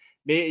play-in.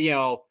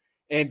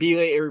 And be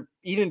late, or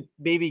even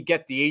maybe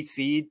get the 8th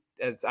seed,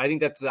 as I think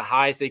that's the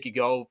highest they could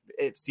go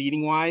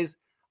seeding wise.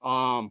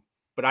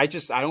 But I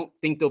don't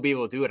think they'll be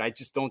able to do it. I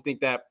just don't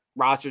think that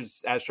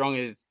roster's as strong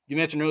as you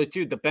mentioned earlier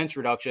too. The bench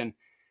reduction,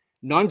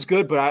 none's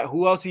good, but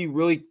who else are you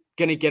really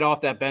going to get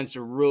off that bench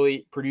to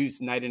really produce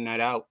night in,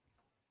 night out?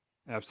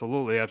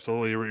 Absolutely.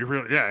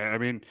 Really, yeah. I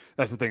mean,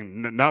 that's the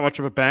thing. Not much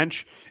of a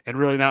bench, and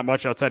really not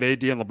much outside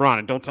AD and LeBron.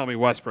 And don't tell me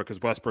Westbrook,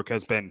 because Westbrook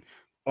has been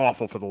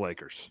awful for the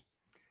Lakers.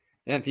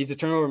 Yeah, he's a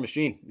turnover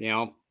machine.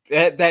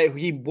 That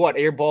he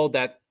airballed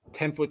that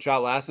 10-foot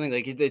shot last night.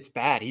 Like it's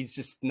bad. He's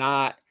just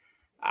not.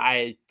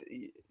 I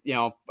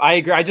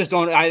agree.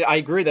 I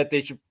agree that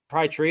they should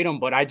probably trade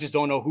him, but I just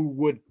don't know who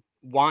would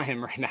want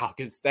him right now,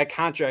 because that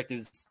contract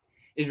is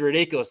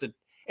ridiculous. And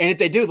if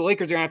they do, the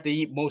Lakers are gonna have to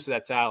eat most of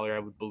that salary, I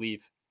would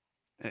believe.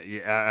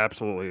 Yeah,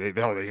 absolutely. They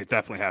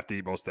definitely have to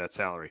eat most of that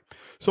salary.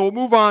 So we'll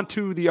move on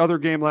to the other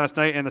game last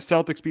night, and the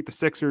Celtics beat the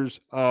Sixers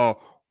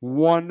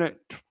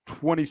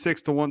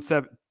 126 to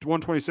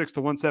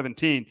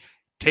 117.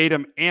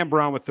 Tatum and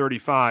Brown with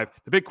 35.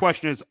 The big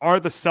question is, are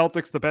the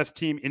Celtics the best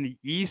team in the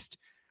East?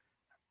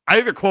 I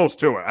think they're close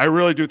to it. I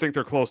really do think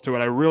they're close to it.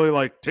 I really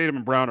like Tatum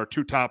and Brown are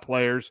two top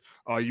players.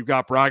 You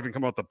got Brogdon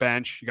coming off the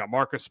bench. You got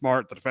Marcus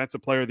Smart, the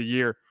defensive player of the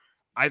year.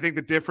 I think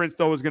the difference,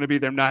 though, is going to be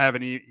them not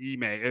having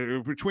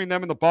Ime. Between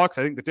them and the Bucks,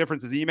 I think the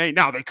difference is Ime.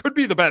 Now, they could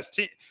be the best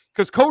team,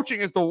 because coaching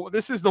is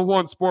this is the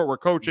one sport where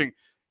coaching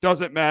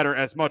doesn't matter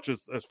as much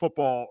as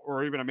football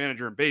or even a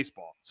manager in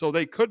baseball. So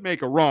they could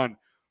make a run.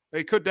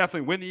 They could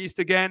definitely win the East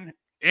again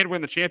and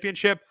win the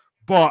championship,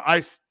 but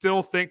I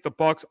still think the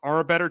Bucks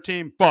are a better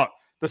team. But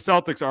the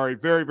Celtics are a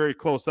very, very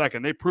close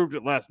second. They proved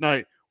it last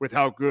night with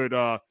how good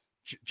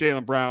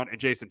Jaylen Brown and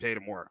Jason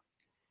Tatum were.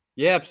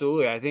 Yeah,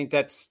 absolutely. I think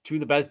that's two of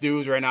the best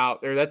dudes right now.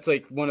 That's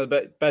like one of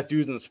the best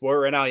dudes in the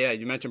sport right now. Yeah,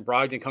 you mentioned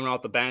Brogdon coming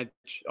off the bench.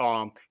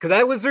 Because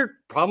that was their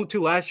problem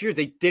too last year.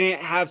 They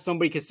didn't have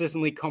somebody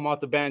consistently come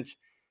off the bench,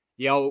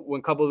 when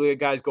a couple of the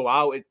guys go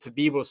out, to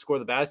be able to score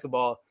the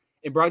basketball.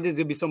 And Brogdon's going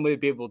to be somebody to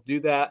be able to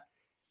do that.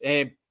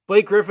 And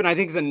Blake Griffin, I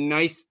think, is a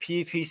nice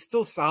piece. He's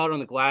still solid on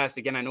the glass.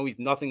 Again, I know he's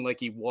nothing like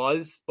he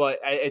was, but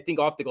I think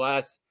off the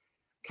glass,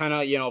 kind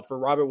of, for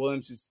Robert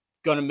Williams, who's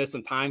going to miss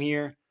some time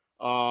here.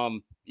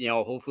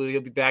 Hopefully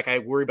he'll be back. I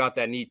worry about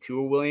that knee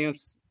too,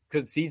 Williams,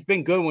 because he's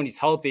been good when he's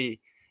healthy.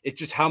 It's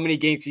just how many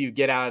games do you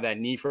get out of that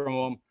knee from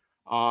him?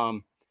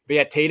 But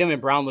yeah, Tatum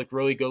and Brown looked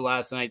really good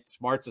last night.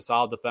 Smart's a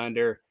solid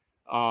defender.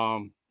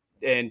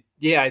 And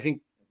yeah, I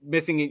think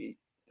missing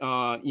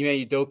Ime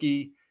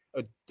Udoka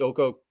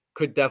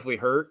could definitely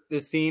hurt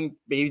this team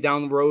maybe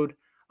down the road.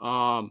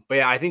 But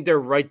yeah, I think they're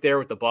right there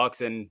with the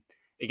Bucks. And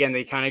again,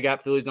 they kind of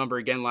got Philly's number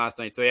again last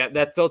night. So yeah,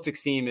 that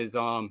Celtics team is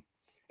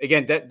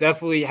again, that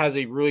definitely has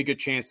a really good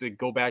chance to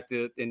go back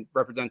to and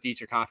represent the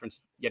Eastern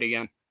Conference yet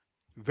again.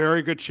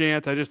 Very good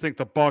chance. I just think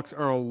the Bucks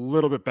are a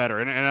little bit better.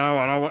 And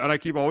I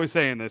keep always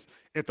saying this.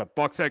 If the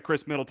Bucks had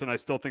Chris Middleton, I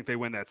still think they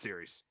win that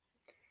series.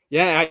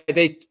 Yeah,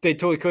 they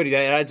totally could. That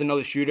adds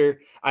another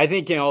shooter. I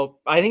think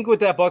with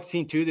that Bucks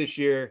team too this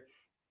year,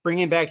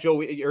 bringing back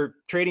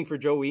trading for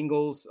Joe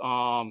Ingles.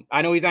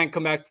 I know he's not going to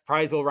come back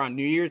probably till around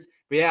New Year's,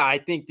 but yeah, I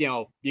think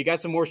you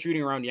got some more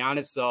shooting around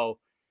Giannis, so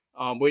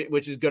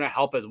which is going to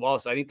help as well.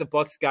 So I think the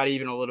Bucks got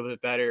even a little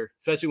bit better,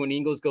 especially when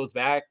Ingles comes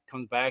back.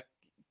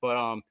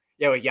 But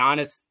yeah, with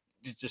Giannis,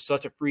 just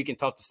such a freak and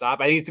tough to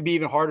stop. I think it's to be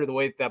even harder the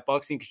way that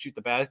Bucks team can shoot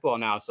the basketball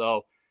now.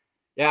 So.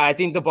 Yeah, I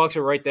think the Bucks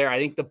are right there. I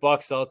think the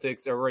Bucks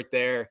Celtics are right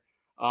there.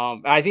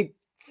 I think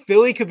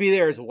Philly could be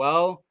there as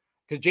well,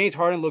 because James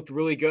Harden looked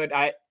really good.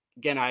 I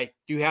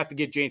do have to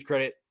give James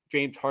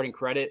Harden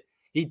credit.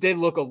 He did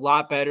look a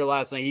lot better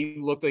last night. He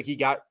looked like he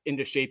got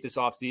into shape this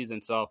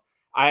offseason. So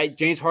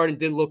James Harden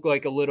did look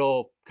like a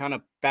little kind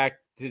of back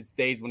to his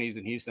days when he was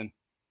in Houston.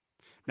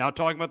 Now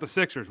talking about the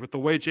Sixers, with the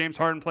way James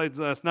Harden played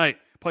last night,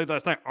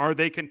 are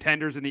they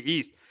contenders in the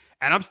East?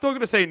 And I'm still going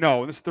to say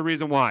no, and this is the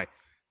reason why.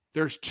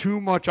 There's too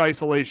much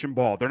isolation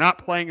ball. They're not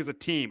playing as a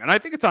team. And I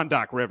think it's on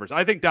Doc Rivers.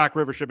 I think Doc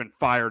Rivers should have been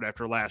fired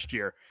after last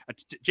year.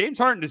 James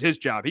Harden did his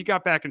job. He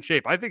got back in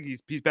shape. I think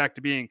he's back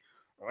to being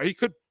 – he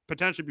could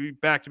potentially be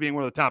back to being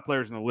one of the top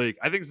players in the league.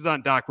 I think this is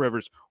on Doc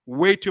Rivers.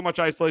 Way too much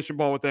isolation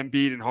ball with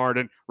Embiid and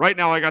Harden. Right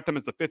now I got them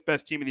as the 5th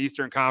best team in the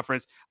Eastern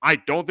Conference. I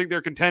don't think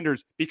they're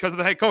contenders because of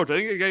the head coach. I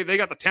think they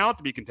got the talent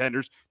to be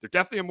contenders. They're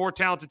definitely a more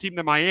talented team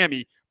than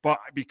Miami. But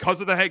because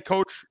of the head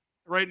coach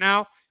right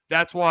now –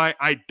 that's why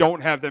I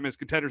don't have them as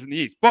contenders in the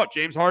East. But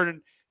James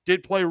Harden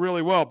did play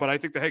really well, but I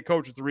think the head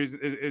coach is the reason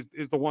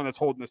is the one that's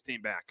holding this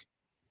team back.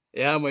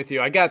 Yeah, I'm with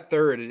you. I got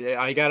third.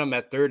 I got him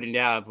at third, and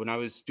yeah, when I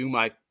was doing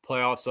my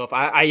playoff stuff,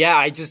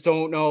 I just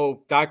don't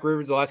know. Doc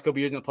Rivers the last couple of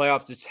years in the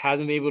playoffs just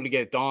hasn't been able to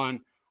get it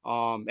done.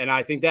 And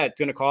I think that's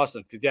going to cost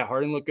them because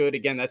Harden looked good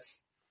again.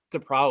 That's a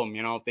problem.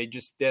 They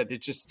just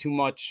it's just too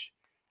much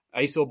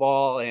ISO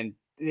ball, and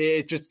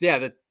it just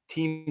the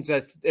teams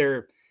that's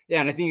there.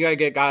 Yeah, and I think you got to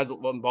get guys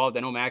involved. I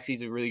know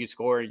Maxi's a really good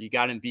scorer. You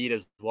got Embiid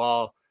as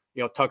well.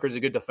 Tucker's a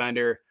good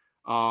defender.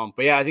 But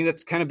I think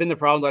that's kind of been the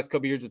problem the last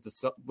couple of years with the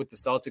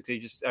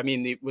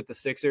Celtics. With the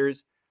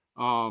Sixers.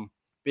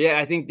 But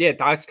I think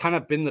Doc's kind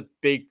of been the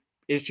big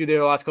issue there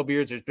the last couple of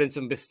years. There's been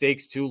some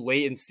mistakes too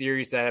late in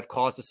series that have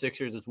cost the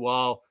Sixers as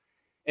well,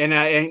 and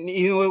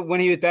even when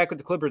he was back with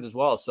the Clippers as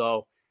well.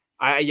 So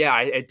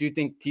I do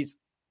think he's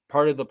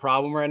part of the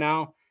problem right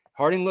now.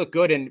 Harden looked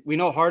good, and we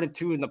know Harden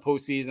too in the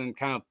postseason,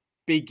 kind of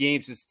big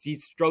games.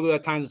 He's struggled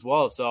at times as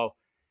well. So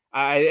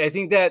I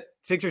think that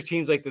Sixers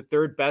team's like the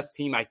third best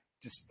team. I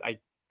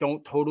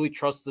don't totally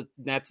trust the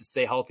Nets to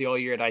stay healthy all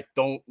year, and I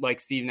don't like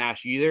Steve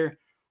Nash either.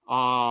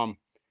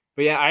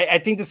 But I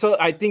think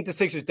the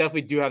Sixers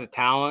definitely do have the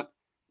talent,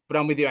 but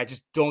I'm with you. I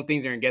just don't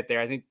think they're gonna get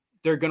there. I think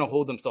they're gonna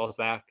hold themselves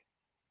back.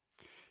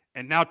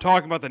 And now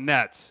talking about the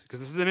Nets, because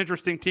this is an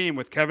interesting team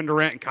with Kevin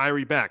Durant and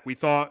Kyrie back. We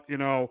thought, in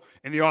the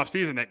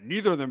offseason that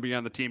neither of them be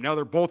on the team. Now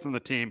they're both on the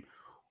team.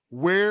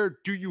 Where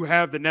do you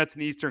have the Nets in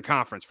the Eastern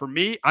Conference? For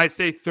me, I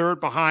say third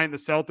behind the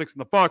Celtics and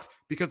the Bucks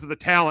because of the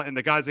talent and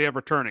the guys they have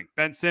returning.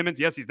 Ben Simmons,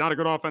 yes, he's not a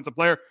good offensive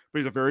player, but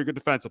he's a very good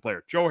defensive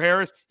player. Joe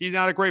Harris, he's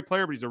not a great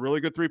player, but he's a really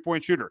good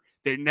three-point shooter.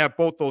 They didn't have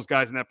both those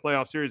guys in that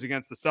playoff series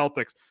against the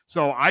Celtics.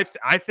 So I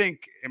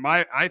think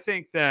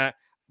that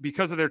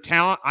because of their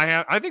talent,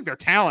 I think their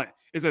talent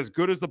is as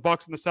good as the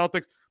Bucks and the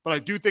Celtics, but I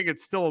do think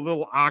it's still a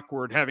little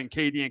awkward having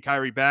KD and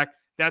Kyrie back.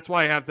 That's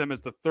why I have them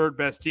as the third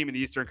best team in the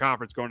Eastern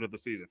Conference going into the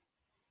season.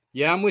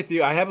 Yeah, I'm with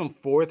you. I have them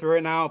fourth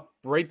right now,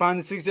 right behind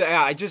the Sixers.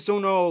 I just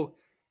don't know.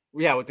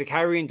 Yeah, with the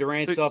Kyrie and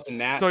Durant stuff and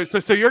that.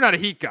 So you're not a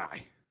Heat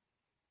guy.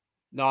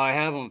 No, I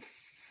have them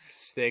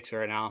sixth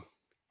right now.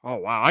 Oh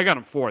wow, I got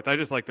them fourth. I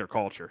just like their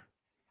culture.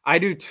 I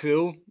do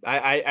too.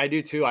 I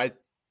do too. I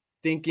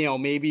think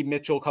maybe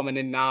Mitchell coming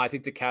in now. I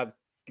think the Cavs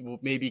will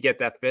maybe get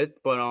that fifth,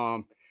 but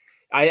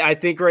I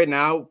think right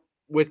now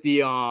with the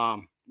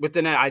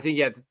net, I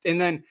think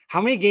And then how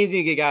many games do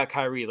you get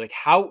Kyrie? Like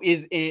how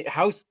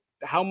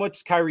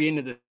much Kyrie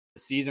into the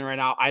season right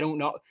now? I don't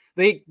know.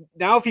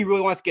 Now if he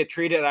really wants to get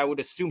traded, I would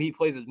assume he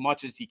plays as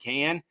much as he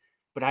can.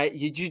 But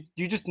you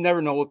just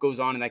never know what goes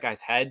on in that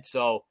guy's head.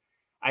 So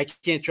I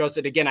can't trust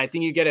it. Again, I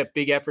think you get a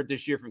big effort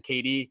this year from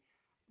KD.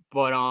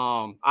 But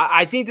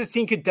I think this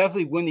team could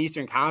definitely win the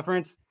Eastern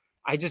Conference.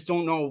 I just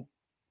don't know.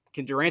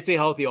 Can Durant stay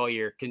healthy all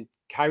year? Can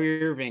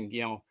Kyrie Irving,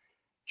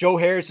 Joe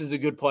Harris is a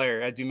good player,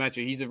 as you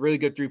mentioned. He's a really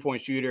good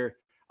three-point shooter.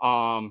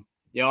 I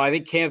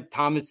think Cam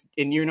Thomas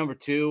in year number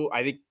 2,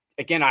 I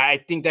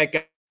think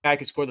that guy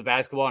could score the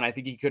basketball, and I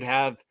think he could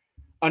have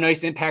a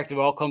nice impact if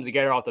it all comes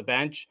together off the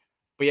bench.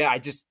 But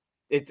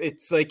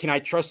it's like, can I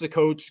trust the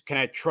coach? Can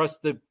I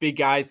trust the big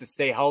guys to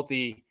stay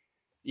healthy,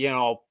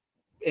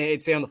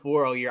 and stay on the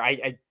floor all year?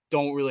 I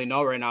don't really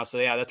know right now. So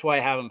that's why I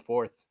have them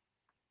fourth.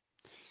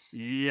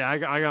 Yeah, I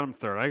got them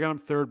third. I got them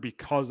third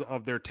because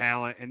of their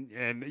talent,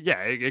 and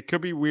it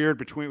could be weird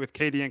with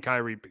KD and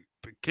Kyrie,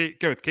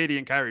 with KD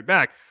and Kyrie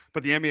back.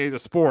 But the NBA is a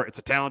sport; it's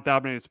a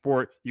talent-dominated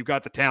sport. You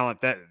got the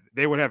talent that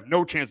they would have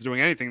no chance of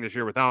doing anything this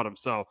year without them.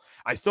 So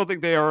I still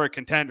think they are a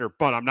contender,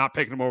 but I'm not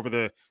picking them over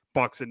the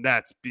Bucks and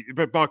Nets,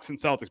 but Bucks and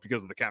Celtics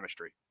because of the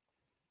chemistry.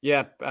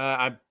 Yeah,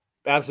 I'm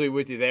absolutely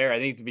with you there. I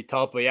think it'd be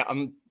tough,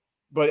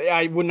 but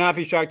I would not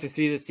be shocked to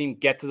see this team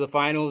get to the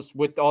finals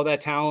with all that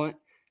talent.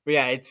 But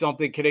it's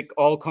something. Could it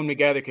all come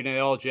together? Could it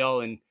all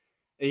gel? And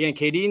again,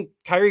 KD and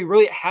Kyrie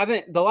really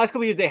haven't. The last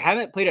couple of years, they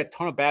haven't played a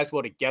ton of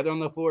basketball together on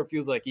the floor. It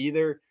feels like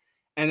either.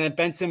 And then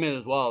Ben Simmons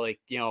as well.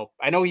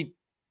 I know he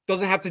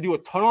doesn't have to do a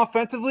ton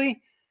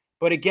offensively,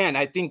 but again,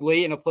 I think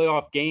late in a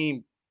playoff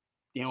game,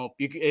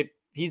 if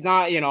he's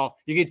not, you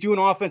could do an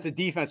offensive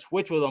defense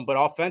switch with him, but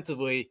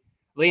offensively,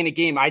 late in the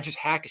game, I just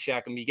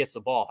hack-a-shack him. He gets the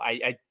ball.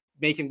 I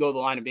make him go to the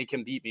line and make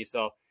him beat me.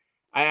 So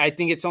I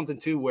think it's something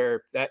too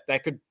where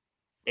that could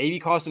maybe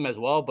cost him as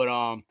well. But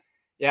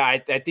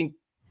I think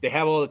they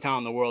have all the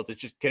talent in the world.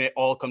 It's just, can it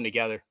all come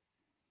together?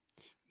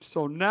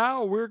 So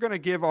now we're going to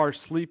give our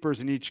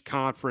sleepers in each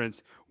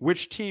conference.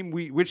 Which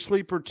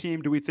sleeper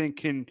team do we think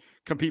can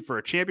compete for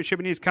a championship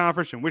in each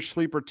conference, and which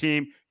sleeper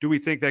team do we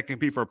think that can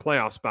compete for a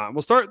playoff spot? And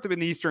we'll start in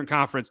the Eastern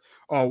Conference.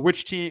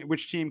 Which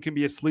team can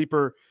be a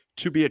sleeper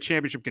to be a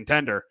championship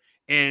contender?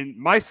 And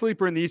my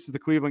sleeper in the East is the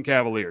Cleveland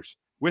Cavaliers,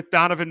 with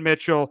Donovan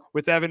Mitchell,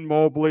 with Evan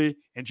Mobley,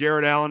 and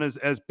Jared Allen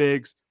as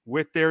bigs,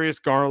 with Darius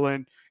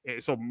Garland.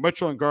 So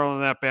Mitchell and Garland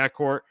in that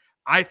backcourt.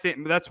 I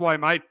think that's why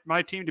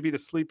my team to be the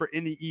sleeper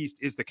in the East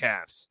is the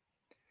Cavs.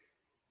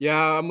 Yeah,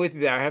 I'm with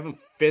you there. I have them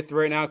fifth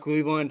right now,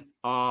 Cleveland.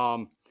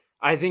 I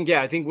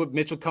think with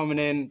Mitchell coming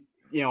in,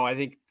 I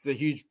think it's a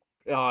huge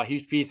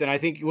piece. And I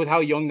think with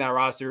how young that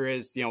roster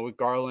is, with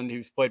Garland,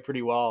 who's played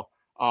pretty well,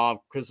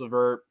 Chris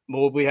LeVert,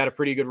 Mobley had a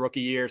pretty good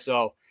rookie year.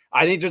 So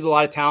I think there's a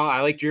lot of talent.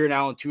 I like Jared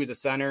Allen too as a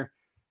center.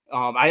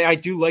 I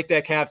do like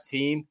that Cavs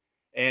team.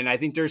 And I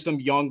think there's some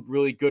young,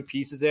 really good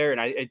pieces there.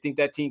 And I think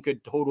that team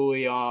could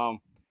totally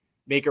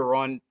make a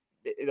run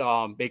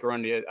make a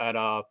run at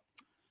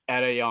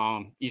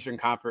a Eastern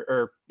Conference,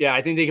 or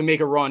I think they can make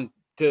a run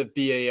to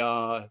be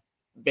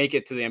make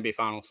it to the NBA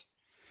Finals.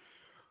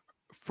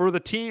 For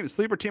the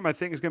sleeper team, I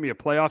think is going to be a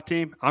playoff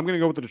team. I'm going to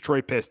go with the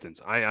Detroit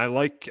Pistons.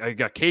 I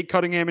got Cade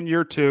Cunningham in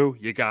year 2.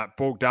 You got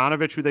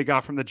Bogdanovich, who they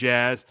got from the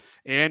Jazz,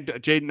 and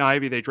Jaden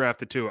Ivey they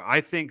drafted too.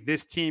 I think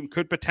this team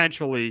could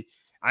potentially,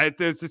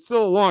 it's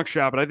still a long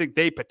shot, but I think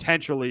they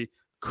potentially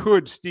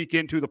could sneak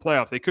into the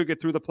playoffs. They could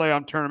get through the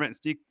playoff tournament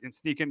and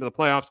sneak into the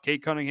playoffs.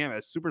 Cade Cunningham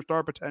has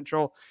superstar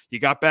potential. You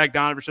got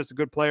Bogdanovich, that's a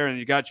good player, and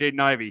you got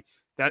Jaden Ivey.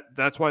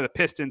 That's why the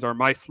Pistons are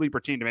my sleeper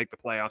team to make the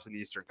playoffs in the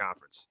Eastern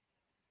Conference.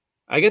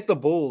 I get the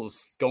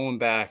Bulls going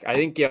back. I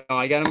think,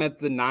 I got them at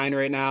the 9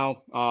 right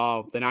now,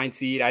 the 9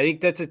 seed. I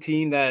think that's a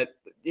team that,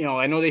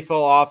 I know they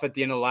fell off at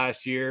the end of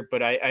last year,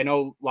 but I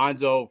know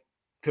Lonzo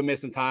could miss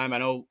some time. I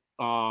know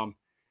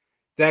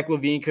Zach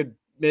LaVine could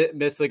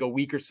miss like a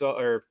week or so,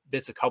 or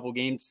miss a couple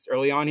games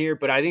early on here.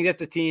 But I think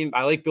that's a team.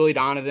 I like Billy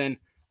Donovan.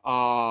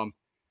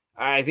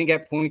 I think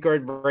at point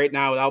guard right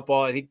now without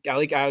Ball, I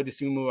like Ayo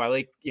Dosunmu. I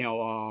like,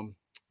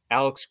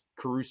 Alex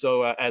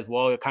Caruso as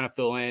well to kind of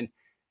fill in.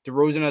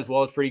 DeRozan as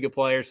well is a pretty good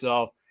player.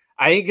 So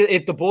I think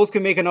if the Bulls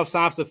can make enough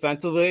stops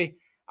offensively,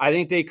 I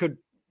think they could,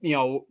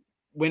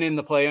 win in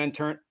the play-in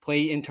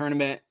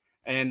tournament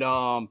and,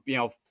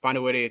 find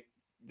a way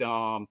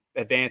to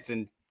advance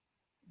into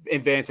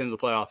the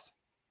playoffs.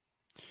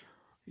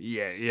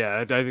 Yeah.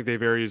 I think they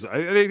very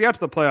easily. They got to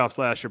the playoffs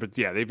last year, but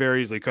they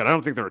very easily could. I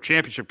don't think they're a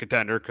championship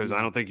contender because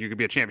I don't think you could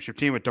be a championship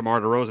team with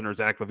DeMar DeRozan or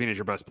Zach LaVine as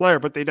your best player,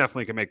 but they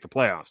definitely can make the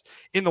playoffs.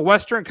 In the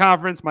Western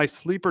Conference, my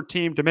sleeper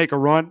team to make a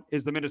run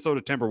is the Minnesota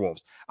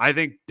Timberwolves. I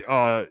think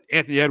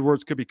Anthony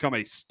Edwards could become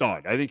a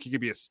stud. I think he could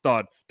be a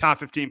stud, top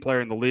 15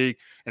 player in the league.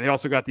 And they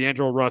also got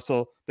D'Angelo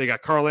Russell. They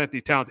got Karl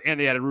Anthony Towns, and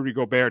they added Rudy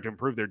Gobert to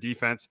improve their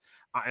defense.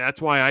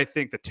 That's why I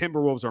think the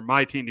Timberwolves are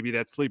my team to be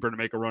that sleeper to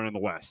make a run in the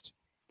West.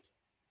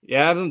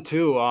 Yeah, I have them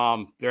too.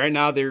 Right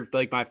now they're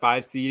like my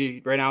 5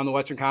 seed right now in the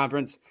Western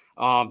Conference.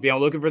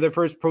 Looking for their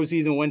first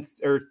postseason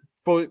wins or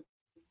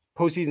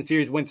postseason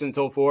series win since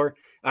 2004.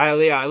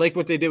 I like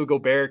what they did with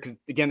Gobert because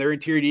again their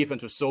interior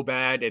defense was so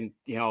bad, and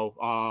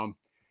it'll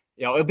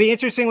be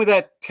interesting with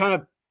that kind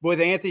of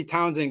with Anthony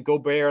Towns and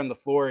Gobert on the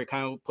floor,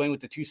 kind of playing with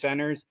the 2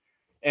 centers,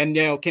 and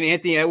can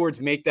Anthony Edwards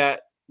make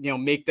that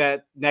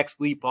next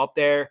leap up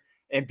there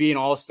and be an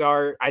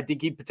all-star? I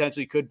think he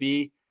potentially could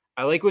be.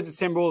 I like what the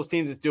Timberwolves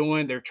teams is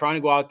doing. They're trying to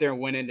go out there and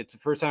win it. It's the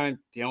first time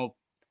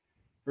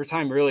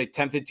really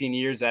 10, 15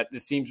 years that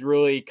this seems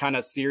really kind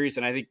of serious,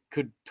 and I think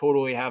could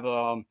totally have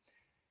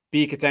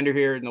be a contender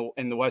here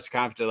in the Western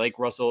Conference. I like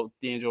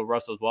D'Angelo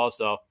Russell as well.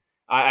 So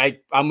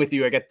I'm with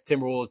you. I got the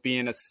Timberwolves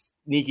being a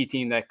sneaky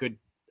team that could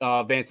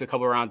advance a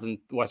couple of rounds in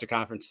the Western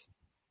Conference.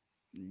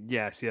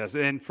 Yes.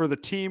 And for the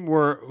team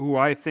who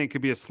I think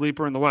could be a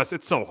sleeper in the West,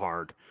 it's so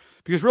hard.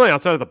 Because really,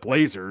 outside of the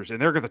Blazers,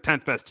 and they're the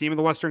 10th best team in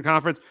the Western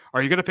Conference,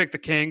 are you going to pick the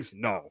Kings?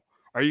 No.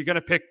 Are you going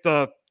to pick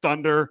the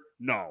Thunder?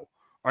 No.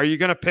 Are you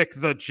going to pick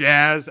the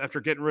Jazz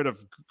after getting rid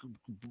of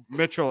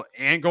Mitchell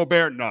and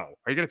Gobert? No.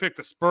 Are you going to pick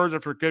the Spurs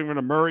after getting rid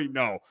of Murray?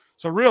 No.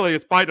 So really,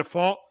 it's by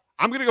default.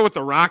 I'm going to go with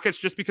the Rockets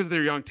just because of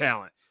their young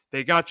talent.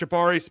 They got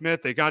Jabari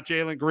Smith. They got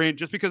Jalen Green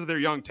just because of their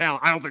young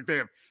talent. I don't think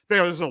this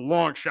is a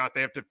long shot.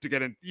 They have to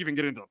get into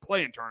the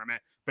play-in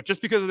tournament. But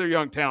just because of their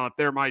young talent,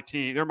 they're my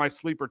team. They're my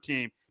sleeper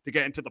team to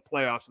get into the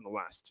playoffs in the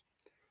West.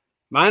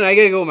 Mine, I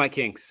got to go with my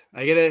Kings.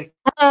 You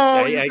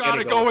got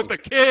to go with the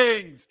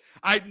Kings.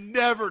 I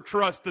never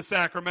trust the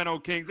Sacramento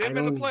Kings. They've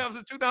been in the playoffs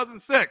in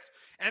 2006,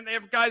 and they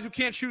have guys who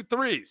can't shoot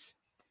threes.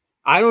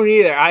 I don't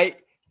either.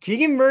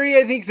 Keegan Murray,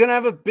 I think, is going to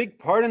have a big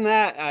part in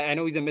that. I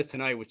know he's going to miss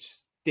tonight, which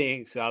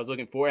stinks. I was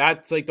looking forward.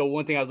 That's like the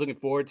one thing I was looking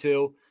forward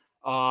to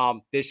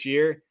this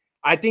year.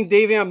 I think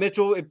Davion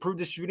Mitchell improved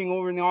his shooting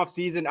over in the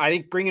offseason. I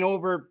think bringing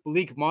over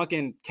Malik Monk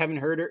and Kevin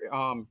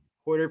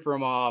Huerter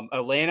from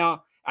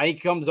Atlanta, I think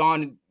he comes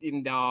on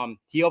and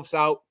he helps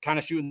out kind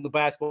of shooting the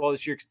basketball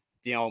this year.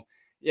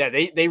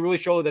 They really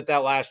showed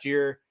that last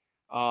year,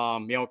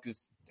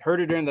 because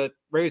Huerter during the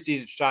regular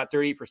season shot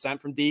 30%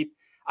 from deep.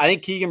 I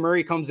think Keegan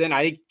Murray comes in.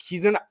 I think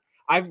he's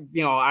I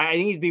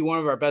think he'd be one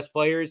of our best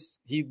players.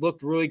 He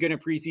looked really good in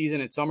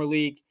preseason and summer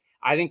league.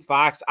 I think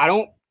Fox. I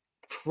don't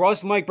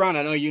trust Mike Brown.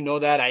 I know you know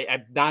that.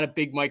 I'm not a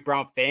big Mike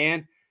Brown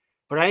fan,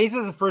 but I think this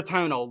is the first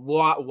time in a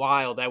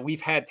while that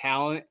we've had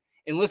talent.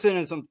 And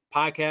listening to some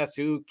podcasts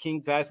who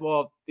King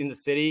basketball in the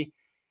city,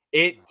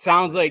 it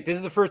sounds like this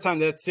is the first time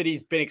that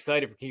city's been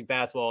excited for King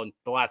basketball in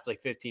the last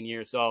 15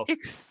 years. So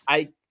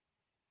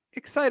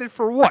excited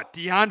for what?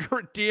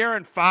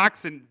 De'Aaron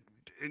Fox and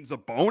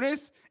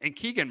Sabonis and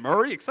Keegan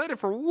Murray? Excited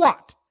for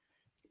what?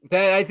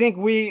 That I think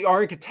we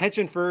are in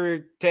contention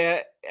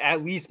to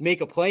at least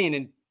make a play-in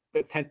and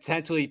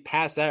potentially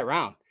pass that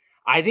round.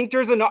 I think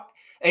there's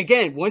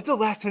again, when's the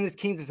last time this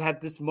Kings has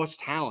had this much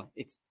talent?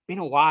 It's been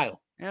a while.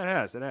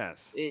 Yeah, it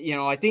has.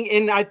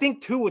 I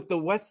think too with the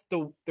West,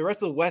 the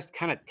rest of the West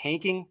kind of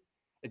tanking,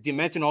 to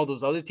mention all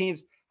those other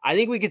teams, I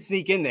think we could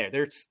sneak in there.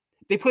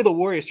 They play the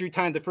Warriors 3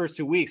 times the first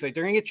 2 weeks. Like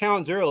they're gonna get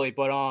challenged early,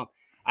 but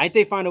I think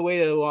they find a way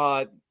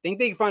to think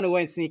they can find a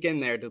way and sneak in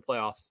there to the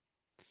playoffs.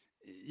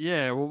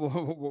 Yeah,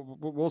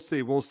 we'll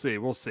see. We'll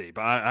see.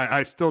 But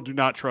I still do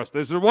not trust.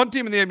 There's one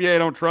team in the NBA I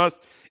don't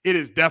trust. It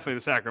is definitely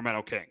the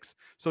Sacramento Kings.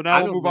 So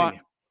now we'll move on.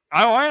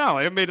 I know.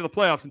 They haven't made it to the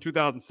playoffs in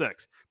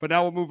 2006. But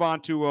now we'll move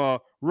on to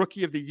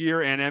Rookie of the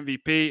Year and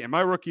MVP. And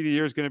my Rookie of the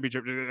Year is going to be,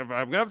 if I'm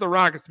going to have the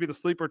Rockets to be the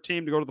sleeper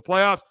team to go to the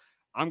playoffs,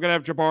 I'm going to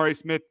have Jabari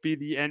Smith be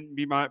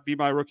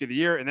my Rookie of the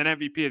Year. And then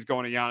MVP is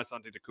going to Giannis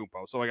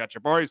Antetokounmpo. So I got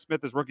Jabari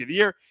Smith as Rookie of the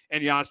Year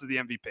and Giannis as the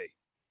MVP.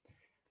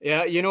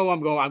 Yeah, you know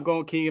I'm going. I'm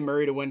going Keegan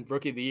Murray to win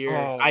Rookie of the Year.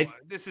 Oh,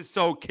 this is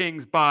so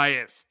Kings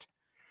biased.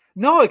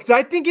 No, because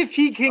I think if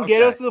he can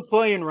get us to the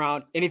play-in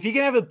round, and if he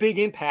can have a big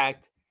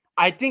impact,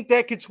 I think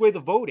that could sway the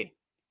voting.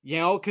 You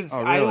know, because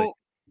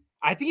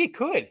I think it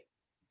could.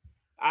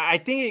 I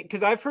think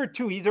because I've heard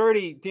too. He's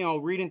already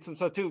reading some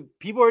stuff too.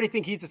 People already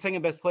think he's the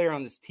second best player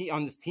on this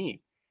team.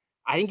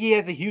 I think he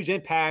has a huge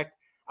impact.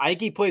 I think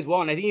he plays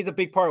well, and I think he's a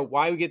big part of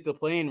why we get the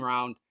play-in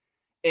round.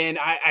 And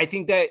I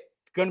think that.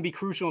 Going to be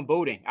crucial in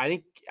voting.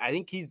 I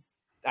think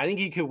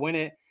he could win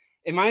it.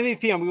 In my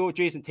MVP, I'm going to go with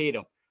Jason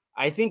Tatum.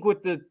 I think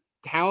with the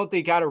talent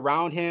they got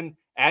around him,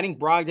 adding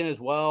Brogdon as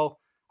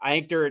well, I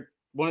think they're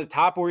one of the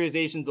top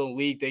organizations in the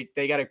league.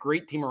 They got a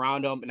great team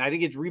around them, and I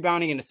think his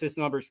rebounding and assist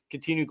numbers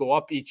continue to go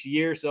up each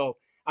year. So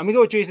I'm going to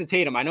go with Jason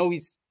Tatum. I know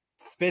he's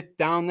fifth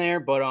down there,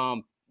 but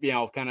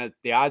kind of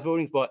the odds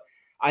votings. But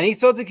I think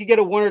Celtics could get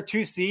a 1 or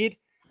 2 seed.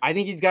 I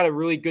think he's got a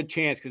really good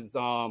chance because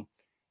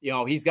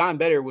he's gotten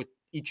better with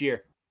each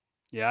year.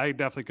 Yeah, I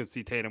definitely could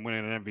see Tatum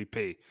winning an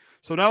MVP.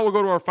 So now we'll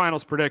go to our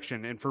finals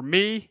prediction. And for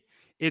me,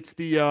 it's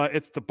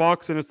the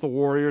Bucks and it's the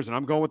Warriors. And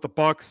I'm going with the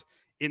Bucks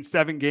in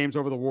 7 games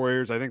over the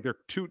Warriors. I think they're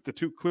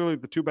clearly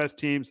the two best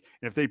teams.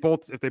 And if they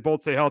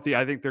both stay healthy,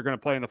 I think they're going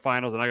to play in the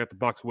finals. And I got the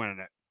Bucks winning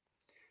it.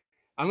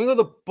 I'm going to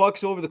go the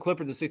Bucks over the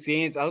Clippers in 6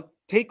 games. I'll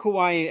take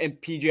Kawhi and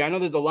PJ. I know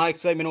there's a lot of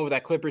excitement over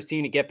that Clippers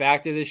team to get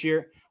back to this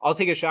year. I'll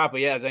take a shot.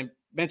 But yeah, as I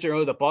mentioned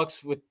earlier, the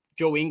Bucks with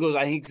Joe Ingles,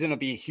 I think he's going to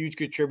be a huge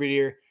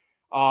contributor.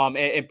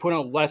 And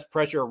putting less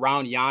pressure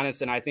around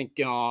Giannis. And I think,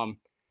 it's going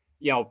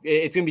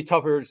to be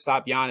tougher to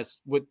stop Giannis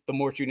with the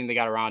more shooting they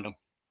got around him.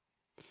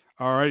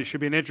 All right. It should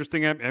be an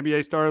interesting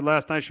NBA started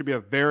last night. Should be a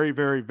very,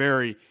 very,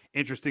 very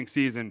interesting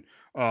season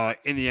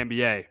in the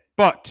NBA.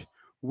 But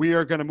we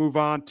are going to move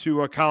on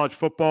to college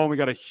football. We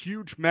got a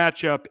huge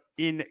matchup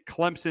in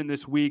Clemson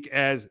this week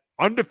as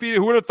undefeated.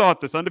 Who would have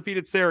thought this?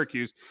 Undefeated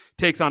Syracuse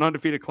takes on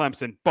undefeated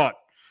Clemson. But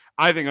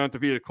I think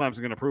undefeated Clemson is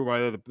going to prove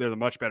why they're the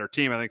much better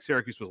team. I think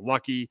Syracuse was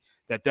lucky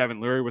that Devin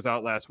Leary was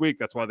out last week.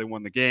 That's why they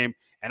won the game.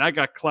 And I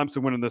got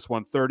Clemson winning this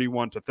one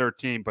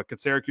 31-13. But could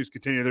Syracuse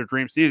continue their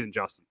dream season,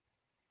 Justin?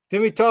 It's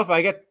going to be tough.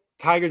 I got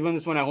Tigers win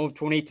this one at home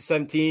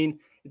 28-17.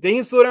 If they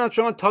can slow down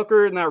Sean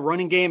Tucker in that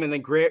running game and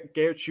then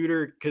Garrett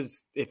Shooter,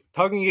 because if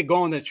Tucker can get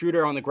going, then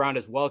Shooter on the ground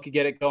as well could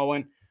get it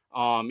going.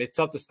 It's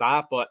tough to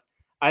stop. But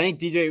I think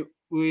DJ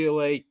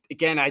Uiagalelei,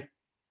 again,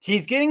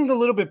 he's getting a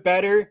little bit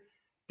better.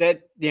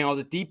 That,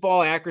 the deep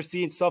ball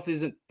accuracy and stuff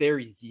isn't there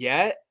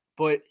yet,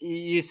 but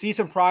you see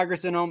some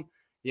progress in them.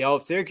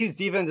 Syracuse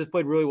defense has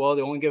played really well.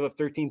 They only give up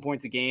 13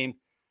 points a game,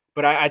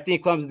 but I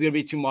think Clemson's going to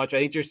be too much. I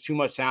think there's too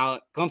much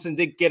talent. Clemson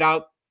did get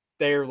out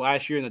there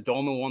last year in the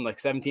Dome and won like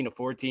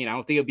 17-14. I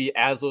don't think it'll be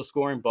as low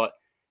scoring, but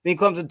I think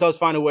Clemson does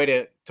find a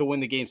way to win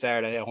the game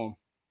Saturday at home.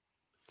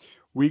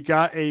 We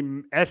got a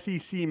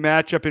SEC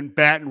matchup in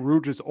Baton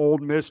Rouge as Ole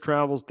Miss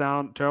travels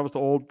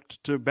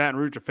to Baton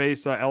Rouge to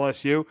face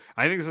LSU.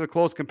 I think this is a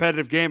close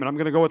competitive game, and I'm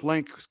going to go with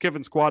Lane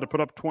Kiffin's squad to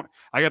put up 20.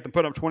 I got them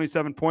put up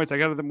 27 points. I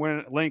got them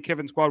win. Lane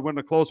Kiffin's squad win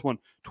a close one,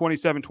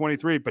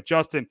 27-23. But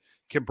Justin,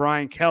 can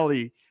Brian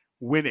Kelly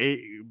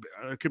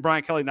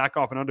knock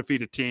off an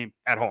undefeated team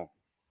at home?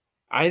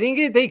 I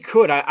think they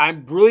could.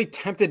 I'm really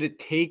tempted to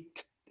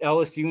take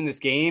LSU in this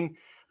game,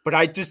 but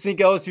I just think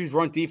LSU's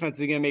run defense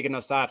is going to make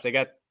enough stops. I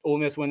got Ole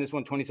Miss win this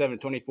one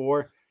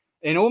 27-24.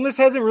 And Ole Miss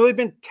hasn't really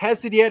been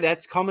tested yet.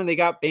 That's coming. They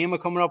got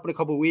Bama coming up in a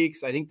couple of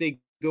weeks. I think they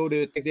go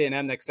to Texas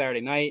A&M next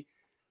Saturday night.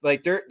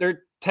 Like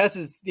their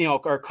tests,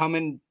 are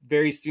coming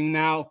very soon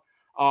now.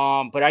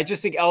 But I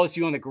just think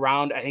LSU on the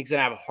ground, I think is going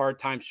to have a hard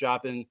time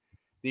stopping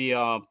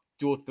the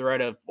dual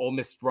threat of Ole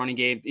Miss running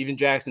game. Even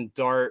Jackson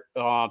Dart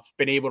has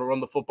been able to run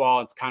the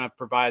football and kind of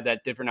provide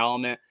that different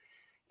element.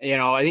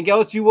 I think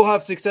LSU will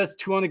have success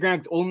too on the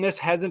ground. Ole Miss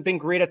hasn't been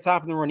great at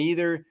stopping the run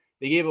either.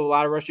 They gave a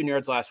lot of rushing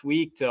yards last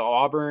week to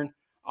Auburn.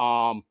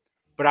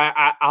 But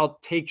I'll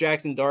take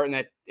Jackson Dart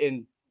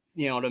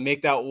to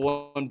make that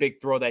one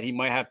big throw that he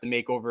might have to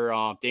make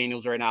over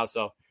Daniels right now.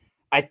 So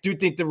I do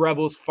think the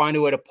Rebels find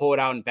a way to pull it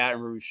out in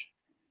Baton Rouge.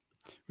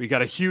 We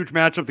got a huge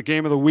matchup, the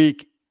game of the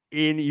week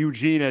in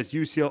Eugene as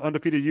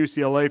undefeated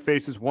UCLA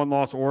faces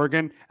one-loss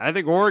Oregon. And I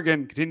think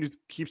Oregon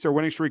keeps their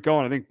winning streak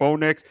going. I think Bo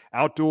Nix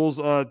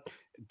outduels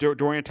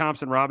Dorian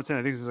Thompson-Robinson.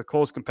 I think this is a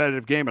close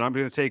competitive game, and I'm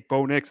going to take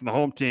Bo Nix and the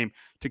home team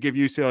to give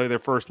UCLA their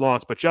first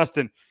loss. But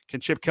Justin,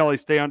 can Chip Kelly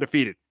stay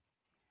undefeated?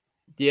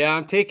 Yeah,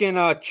 I'm taking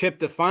Chip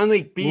to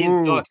finally beat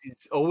his Ducks.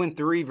 He's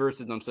 0-3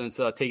 versus them since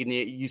taking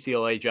the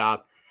UCLA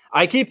job.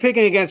 I keep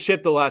picking against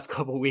Chip the last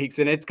couple of weeks,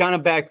 and it's kind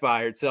of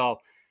backfired. So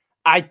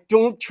I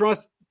don't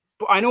trust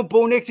I know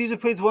Bo Nix usually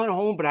plays well at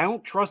home, but I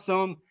don't trust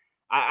them.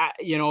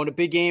 In a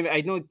big game,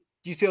 I know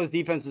UCLA's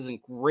defense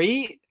isn't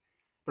great,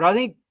 but I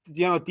think,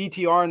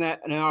 DTR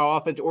in our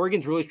offense,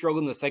 Oregon's really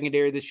struggled in the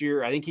secondary this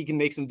year. I think he can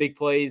make some big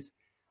plays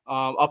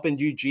up in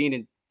Eugene,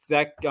 and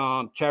Zach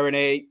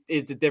Charbonnet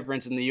is the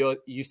difference in the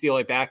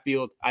UCLA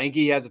backfield. I think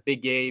he has a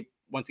big game.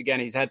 Once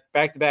again, he's had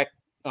back-to-back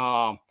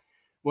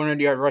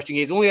 100-yard rushing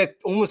games.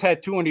 Almost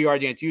had 200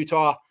 yards against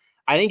Utah.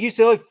 I think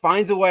UCLA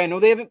finds a way. I know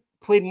they haven't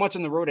played much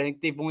on the road. I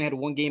think they've only had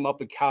one game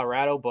up in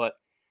Colorado, but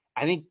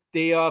I think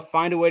they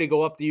find a way to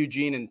go up to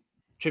Eugene, and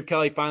Chip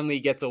Kelly finally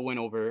gets a win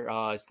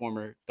over his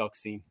former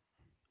Ducks team.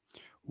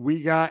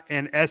 We got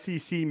an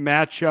SEC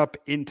matchup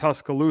in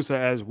Tuscaloosa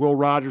as Will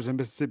Rogers and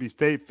Mississippi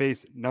State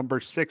face number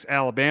 6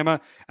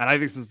 Alabama. And I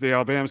think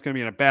Alabama's going to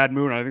be in a bad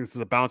mood. I think this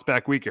is a bounce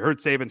back week. You heard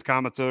Saban's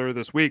comments earlier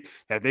this week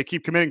that if they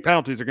keep committing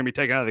penalties, they're going to be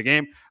taken out of the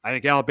game. I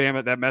think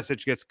Alabama, that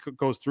message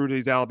goes through to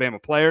these Alabama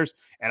players.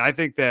 And I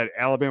think that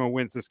Alabama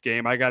wins this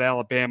game. I got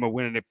Alabama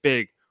winning it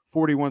big,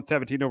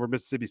 41-17 over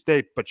Mississippi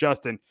State. But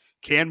Justin,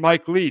 can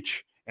Mike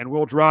Leach and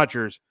Will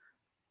Rogers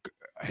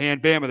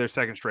hand Bama their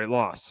second straight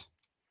loss?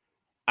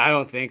 I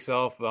don't think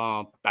so.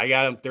 I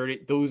got them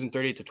losing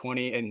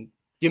 30-20. And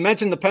you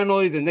mentioned the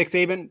penalties and Nick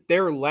Saban.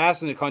 They're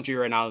last in the country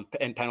right now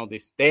in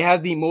penalties. They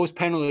have the most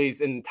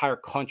penalties in the entire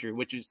country,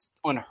 which is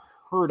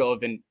unheard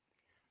of and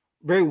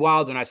very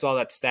wild when I saw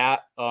that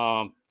stat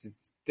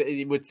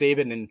with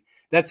Saban. And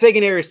that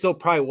secondary is still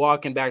probably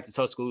walking back to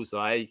Tuscaloosa.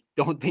 I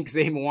don't think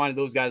Saban wanted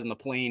those guys on the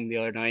plane the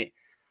other night,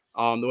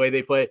 the way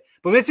they played.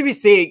 But Mississippi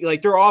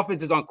State, their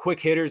offense is on quick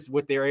hitters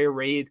with their air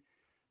raid.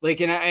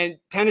 And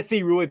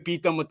Tennessee really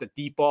beat them with the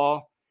deep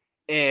ball.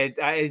 And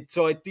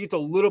so I think it's a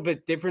little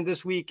bit different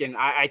this week. And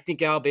I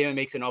think Alabama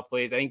makes enough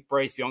plays. I think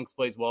Bryce Young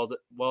plays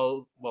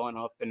well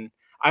enough. And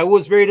I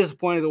was very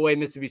disappointed the way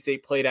Mississippi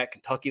State played at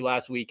Kentucky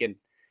last week. And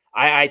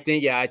I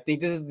think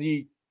this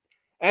is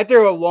after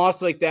a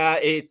loss like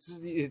that,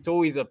 it's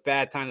always a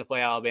bad time to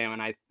play Alabama.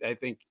 And I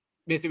think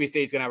Mississippi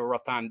State's going to have a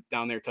rough time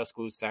down there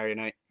Tuscaloosa Saturday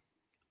night.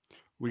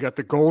 We got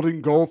the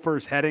Golden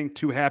Gophers heading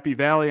to Happy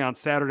Valley on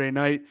Saturday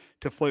night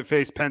to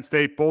face Penn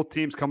State. Both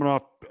teams coming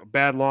off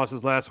bad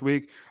losses last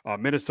week.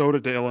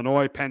 Minnesota to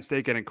Illinois, Penn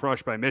State getting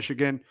crushed by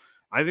Michigan.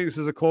 I think this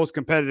is a close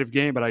competitive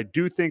game, but I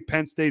do think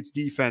Penn State's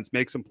defense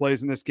makes some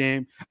plays in this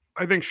game.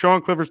 I think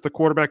Sean Clifford's the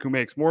quarterback who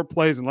makes more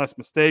plays and less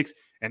mistakes,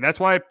 and that's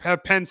why I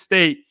have Penn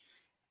State.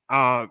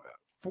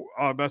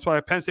 That's why I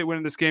have Penn State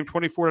winning this game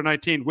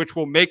 24-19, which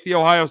will make the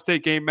Ohio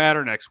State game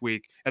matter next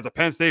week. As a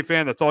Penn State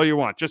fan, that's all you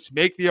want. Just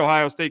make the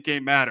Ohio State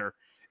game matter.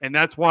 And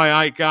that's why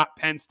I got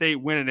Penn State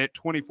winning it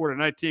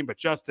 24-19. But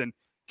Justin,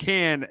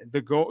 can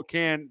the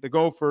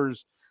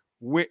Gophers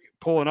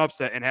pull an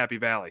upset in Happy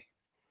Valley?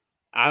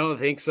 I don't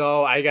think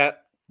so. I got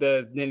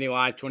the Nittany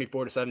Lion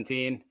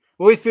 24-17.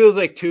 Always feels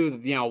like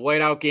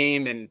whiteout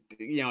game, and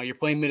you're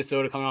playing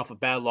Minnesota coming off a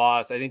bad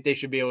loss. I think they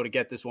should be able to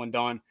get this one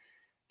done.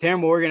 Tanner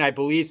Morgan, I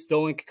believe,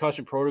 still in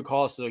concussion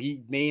protocol, so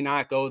he may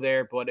not go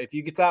there. But if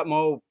you get that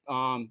Mo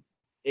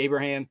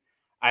Abraham,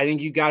 I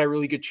think you got a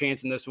really good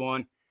chance in this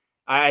one.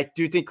 I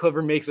do think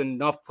Clifford makes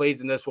enough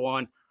plays in this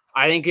one.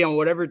 I think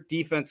whatever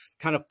defense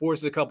kind of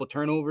forces a couple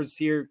turnovers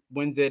here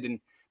wins it. And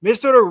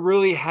Minnesota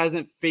really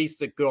hasn't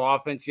faced a good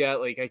offense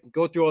yet. I can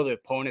go through all the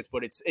opponents,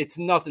 but it's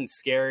nothing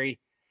scary.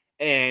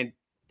 And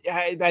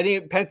I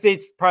think Penn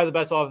State's probably the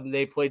best offense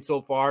they've played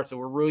so far. So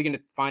we're really going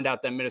to find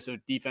out that Minnesota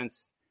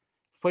defense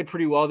played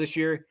pretty well this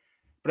year,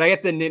 but I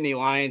get the Nittany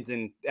Lions,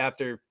 and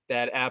after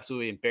that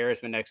absolutely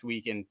embarrassment next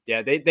week, and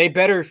they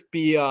better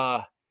be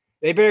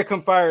they better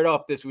come fired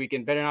up this week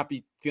and better not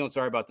be feeling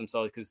sorry about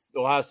themselves, because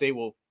Ohio State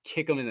will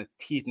kick them in the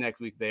teeth next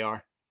week. They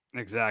are.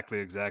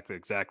 Exactly.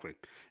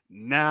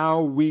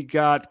 Now we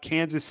got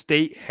Kansas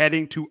State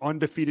heading to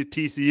undefeated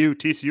TCU.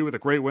 TCU with a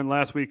great win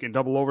last week in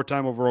double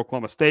overtime over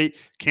Oklahoma State.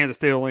 Kansas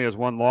State only has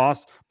one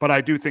loss, but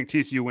I do think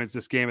TCU wins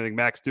this game. I think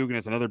Max Duggan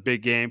is another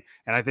big game,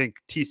 and I think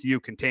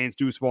TCU contains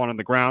Deuce Vaughn on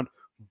the ground.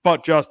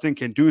 But Justin,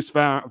 can Deuce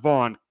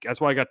Vaughn,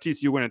 that's why I got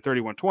TCU winning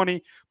 31-20,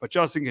 but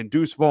Justin, can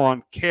Deuce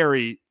Vaughn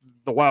carry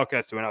the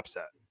Wildcats to an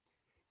upset?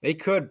 They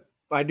could.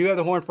 I do have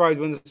the Horned Frogs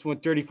win this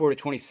one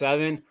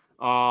 34-27.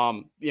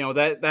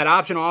 That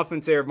option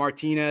offense there of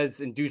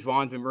Martinez and Deuce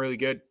Vaughn's been really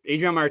good.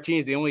 Adrian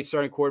Martinez is the only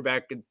starting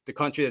quarterback in the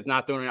country that's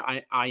not thrown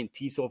an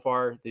INT so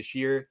far this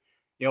year.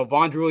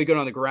 Vaughn's really good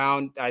on the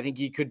ground. I think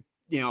he could,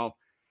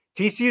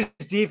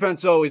 TCU's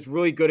defense, though, is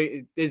really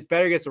good. It's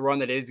better against the run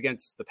than it is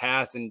against the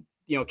pass. And,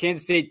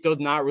 Kansas State does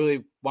not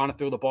really want to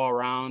throw the ball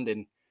around.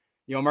 And,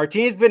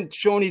 Martinez has been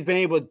shown he's been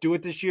able to do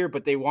it this year,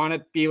 but they want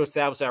to be able to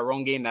establish that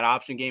run game, that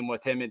option game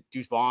with him and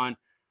Deuce Vaughn.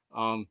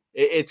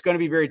 It's going to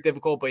be very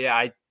difficult, but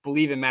I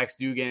believe in Max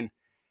Duggan,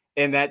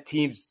 and that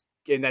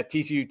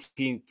TCU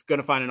team's going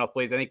to find enough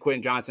plays. I think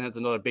Quentin Johnson has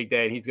another big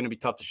day, and he's going to be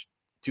tough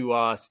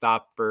to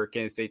stop for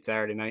Kansas State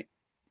Saturday night.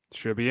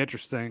 Should be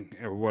interesting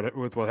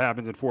with what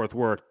happens in Fort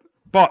Worth.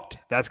 But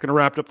that's going to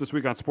wrap it up this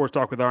week on Sports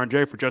Talk with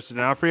R&J. For Justin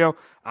D'Onofrio,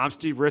 I'm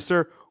Steve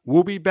Risser.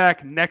 We'll be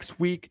back next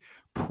week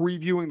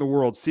previewing the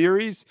World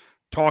Series,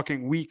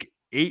 talking week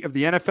 8 of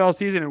the NFL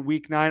season and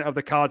week 9 of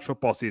the college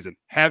football season.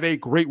 Have a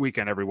great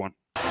weekend, everyone.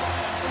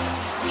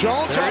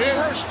 Jones on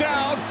first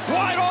down,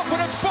 wide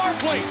open, it's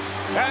Barkley.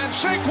 And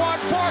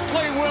Saquon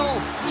Barkley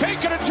will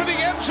take it into the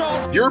end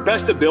zone. Your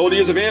best ability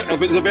is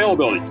his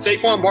availability.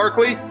 Saquon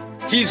Barkley,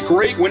 he's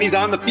great when he's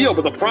on the field,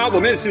 but the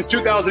problem is since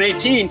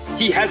 2018,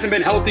 he hasn't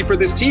been healthy for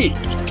this team.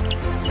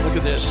 Look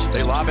at this.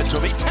 They lob it to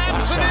him. He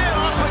taps it in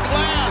off the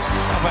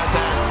glass. How about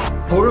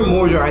that? Porter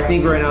Moser, I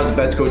think right now is the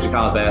best coach of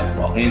college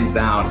basketball, hands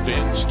down.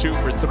 Fins 2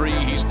 for 3.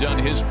 He's done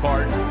his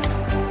part.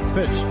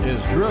 Pitch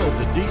is drilled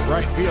to deep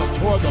right field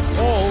toward the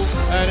pole,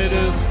 and it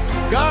is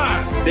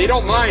gone. They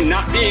don't mind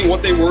not being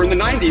what they were in the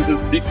 90s as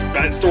the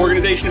best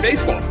organization in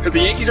baseball, because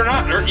the Yankees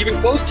aren't even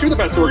close to the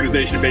best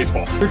organization in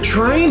baseball. You're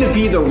trying to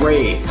be the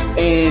Rays,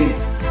 and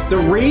the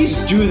Rays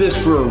do this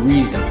for a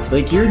reason.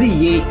 Like, you're the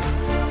Yankees.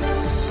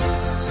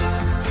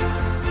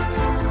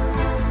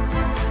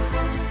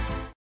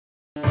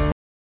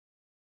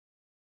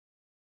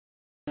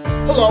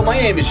 Hello, my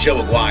name is Joe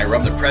Aguirre.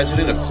 I'm the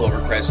president of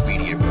Clovercrest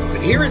Media Group.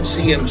 And here at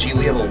CMG,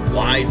 we have a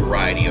wide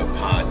variety of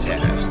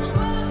podcasts,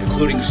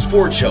 including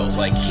sports shows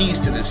like Keys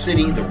to the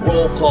City, The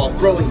Roll Call,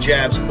 Throwing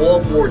Jabs, All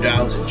Four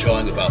Downs, and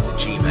Jawing About the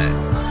G-Men.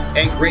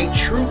 And great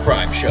true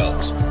crime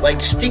shows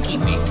like Stinky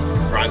Week,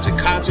 Crimes and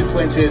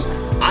Consequences,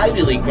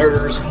 Ivy League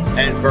Murders,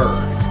 and Burn,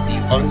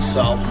 the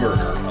unsolved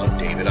murder of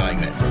David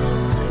Eichmann.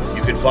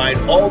 You can find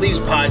all these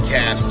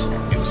podcasts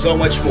and so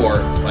much more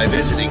by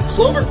visiting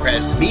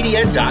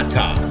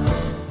clovercrestmedia.com.